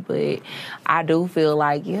somebody. But I do feel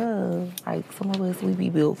like, like some of us, we be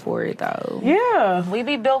built for it though. Yeah. We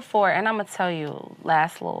be built for it. And I'm going to tell you,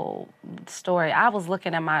 last little story. I was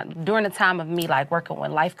looking at during the time of me like working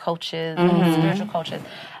with life coaches and spiritual coaches.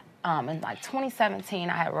 In like 2017,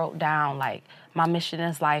 I had wrote down like my mission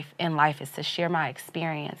in life is to share my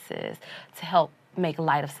experiences to help make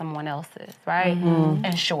light of someone else's, right?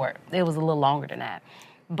 In short, it was a little longer than that.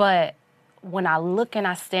 But when I look and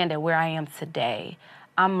I stand at where I am today,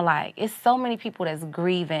 I'm like, it's so many people that's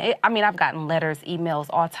grieving. I've gotten letters, emails,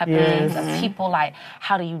 all type of things of people like,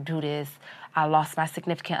 how do you do this? I lost my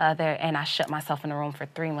significant other and I shut myself in a room for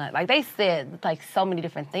 3 months. Like they said like so many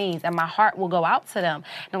different things and my heart will go out to them.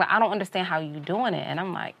 And like, I don't understand how you doing it. And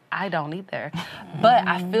I'm like, I don't either. But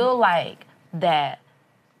I feel like that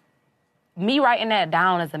me writing that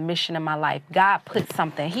down as a mission in my life, God put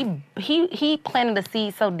something. He planted a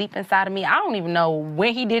seed so deep inside of me. I don't even know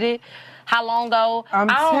when he did it. How long ago? I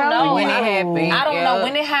don't know when it happened. I don't know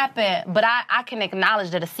when it happened, but I can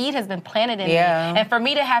acknowledge that a seed has been planted in me. And for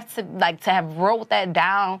me to have wrote that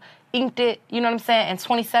down, inked it, you know what I'm saying, in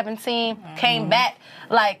 2017, came back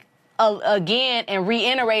like again and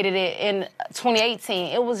reiterated it in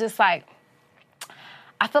 2018. It was just like,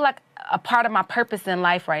 I feel like a part of my purpose in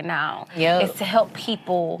life right now is to help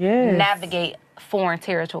people navigate foreign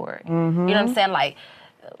territory. You know what I'm saying? Like,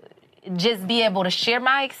 just be able to share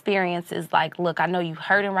my experiences. Like, look, I know you're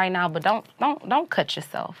hurting right now, but don't cut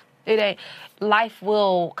yourself. It ain't. Life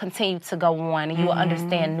will continue to go on, and you will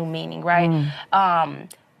understand new meaning, right?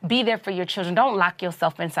 Be there for your children. Don't lock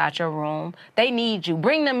yourself inside your room. They need you.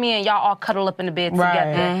 Bring them in. Y'all all cuddle up in the bed together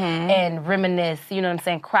and reminisce. You know what I'm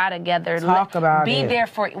saying? Cry together. Talk about it. Be there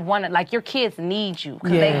for one. Like, your kids need you because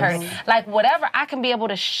they hurt. Like, whatever I can be able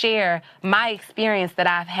to share my experience that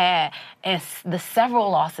I've had and the several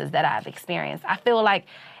losses that I've experienced. I feel like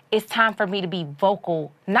it's time for me to be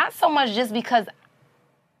vocal. Not so much just because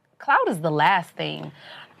clout is the last thing.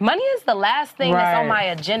 Money is the last thing that's on my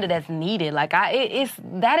agenda that's needed. Like, that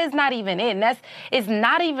is not even it. And it's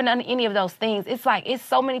not even any of those things. It's like, it's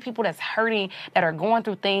so many people that's hurting, that are going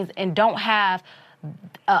through things and don't have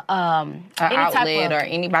an outlet or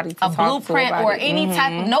anybody to talk to about blueprint or any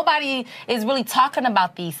type of, nobody is really talking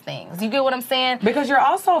about these things. You get what I'm saying? Because you're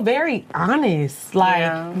also very honest.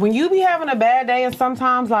 Like, when you be having a bad day and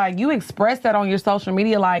sometimes, like, you express that on your social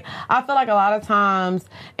media. Like, I feel like a lot of times,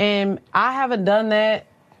 and I haven't done that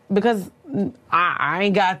because I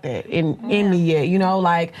ain't got that in me yet, you know,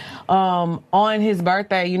 like, on his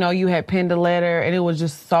birthday, you know, you had penned a letter and it was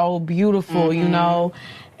just so beautiful, you know,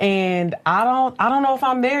 and I don't know if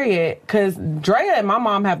I'm there yet, because Drea and my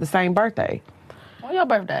mom have the same birthday. When's your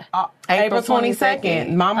birthday? April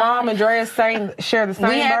 22nd. My mom and Drea share the same birthday.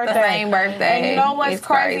 We have the same birthday. And you know what's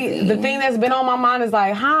crazy? The thing that's been on my mind is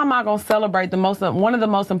like, how am I going to celebrate one of the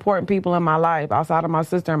most important people in my life outside of my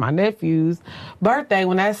sister and my nephew's birthday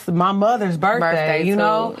when that's my mother's birthday, you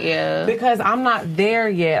know? Yeah. Because I'm not there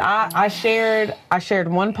yet. I shared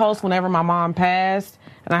one post whenever my mom passed,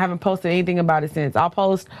 and I haven't posted anything about it since. I'll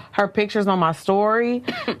post her pictures on my story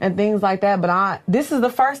and things like that, but this is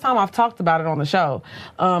the first time I've talked about it on the show.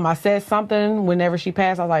 I said something whenever she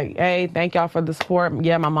passed. I was like, hey, thank y'all for the support.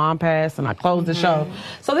 Yeah, my mom passed, and I closed the show.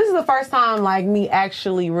 So this is the first time, like, me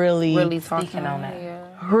actually really speaking on it.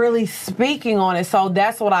 Really speaking on it. So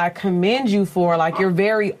that's what I commend you for. Like, you're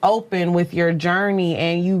very open with your journey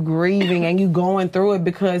and you grieving and you going through it,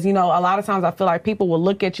 because, you know, a lot of times I feel like people will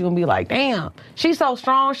look at you and be like, damn, she's so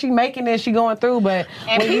strong, she making it, she going through. But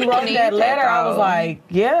when you wrote that letter, I was like,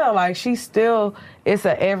 yeah, like, she's still, it's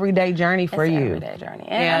an everyday journey for you. It's an everyday journey.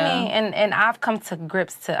 And I mean, and I've come to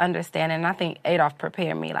grips to understand, and I think Adolph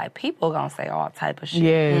prepared me, like, people gonna say all type of shit.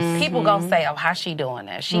 Yes. People gonna say, oh, how she doing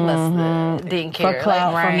that? She must didn't care. For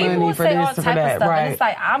clout, like, for people money, will for say this, all for type that. of stuff. Right. And it's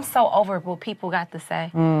like, I'm so over what people got to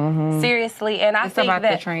say. Seriously. And I it's think about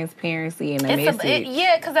that the transparency and the message.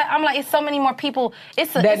 because I'm like, it's so many more people.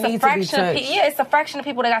 It's a fraction of it's a fraction of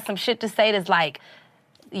people that got some shit to say that's like,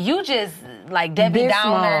 you just like Debbie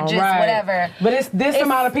Downer, just whatever. But it's this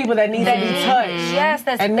amount of people that need to be touched. Yes,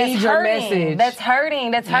 and need your hurting. message. That's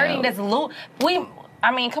hurting. That's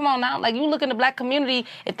I mean, come on now. Like, you look in the black community,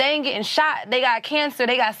 if they ain't getting shot, they got cancer,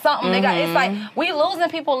 they got something, it's like, we losing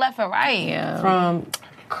people left and right. Yeah. From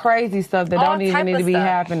crazy stuff that don't even need to be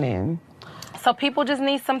happening. So people just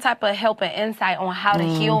need some type of help and insight on how to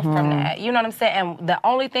heal from that. You know what I'm saying? And the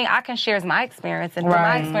only thing I can share is my experience. And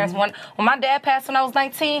my experience, when my dad passed when I was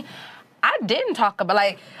 19, I didn't talk about,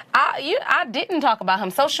 I didn't talk about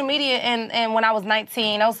him. Social media, and when I was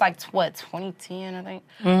 19, I was like, 2010, I think?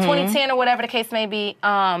 2010 or whatever the case may be.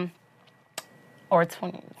 Or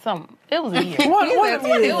 20 something. It was a year. What a year?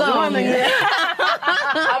 I'm like,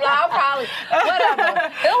 I'll probably,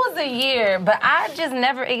 whatever. It was a year, but I just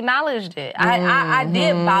never acknowledged it. I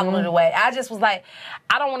did boggle it away. I just was like,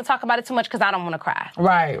 I don't want to talk about it too much because I don't want to cry.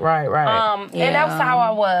 Right. And that was how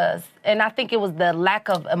I was. And I think it was the lack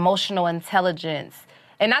of emotional intelligence.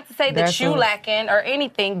 And not to say that you lacking or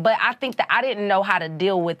anything, but I think that I didn't know how to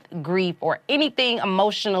deal with grief or anything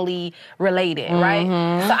emotionally related, right?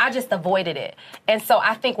 So I just avoided it. And so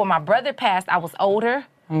I think when my brother passed, I was older.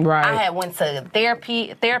 Right. I had went to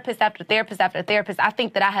therapist after therapist. I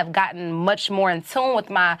think that I have gotten much more in tune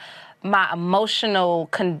with my emotional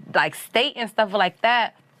state and stuff like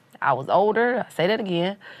that. I was older. I say that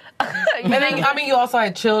again. And then, I mean, you also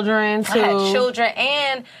had children, too. I had children,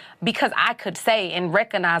 and because I could say and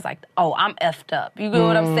recognize, like, oh, I'm effed up. You get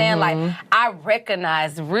what I'm saying? Like, I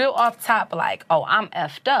recognize real off top, like, oh, I'm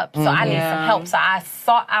effed up. So I need some help. So I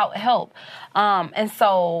sought out help. And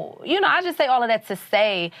so, you know, I just say all of that to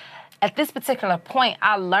say, at this particular point,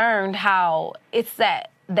 I learned how it's that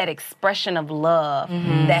expression of love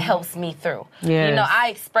that helps me through. Yes. You know, I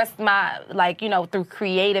expressed my, through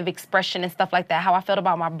creative expression and stuff like that, how I felt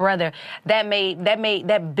about my brother.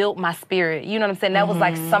 That built my spirit. You know what I'm saying? That was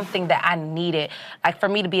like something that I needed, like for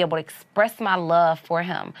me to be able to express my love for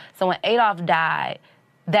him. So when Adolph died,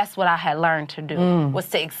 that's what I had learned to do, was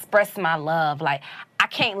to express my love. Like, I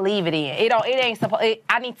can't leave it in. It ain't supposed.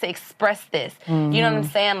 I need to express this. You know what I'm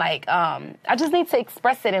saying? Like, I just need to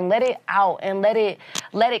express it and let it out and let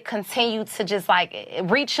it continue to just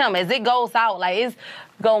reach him as it goes out. Like, it's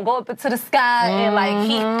gonna go up into the sky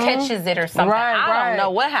and he catches it or something. I don't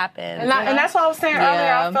know what happened. And that's what I was saying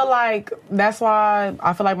earlier. I feel like that's why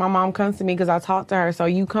I feel like my mom comes to me because I talked to her. So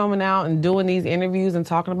you coming out and doing these interviews and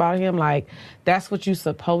talking about him, like, that's what you're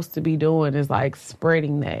supposed to be doing, is like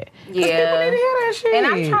spreading that. Yeah. People need to hear that shit. And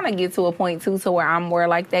I'm trying to get to a point too to where I'm more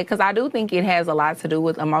like that, because I do think it has a lot to do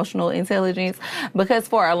with emotional intelligence. Because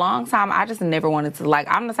for a long time, I just never wanted to,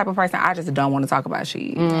 I'm the type of person, I just don't want to talk about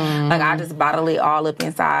shit. I just bottle it all up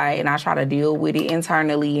inside and I try to deal with it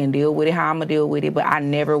internally and deal with it how I'm gonna deal with it. But I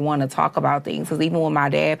never want to talk about things, because even when my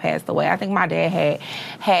dad passed away, I think my dad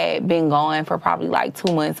had been gone for probably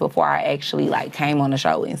 2 months before I actually came on the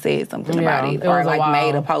show and said something about it, or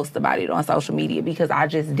made a post about it on social media, because I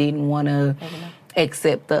just didn't want to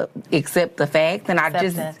accept the fact. And I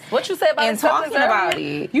just what you say about and talking about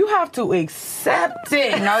it, you have to accept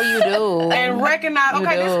it. No, you do. And recognize,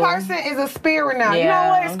 this person is a spirit now. You know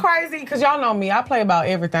what? It's crazy, because y'all know me. I play about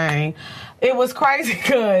everything. It was crazy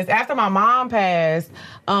because after my mom passed,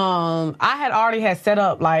 I had already set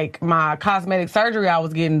up my cosmetic surgery I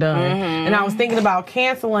was getting done. And I was thinking about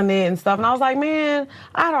canceling it and stuff. And I was like, man,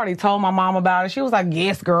 I had already told my mom about it. She was like,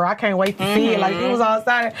 yes, girl, I can't wait to see it. She was all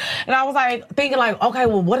excited. And I was thinking okay,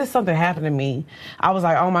 well, what if something happened to me? I was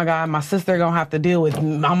like, oh my God, my sister gonna have to deal with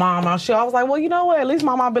my mom. I was like, well, you know what? At least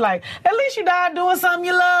my mom be like, at least you died doing something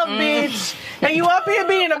you love, bitch. And you up here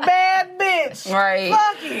being a bad bitch. Right.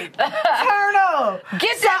 Fuck it. Turn up.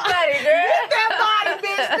 Get that body, girl. Get that body,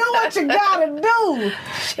 bitch. Do what you gotta do.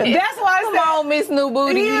 That's why I said, come on, Miss New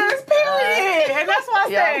Booty. Yes, period. And that's why I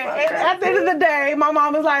said, at the end of the day, my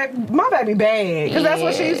mom was like, my baby bad. Because that's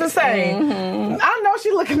what she used to say. I know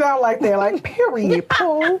she looking out like that, period,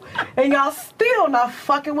 poo. And y'all still not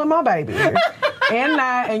fucking with my baby.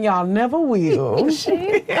 And y'all never will.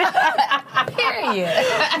 Period. Okay.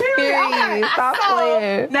 Stop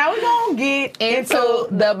playing. Now we're going to get into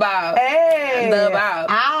the bow. Hey. The bow.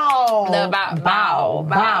 Ow. The bow.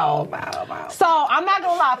 Bow. So I'm not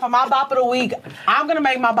going to lie, for my bop of the week, I'm going to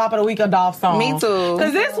make my bop of the week a Dolph song. Me too.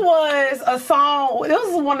 Because this was a song,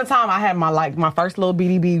 this was one of the time I had my first little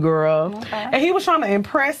BDB girl. Okay. And he was trying to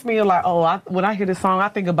impress me, when I hear this song, I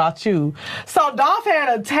think about you. So Dolph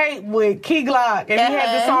had a tape with Key Glock, and he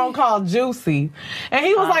had this song called Juicy. And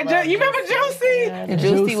he was you remember Juicy? Yeah.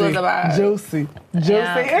 Juicy was about Juicy.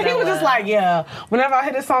 Yeah, and he was just whenever I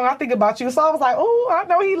hear this song, I think about you. So I was like, oh, I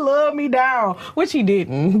know he loved me down, which he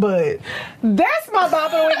didn't, but That's my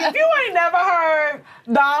bop of the week. If you ain't never heard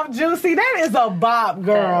Dom Juicy, that is a bop,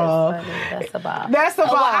 girl. That's a bop. That's a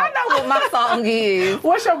bop. I know what my song is.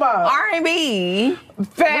 What's your bop? R&B.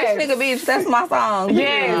 Facts. Rich nigga bitch, that's my song.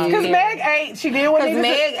 Yes, because Meg ate. She did what Because needed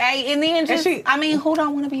Meg ate, and then just, she- I mean, who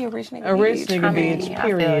don't want to be a rich nigga bitch? a rich nigga I mean, bitch, I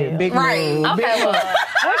feel period. you. Big Right. move. Okay, Big well, move. I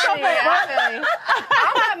feel you.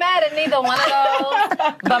 I'm not mad at neither one of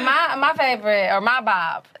those, but my favorite, or my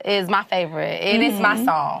bop, is my favorite, and it's my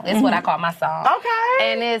song. It's what I call my song. Okay.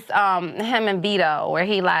 And it's him and Vito, where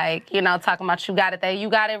he like, you know, talking about you got it there, you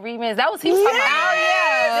got it remix. That was he was talking about. Oh,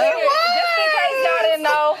 yeah. It was. Just in case y'all didn't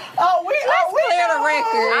know. We Clear the know.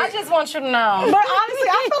 record. I just want you to know. But honestly,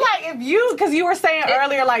 I feel like if you, because you were saying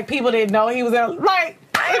earlier, like people didn't know he was in, like,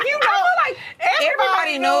 if you know, like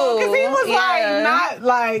everybody knew, because he was like not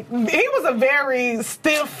like he was a very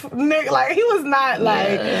stiff nigga. Like he was not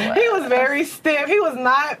like he was very stiff. He was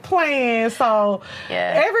not playing. So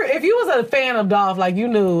if you was a fan of Dolph, like you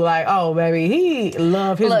knew, like oh baby, he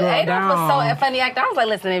loved his girl Adolph down. was so funny actor. I was like,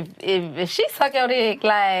 listen, if she suck your dick,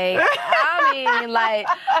 like I mean, like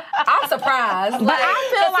I'm surprised. But I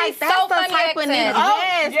feel like that's the type of nigga.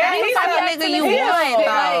 Yes, he's that's the type of nigga you want.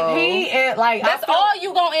 Like he like that's all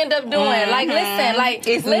you gonna end up doing. Like listen, like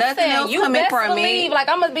it's nothing else you coming best from believe. it. Like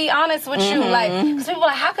I'm gonna be honest with you. Like 'cause people are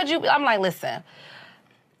like, how could you? I'm like, listen.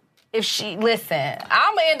 If she listen,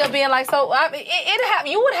 I'm gonna end up being like so.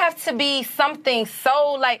 You would have to be something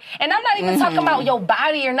so like, and I'm not even talking about your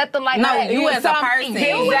body or nothing like that. No, you as a person.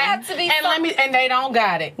 You would have to be. And they don't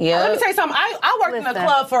got it. Yeah. Let me tell you something. I worked in a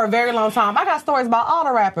club for a very long time. I got stories about all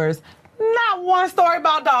the rappers. Not one story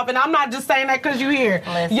about Dolph, and I'm not just saying that because you here.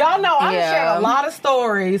 Y'all know I shared a lot of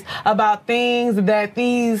stories about things that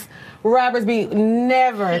these rappers be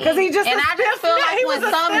never, because he just and I just feel like he with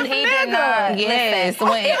was some he did not. Yes,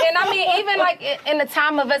 and I mean, even like in the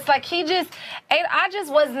time of us, like I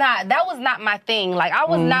just was not. That was not my thing. Like I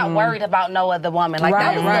was not worried about no other woman. Like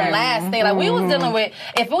that was the last thing. Like we was dealing with.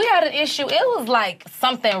 If we had an issue, it was like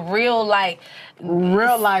something real, like.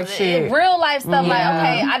 Real life shit. Real life stuff like,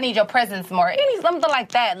 okay, I need your presence more. Something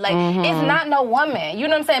like that. Like, it's not no woman. You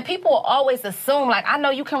know what I'm saying? People always assume, like, I know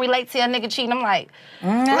you can relate to a nigga cheating. I'm like,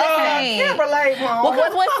 I can't relate, Mom.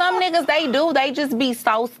 Because what some niggas they do, they just be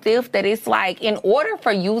so stiff that it's like, in order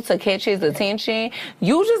for you to catch his attention,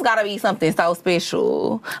 you just gotta be something so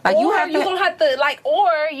special. Like or you gonna have to like, or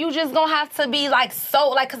you just gonna have to be like so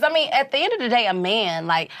like, because I mean, at the end of the day, a man,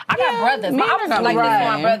 like I got brothers, but I was like this with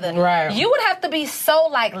my brother. Right. You would have to be so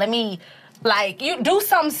like, let me. Like, you do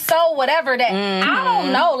something so whatever that, I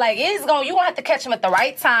don't know, like, you gonna have to catch him at the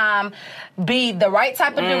right time, be the right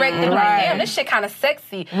type of director, like, damn, this shit kind of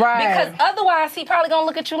sexy. Right. Because otherwise, he probably gonna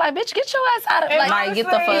look at you like, bitch, get your ass out of, like, get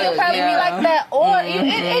the fuck. He'll probably be like that, or,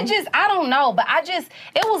 it just, I don't know, but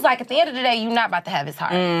it was like, at the end of the day, you're not about to have his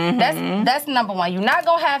heart. That's number one. You're not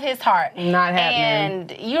gonna have his heart. Not happening.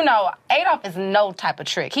 And, you know, Adolph is no type of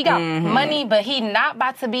trick. He got money, but he not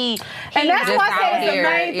about to be, and that's why I said it's the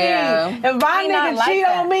main thing. If my nigga cheat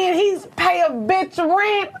on me and he's pay a bitch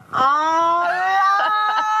rent,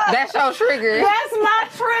 that's your trigger. That's my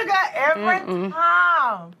trigger every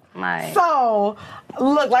time. Right. So,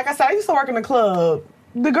 look, like I said, I used to work in the club.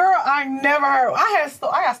 The girl I never heard. I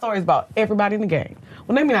got stories about everybody in the game.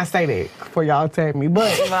 Well, let me not say that for y'all tell me,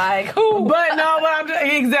 but like who? But no, but I'm just,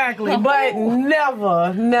 exactly. But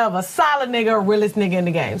never solid nigga, realest nigga in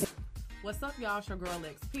the game. What's up, y'all? It's your girl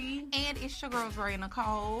XP. And it's your girl Dre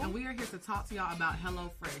Nicole. And we are here to talk to y'all about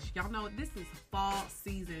HelloFresh. Y'all know this is fall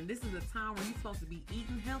season. This is a time where you're supposed to be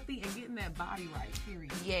eating healthy and getting that body right,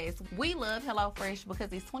 period. Yes, we love HelloFresh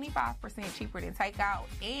because it's 25% cheaper than takeout,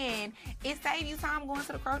 and it saves you time going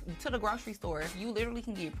to the grocery store. You literally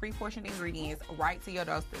can get pre-portioned ingredients right to your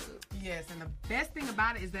doorstep. Yes, and the best thing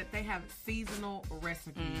about it is that they have seasonal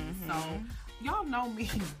recipes. So, y'all know me.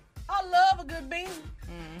 I love a good bean.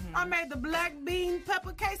 I made the black bean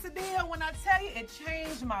pepper quesadilla. When I tell you, it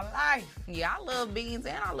changed my life. Yeah, I love beans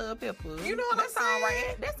and I love peppers. You know what I'm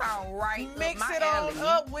saying? That's all right. Mix it all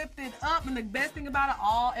up, whipped it up, and the best thing about it,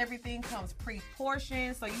 everything comes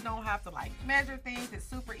pre-portioned, so you don't have to like measure things. It's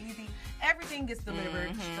super easy. Everything gets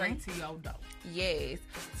delivered straight to your door. Yes,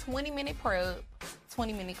 20-minute prep,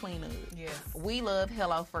 20-minute cleanup. Yes. We love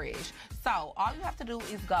HelloFresh. So all you have to do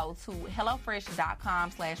is go to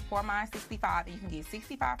HelloFresh.com/PourMind65 and you can get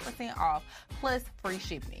 65% off plus free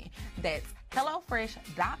shipping. That's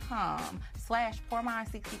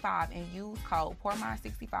HelloFresh.com/PourMind65 and use code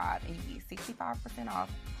PourMind65 and you get 65%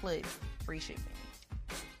 off plus free shipping.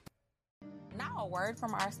 Now a word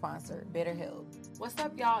from our sponsor, BetterHelp. What's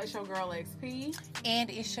up, y'all? It's your girl XP. And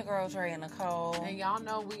it's your girl Dre Nicole. And y'all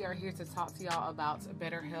know we are here to talk to y'all about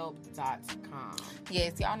BetterHelp.com.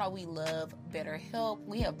 Yes, y'all know we love BetterHelp.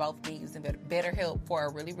 We have both been using BetterHelp for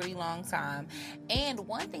a really, really long time. And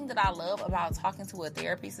one thing that I love about talking to a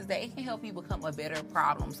therapist is that it can help you become a better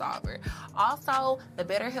problem solver. Also, the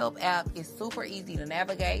BetterHelp app is super easy to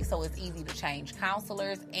navigate, so it's easy to change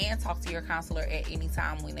counselors and talk to your counselor at any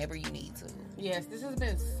time whenever you need to. Yes, this has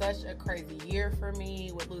been such a crazy year for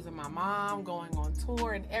me with losing my mom, going on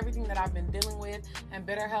tour, and everything that I've been dealing with. And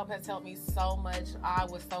BetterHelp has helped me so much. I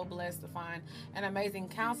was so blessed to find an amazing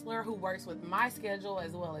counselor who works with my schedule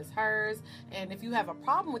as well as hers. And if you have a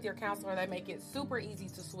problem with your counselor, they make it super easy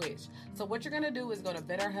to switch. So what you're going to do is go to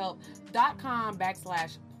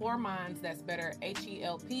betterhelp.com/poorminds. That's better,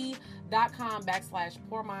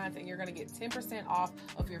 HELP.com/poorminds. And you're going to get 10% off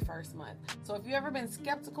of your first month. So if you've ever been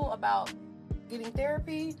skeptical about getting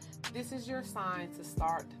therapy, this is your sign to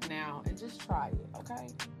start now and just try it, okay?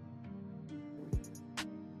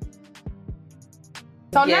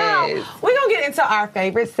 So now we're going to get into our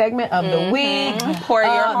favorite segment of the week. Pour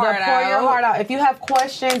your heart out. Pour your heart out. If you have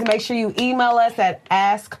questions, make sure you email us at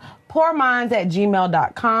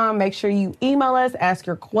askpoorminds@gmail.com. Make sure you email us, ask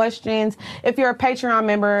your questions. If you're a Patreon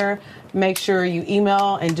member, make sure you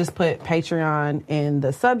email and just put Patreon in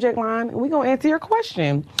the subject line, and we're going to answer your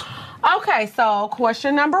question. Okay, so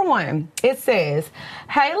question number 1. It says,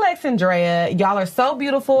 "Hey, Lex and Drea, y'all are so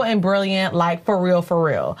beautiful and brilliant, like for real, for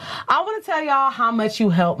real. I want to tell y'all how much you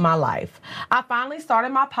helped my life. I finally started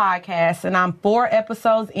my podcast and I'm 4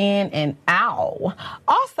 episodes in and ow.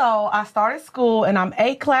 Also, I started school and I'm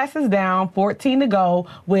 8 classes down, 14 to go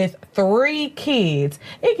with 3 kids.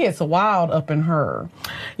 It gets wild up in her.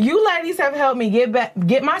 You ladies have helped me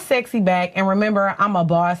get my sexy back, and remember, I'm a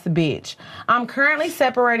boss bitch. I'm currently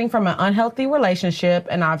separating from an unhealthy relationship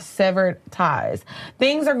and I've severed ties.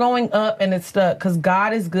 Things are going up and it's stuck because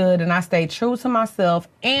God is good and I stay true to myself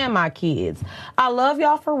and my kids. I love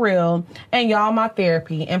y'all for real and y'all my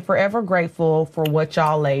therapy, and forever grateful for what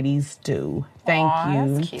y'all ladies do. Thank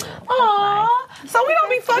you." That's cute. Aww. So we don't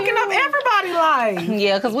be fucking up everybody's life.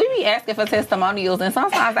 Yeah, because we be asking for testimonials, and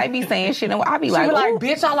sometimes they be saying shit, and I be like,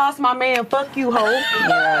 "Bitch, I lost my man. Fuck you, hoe."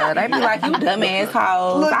 Yeah, they be like, "You dumbass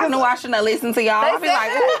hoes. I knew I shouldn't have listened to y'all." I be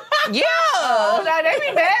like, "Yeah." Oh, now they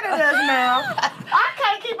be mad at us now. I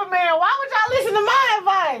can't keep a man. Why would y'all listen to my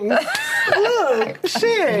advice? Look,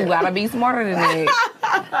 shit. You gotta be smarter than that.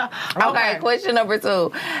 Okay, question number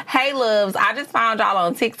 2. "Hey, loves, I just found y'all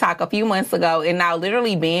on TikTok a few months ago and now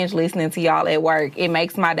literally binge listening to y'all at work. It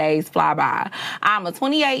makes my days fly by. I'm a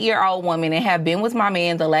 28-year-old woman and have been with my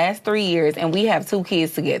man the last 3 years, and we have 2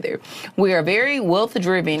 kids together. We are very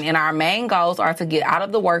wealth-driven, and our main goals are to get out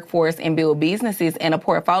of the workforce and build businesses and a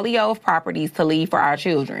portfolio of properties to leave for our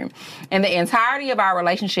children. In the entirety of our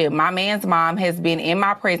relationship, my man's mom has been in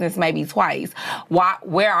my presence maybe twice,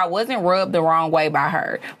 where I wasn't rubbed the wrong way by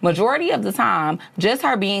her. Majority of the time, just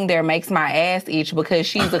her being there makes my ass itch because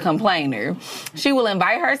she's a complainer. She will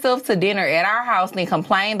invite herself to dinner at our house and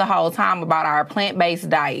complain the whole time about our plant-based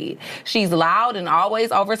diet. She's loud and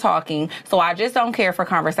always over-talking, so I just don't care for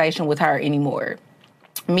conversation with her anymore.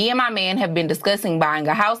 Me and my man have been discussing buying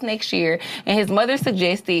a house next year, and his mother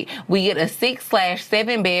suggested we get a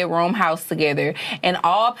 6/7 bedroom house together and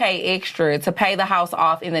all pay extra to pay the house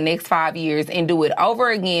off in the next 5 years and do it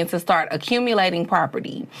over again to start accumulating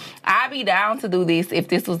property. I'd be down to do this if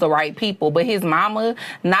this was the right people, but his mama,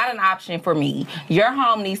 not an option for me. Your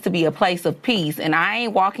home needs to be a place of peace, and I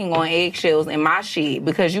ain't walking on eggshells in my shit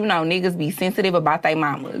because you know niggas be sensitive about their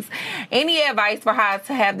mamas. Any advice for how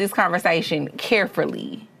to have this conversation carefully?"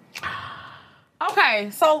 Okay,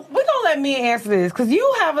 so we're going to let me answer this because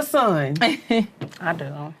you have a son. I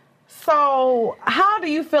do. So how do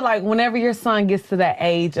you feel like whenever your son gets to that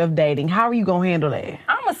age of dating, how are you going to handle that?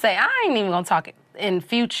 I'm going to say, I ain't even going to talk in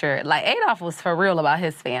future. Like, Adolph was for real about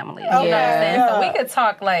his family. You know what I'm saying? So we could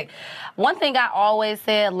talk, like, one thing I always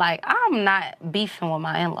said, like, I'm not beefing with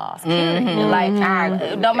my in-laws, period. Like,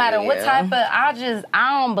 no matter what type of, I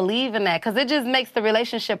don't believe in that because it just makes the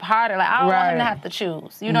relationship harder. Like, I don't want him to have to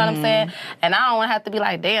choose. You know what I'm saying? And I don't want to have to be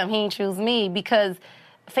like, damn, he ain't choose me, because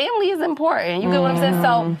family is important. You get what I'm saying?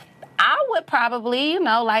 So I would probably,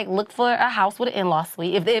 like, look for a house with an in-law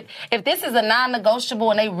suite. If this is a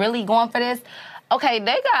non-negotiable and they really going for this, okay,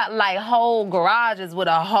 they got, like, whole garages with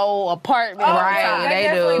a whole apartment. Oh, right, they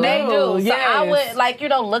do. They do. Yes. So I would, like,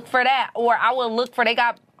 look for that. Or I would look for, they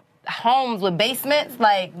got homes with basements.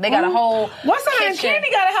 Like, they got a whole What's her name? kitchen.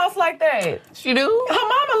 Candy got a house like that. She do? Her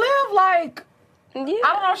mama live, like, Yeah.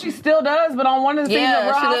 I don't know if she still does, but on one of the things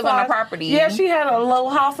that she lived on a property. Yeah, she had a little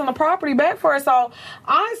house on the property back for her. So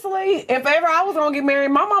honestly, if ever I was gonna get married,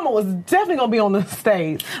 my mama was definitely gonna be on the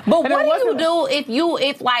stage. But what do you do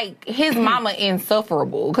if like his mama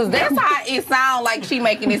insufferable? Because that's how it sounds like she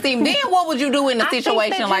making it seem. Then what would you do in a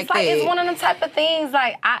situation like that? It's one of them type of things.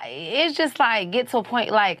 Like it's just like get to a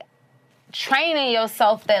point like. Training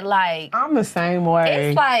yourself that like I'm the same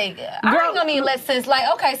way. It's like I ain't gonna need let sis like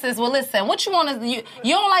okay sis well listen what you want to you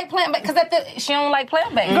don't like plant based because she don't like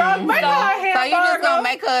plant based. Girl, make her a so you just gonna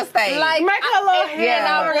make her stay like make her a little and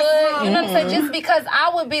I would you know what I'm saying just because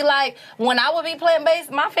I would be like when I would be plant based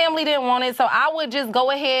my family didn't want it so I would just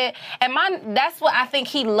go ahead and that's what I think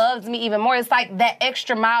he loves me even more. It's like that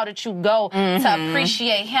extra mile that you go to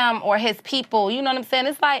appreciate him or his people. You know what I'm saying?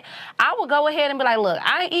 It's like I would go ahead and be like look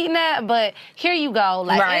I ain't eating that but here you go,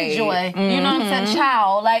 like enjoy. You know what I'm saying,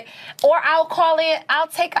 child. Like, or I'll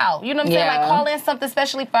take out. You know what I'm saying? Like call in something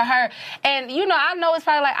especially for her. And you know, I know it's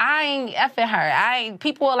probably like I ain't effing her.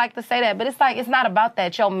 People will like to say that, but it's like it's not about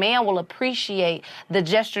that. Your man will appreciate the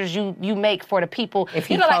gestures you make for the people.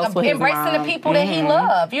 If you know, like embracing the people that he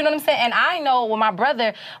loves. You know what I'm saying? And I know with my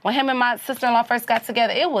brother, when him and my sister-in-law first got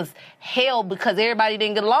together, it was hell because everybody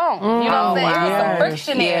didn't get along. You know what I'm saying? It was some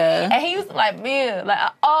friction there. And he used to like, man, like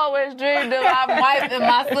I always dreamed of my wife and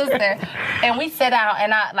my sister. And we sat out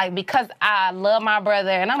and I like because I love my brother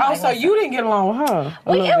and I'm like, so you didn't get along with her?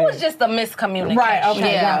 It was just a miscommunication. Right,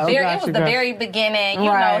 okay. Yeah. It was the very beginning.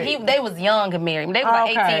 You know, they was young and married. They was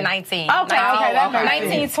like 18, 19. Okay,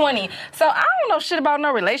 19, 20. So I don't know shit about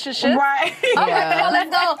no relationship. Right. Okay, well, let's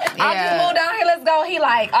go. I just moved down here, let's go. He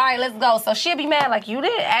like, all right, let's go. So she'll be mad like you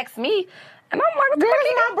didn't ask me. And I'm like, this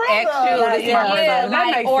is my brother. Yeah, that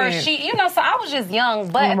like, makes or sense. she, you know, so I was just young,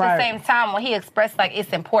 but at the same time, when he expressed like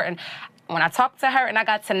it's important, when I talked to her and I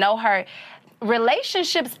got to know her,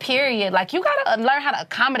 relationships, period, like you gotta learn how to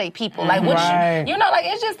accommodate people. Like, what you know, like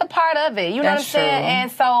it's just a part of it. You know what I'm saying?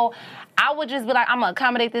 And so I would just be like, I'm gonna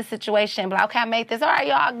accommodate this situation. But like, okay, I made this. All right,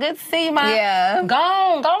 y'all. Good to see you, man. Yeah. Go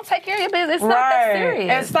on, take care of your business. It's not that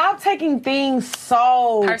serious. And stop taking things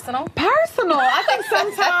so personal. I think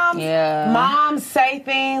sometimes moms say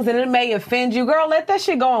things and it may offend you. Girl, let that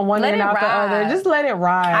shit go on one end out the other. Just let it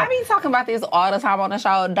ride. I be talking about this all the time on the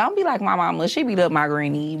show. Don't be like my mama. She beat up my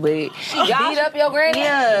granny, but y'all beat up your granny.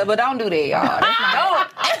 Yeah, but don't do that, y'all. That's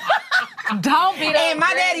not don't beat up. And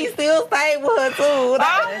my daddy still stayed with her too.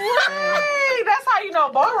 That's how you know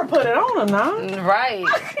Barbara put it on her, now. Right.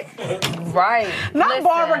 Not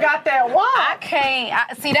Barbara got that one. I can't.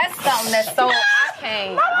 See, that's something that's so. I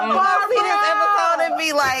can't. Barbara see this episode and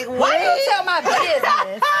be like, what? Why you tell my business?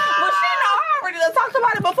 Well, she know I already talked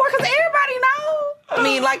about it before because everybody knows. I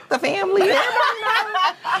mean, like the family. Everybody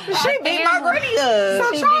knows. She beat my granny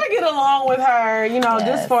up. So try to get along with her, you know,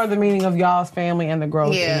 just for the meaning of y'all's family and the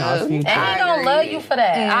growth in y'all's future. And he gonna love you for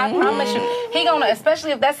that. I promise you. He gonna,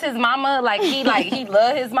 especially if that's his mama, like he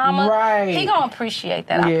love his mama. Right. He gonna appreciate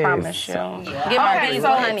that. I promise you. Get my bees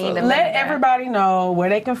so honey. let everybody know where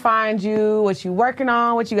they can find you, what you working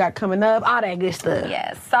on, what you got coming up, all that good stuff.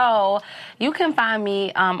 Yes. So you can find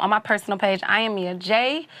me on my personal page. I am Mia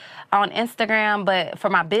J on Instagram, but for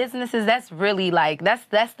my businesses, that's really like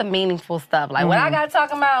that's the meaningful stuff. Like what I got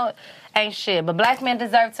talking about ain't shit. But Black men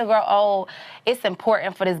deserve to grow old. It's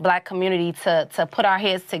important for this Black community to put our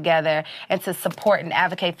heads together and to support and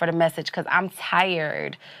advocate for the message because I'm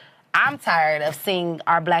tired. I'm tired of seeing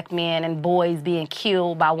our Black men and boys being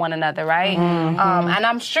killed by one another, right? And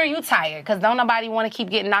I'm sure you tired because don't nobody want to keep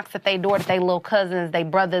getting knocks at their door that they little cousins, they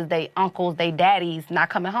brothers, they uncles, they daddies not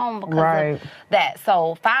coming home because of that.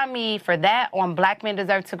 So find me for that on Black Men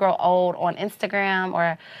Deserve to Grow Old on Instagram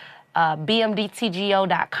or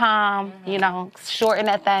bmdtgo.com, you know, shorten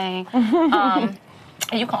that thing.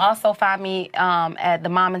 You can also find me at The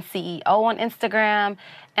Mom and CEO on Instagram.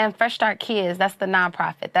 And Fresh Start Kids, that's the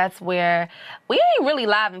nonprofit. That's where we ain't really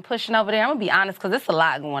live and pushing over there. I'm going to be honest, because it's a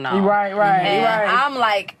lot going on. Right. I'm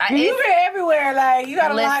like... You've been everywhere. Like, you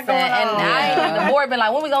got a lot going on. And the board been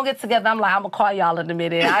like, when we going to get together? I'm like, I'm going to call y'all in a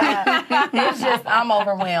minute. It's just, I'm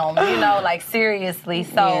overwhelmed, you know, like, seriously.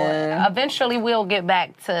 So eventually we'll get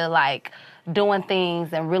back to, like... doing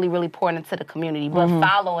things and really, really pouring into the community. But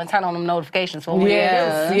follow and turn on them notifications for when we do.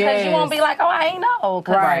 Because you won't be like, oh, I ain't know.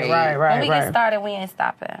 Right. When we get started, we ain't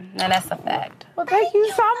stopping. And that's a fact. Well, thank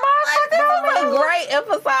you so much. This was a great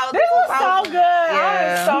episode. This was so good.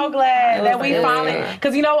 I'm so glad that we finally...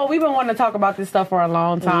 Because you know what? We've been wanting to talk about this stuff for a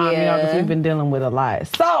long time, you know, because we've been dealing with a lot.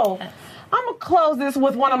 So... I'm going to close this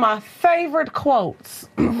with one of my favorite quotes.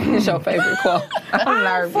 It's your favorite quote. I'm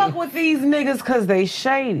nervous. I don't fuck with these niggas because they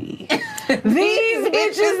shady. These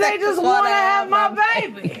bitches, they just want to have my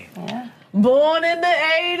baby. born in the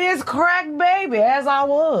 80s, crack baby, as I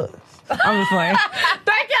was. I'm just playing.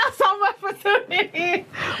 Thank y'all so much for tuning in.